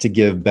seems to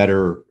give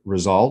better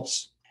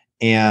results.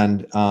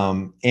 And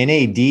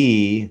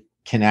NAD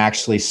can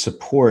actually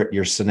support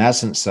your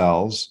senescent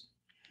cells.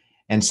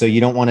 And so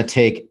you don't want to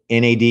take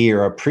NAD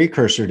or a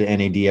precursor to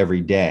NAD every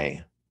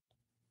day.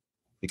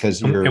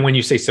 Because and when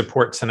you say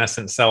support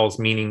senescent cells,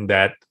 meaning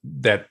that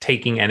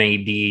taking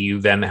NAD, you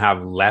then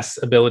have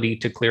less ability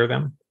to clear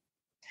them?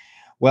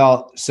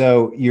 Well,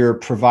 so you're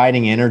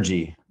providing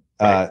energy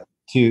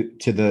to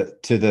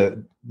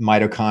the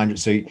mitochondria.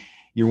 So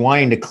you're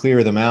wanting to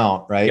clear them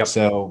out, right? Yep.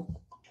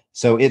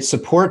 So it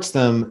supports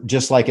them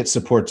just like it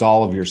supports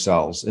all of your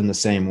cells in the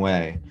same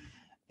way.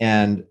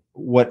 And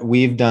what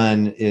we've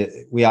done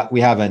is we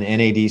have an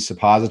NAD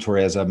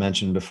suppository, as I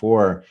mentioned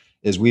before,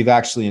 is we've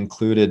actually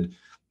included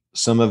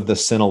some of the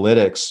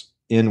senolytics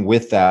in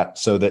with that,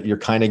 so that you're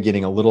kind of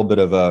getting a little bit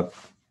of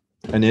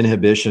an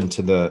inhibition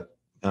to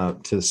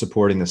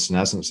supporting the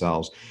senescent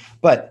cells.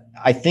 But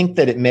I think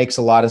that it makes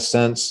a lot of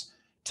sense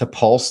to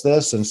pulse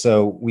this. And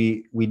so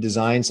we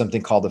designed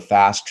something called the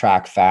fast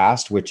track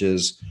fast, which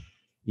is,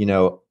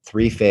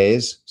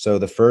 3-phase. So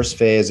the first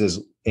phase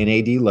is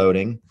NAD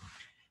loading.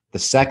 The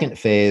second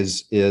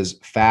phase is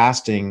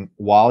fasting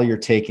while you're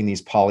taking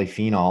these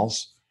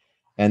polyphenols.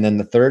 And then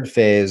the third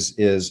phase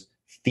is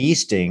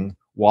feasting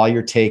while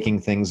you're taking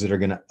things that are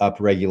going to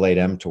upregulate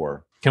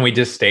mTOR. Can we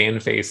just stay in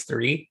phase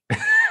 3?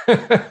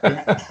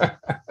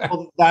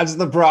 Well, that's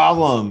the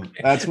problem.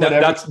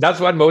 That's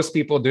what most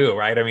people do,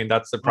 right? I mean,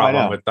 that's the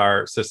problem with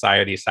our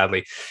society,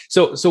 sadly.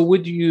 So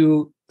would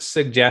you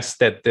suggest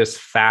that this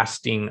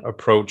fasting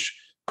approach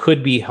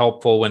could be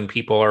helpful when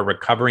people are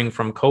recovering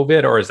from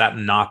COVID, or is that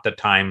not the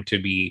time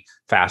to be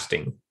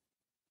fasting?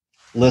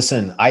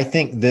 Listen, I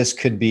think this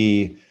could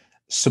be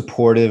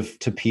supportive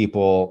to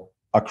people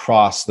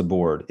across the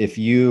board. If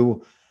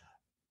you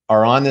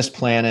are on this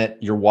planet,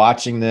 you're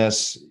watching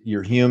this,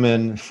 you're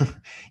human,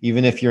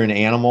 even if you're an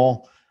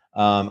animal.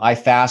 I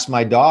fast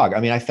my dog. I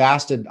mean, I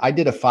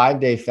did a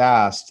 5-day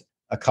fast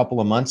a couple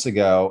of months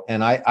ago,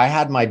 and I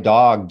had my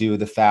dog do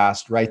the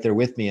fast right there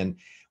with me. And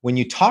when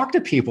you talk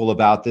to people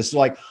about this,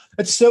 like,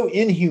 it's so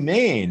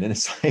inhumane. And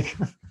it's like,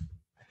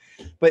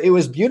 but it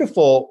was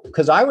beautiful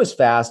because I was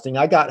fasting.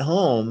 I got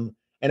home,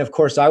 and of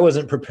course I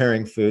wasn't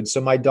preparing food.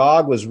 So my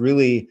dog was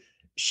really,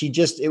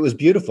 it was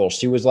beautiful.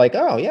 She was like,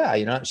 oh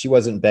yeah, she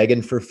wasn't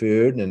begging for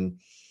food.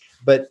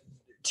 But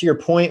to your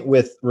point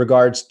with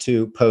regards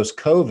to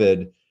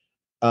post-COVID,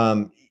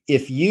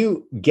 if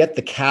you get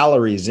the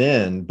calories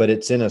in, but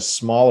it's in a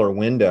smaller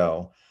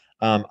window,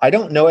 I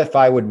don't know if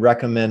I would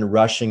recommend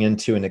rushing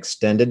into an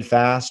extended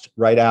fast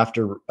right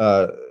after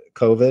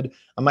COVID.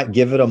 I might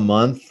give it a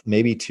month,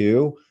 maybe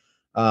 2.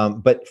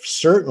 But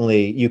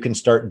certainly you can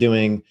start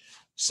doing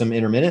some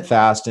intermittent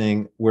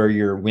fasting where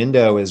your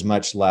window is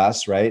much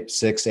less, right?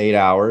 6, 8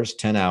 hours,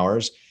 10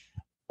 hours,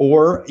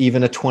 or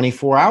even a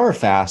 24-hour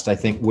fast, I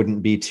think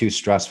wouldn't be too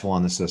stressful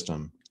on the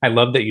system. I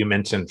love that you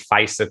mentioned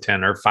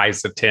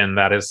fisetin.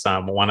 That is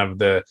one of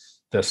the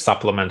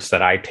supplements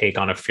that I take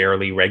on a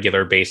fairly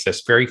regular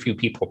basis. Very few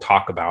people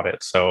talk about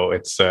it. So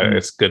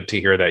it's good to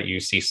hear that you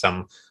see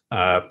some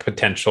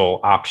potential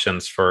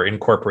options for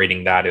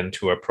incorporating that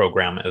into a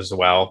program as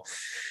well.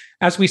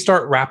 As we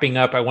start wrapping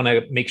up, I want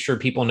to make sure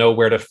people know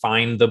where to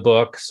find the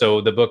book.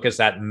 So the book is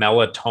at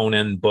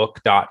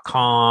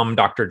melatoninbook.com.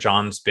 Dr.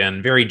 John's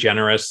been very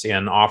generous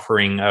in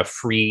offering a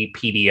free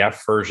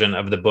PDF version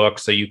of the book.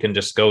 So you can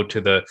just go to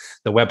the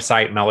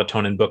website,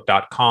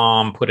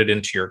 melatoninbook.com, put it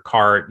into your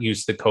cart,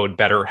 use the code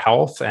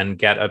BetterHealth, and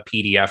get a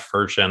PDF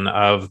version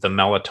of the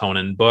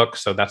Melatonin book.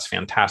 So that's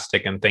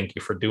fantastic. And thank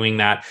you for doing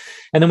that.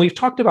 And then we've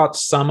talked about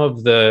some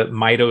of the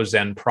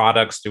MitoZen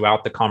products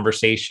throughout the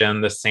conversation,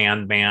 the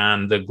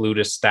Sandman, the Glutastat,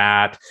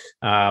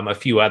 a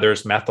few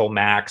others, Methyl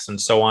Max, and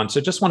so on.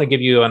 So just want to give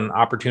you an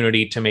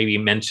opportunity to maybe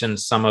mention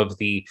some of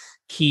the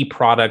key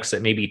products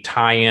that maybe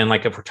tie in,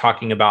 like if we're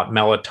talking about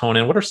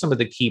melatonin, what are some of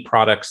the key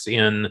products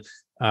in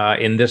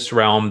this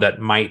realm that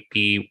might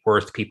be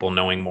worth people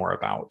knowing more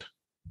about?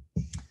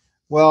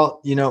 Well,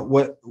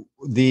 what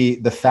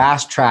the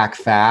Fast Track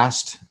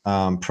Fast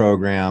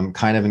program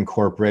kind of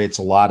incorporates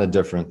a lot of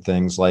different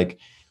things. Like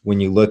when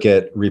you look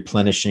at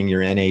replenishing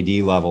your NAD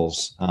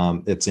levels,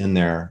 it's in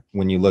there.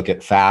 When you look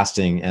at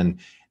fasting and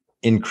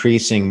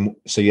increasing,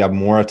 so you have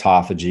more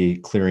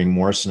autophagy, clearing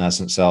more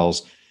senescent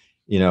cells,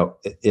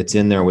 it's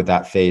in there with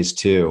that phase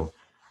 2.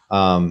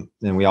 And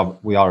we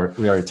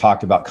already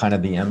talked about kind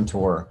of the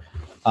mTOR.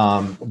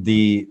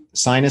 The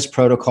sinus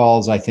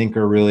protocols, I think,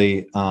 are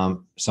really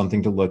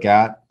something to look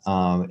at.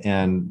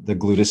 And the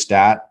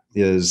Glutastat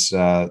is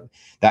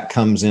that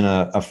comes in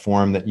a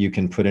form that you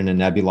can put in a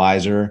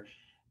nebulizer,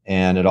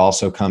 and it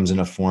also comes in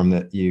a form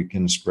that you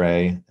can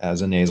spray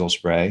as a nasal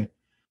spray.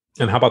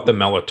 And how about the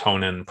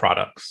melatonin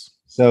products?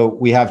 So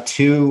we have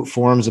 2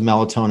 forms of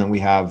melatonin. We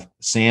have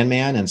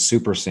Sandman and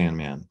Super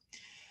Sandman.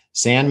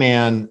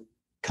 Sandman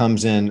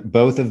comes in,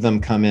 both of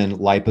them come in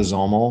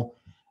liposomal,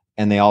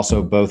 and they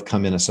also both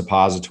come in a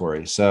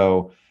suppository.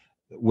 So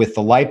with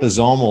the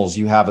liposomals,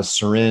 you have a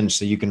syringe,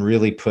 so you can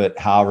really put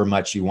however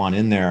much you want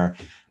in there.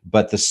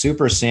 But the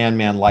Super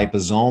Sandman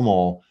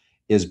liposomal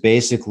is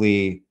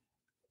basically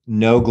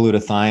no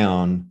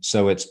glutathione,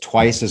 so it's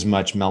twice as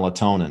much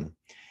melatonin.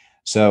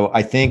 So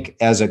I think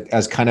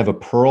as kind of a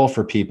pearl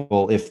for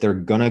people, if they're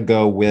going to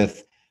go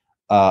with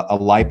a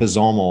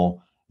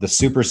liposomal, the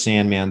Super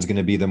Sandman is going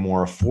to be the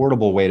more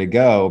affordable way to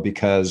go,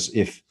 because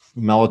if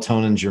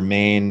melatonin's your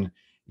main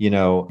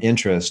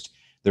interest,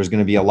 there's going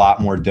to be a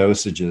lot more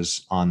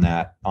dosages on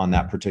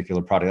that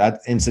particular product.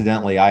 That,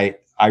 incidentally, I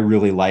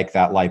really like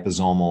that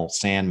liposomal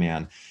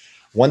Sandman.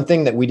 One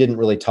thing that we didn't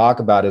really talk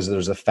about is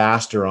there's a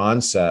faster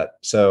onset.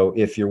 So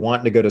if you're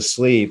wanting to go to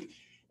sleep,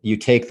 you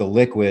take the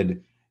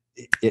liquid,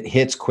 it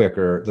hits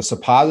quicker. The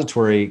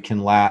suppository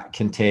can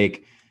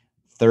take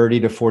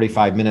 30 to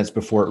 45 minutes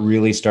before it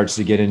really starts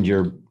to get into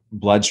your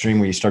bloodstream,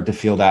 where you start to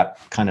feel that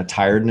kind of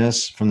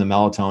tiredness from the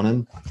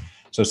melatonin.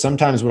 So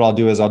sometimes what I'll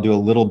do is I'll do a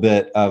little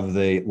bit of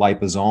the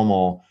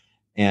liposomal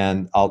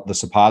and the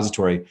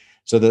suppository.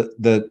 So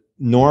the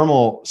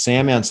normal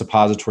Sandman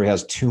suppository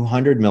has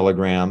 200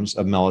 milligrams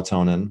of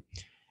melatonin,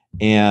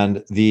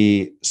 and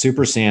the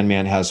Super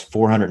Sandman has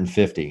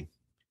 450.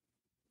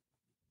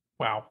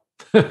 Wow.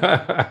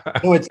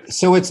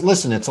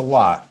 Listen, it's a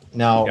lot.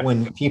 Now, Yeah.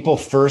 When people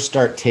first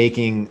start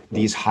taking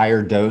these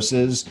higher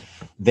doses,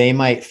 they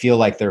might feel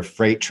like they're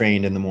freight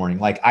trained in the morning.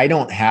 Like, I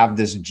don't have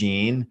this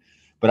gene,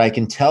 but I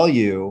can tell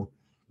you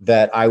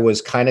that I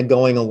was kind of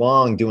going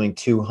along doing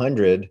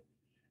 200,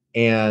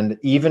 and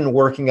even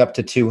working up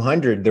to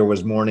 200, there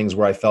was mornings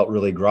where I felt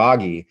really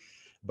groggy.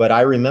 But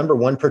I remember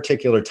one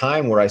particular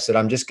time where I said,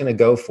 I'm just going to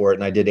go for it.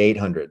 And I did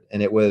 800.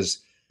 And it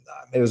was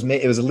at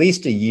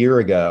least a year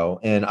ago.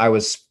 And I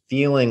was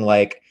feeling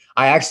like,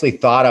 I actually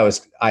thought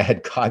I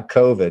had caught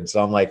COVID.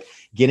 So I'm like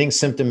getting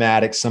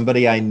symptomatic.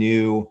 Somebody I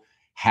knew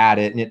had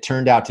it, and it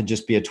turned out to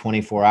just be a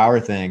 24-hour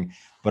thing.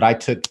 But I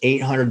took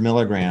 800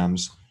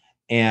 milligrams,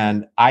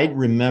 and I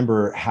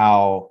remember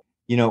how,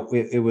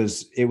 it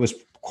was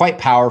quite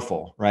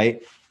powerful,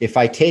 right? If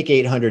I take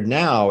 800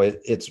 now,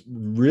 it's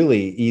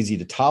really easy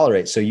to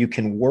tolerate. So you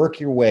can work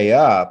your way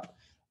up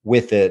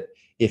with it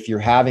if you're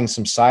having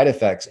some side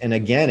effects. And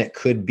again, it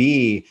could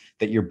be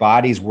that your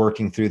body's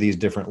working through these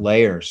different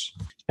layers.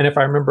 And if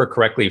I remember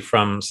correctly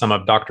from some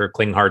of Dr.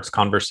 Klinghart's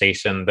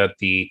conversation, that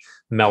the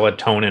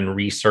melatonin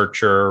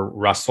researcher,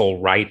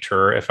 Russell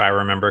Reiter, if I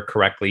remember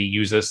correctly,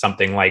 uses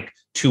something like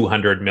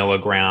 200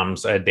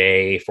 milligrams a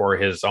day for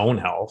his own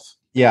health.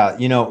 Yeah,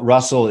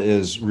 Russell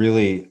is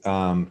really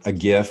a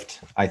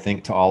gift, I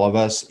think, to all of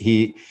us.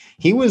 He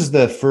was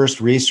the first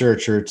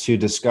researcher to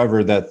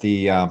discover that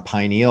the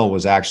pineal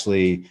was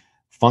actually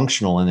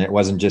functional, and it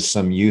wasn't just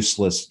some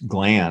useless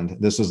gland.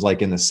 This was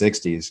like in the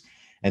 60s.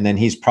 And then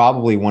he's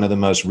probably one of the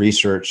most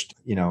researched,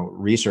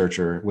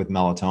 researcher with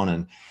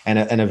melatonin, and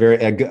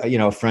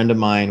a friend of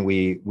mine.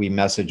 We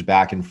message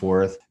back and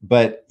forth,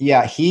 but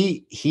yeah,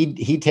 he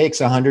takes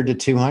 100 to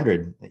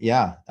 200.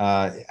 Yeah,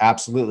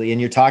 absolutely. And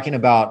you're talking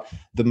about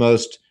the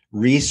most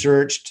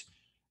researched,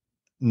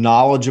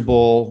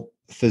 knowledgeable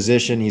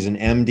physician. He's an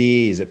MD,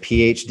 he's a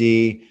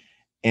PhD,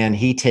 and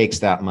he takes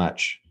that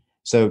much.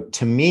 So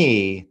to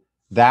me,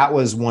 that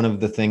was one of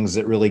the things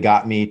that really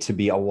got me to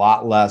be a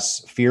lot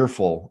less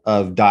fearful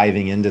of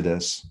diving into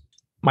this.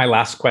 My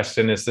last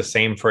question is the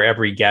same for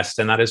every guest,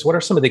 and that is, what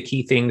are some of the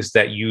key things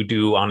that you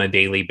do on a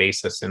daily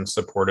basis in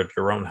support of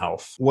your own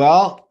health?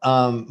 Well,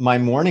 my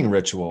morning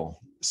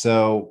ritual.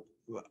 So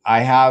I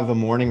have a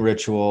morning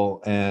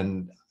ritual,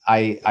 and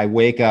I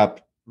wake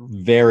up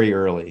very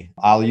early.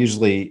 I'll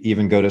usually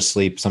even go to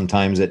sleep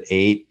sometimes at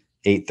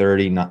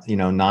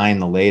 8:30, 9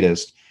 the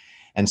latest.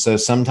 And so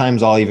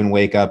sometimes I'll even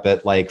wake up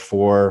at like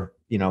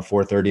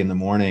 4:30 in the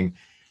morning,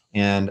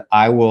 and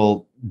I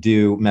will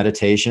do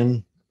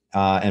meditation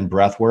and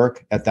breath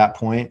work at that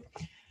point.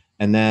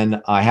 And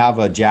then I have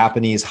a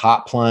Japanese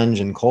hot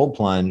plunge and cold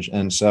plunge.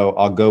 And so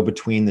I'll go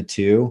between the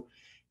two.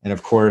 And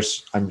of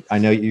course, I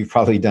know you've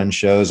probably done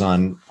shows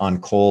on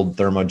cold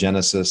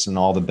thermogenesis and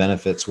all the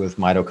benefits with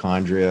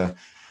mitochondria.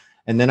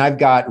 And then I've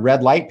got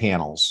red light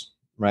panels,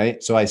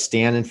 right? So I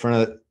stand in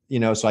front of,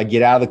 so I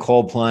get out of the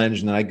cold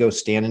plunge and then I go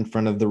stand in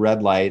front of the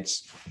red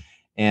lights,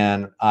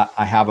 and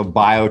I have a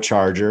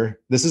biocharger.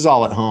 This is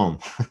all at home.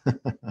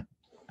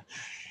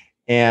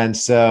 And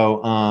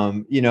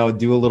so,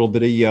 do a little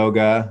bit of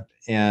yoga,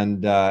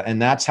 and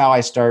that's how I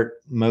start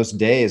most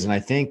days. And I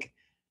think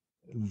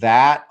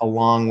that,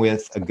 along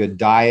with a good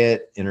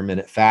diet,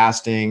 intermittent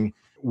fasting,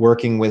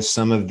 working with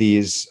some of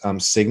these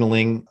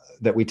signaling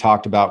that we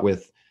talked about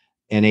with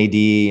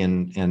NAD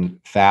and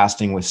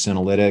fasting with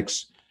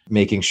senolytics,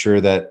 making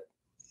sure that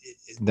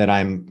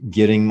I'm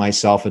getting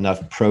myself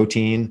enough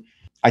protein.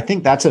 I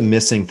think that's a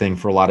missing thing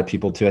for a lot of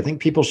people too. I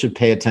think people should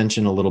pay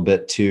attention a little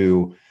bit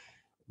to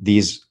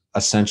these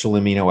essential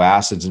amino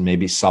acids and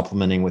maybe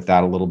supplementing with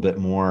that a little bit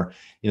more.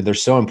 They're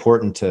so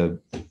important to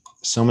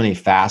so many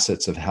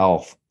facets of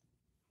health.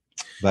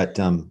 But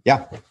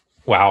yeah.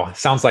 Wow.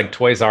 Sounds like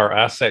Toys R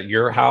Us at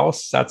your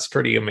house. That's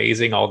pretty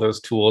amazing. All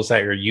those tools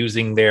that you're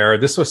using there.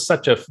 This was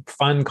such a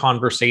fun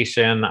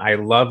conversation. I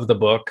love the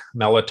book,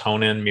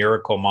 Melatonin,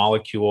 Miracle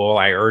Molecule.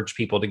 I urge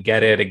people to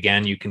get it.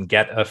 Again, you can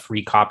get a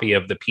free copy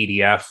of the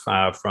PDF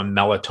from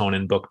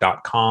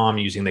melatoninbook.com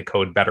using the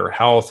code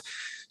BetterHealth.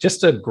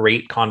 Just a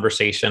great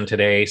conversation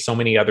today. So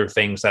many other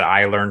things that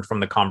I learned from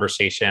the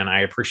conversation.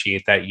 I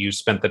appreciate that you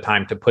spent the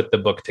time to put the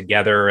book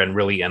together and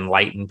really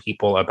enlighten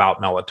people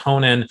about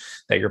melatonin,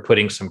 that you're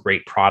putting some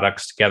great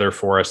products together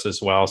for us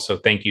as well. So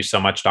thank you so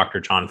much, Dr.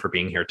 John, for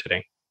being here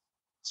today.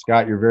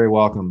 Scott, you're very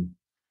welcome.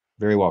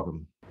 Very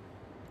welcome.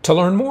 To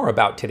learn more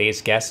about today's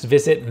guest,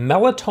 visit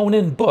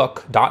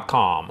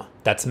melatoninbook.com.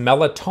 That's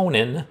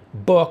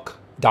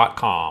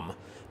melatoninbook.com.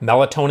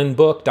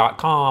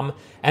 melatoninbook.com.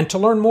 And to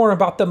learn more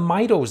about the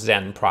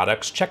MitoZen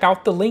products, check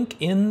out the link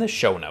in the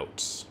show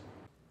notes.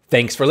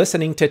 Thanks for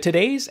listening to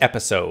today's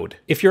episode.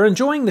 If you're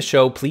enjoying the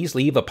show, please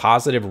leave a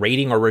positive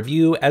rating or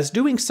review, as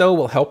doing so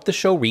will help the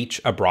show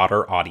reach a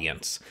broader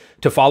audience.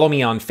 To follow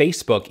me on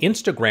Facebook,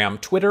 Instagram,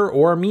 Twitter,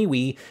 or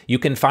MeWe, you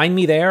can find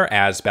me there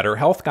as Better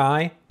Health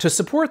Guy. To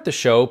support the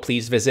show,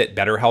 please visit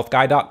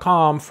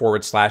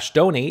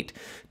betterhealthguy.com/donate.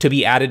 To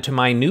be added to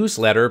my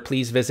newsletter,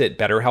 please visit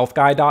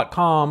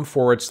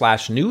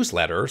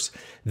betterhealthguy.com/newsletters.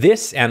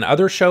 This and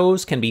other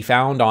shows can be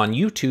found on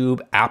YouTube,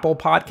 Apple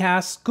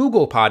Podcasts,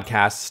 Google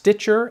Podcasts,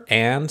 Stitcher,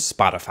 and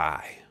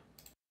Spotify.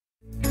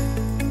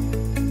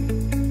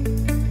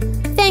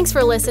 Thanks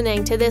for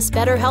listening to this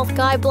Better Health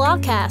Guy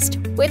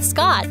blogcast with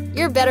Scott,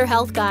 your Better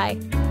Health Guy.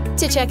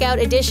 To check out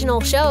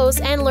additional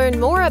shows and learn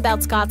more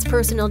about Scott's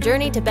personal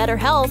journey to better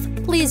health,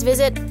 please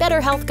visit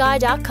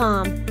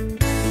betterhealthguy.com.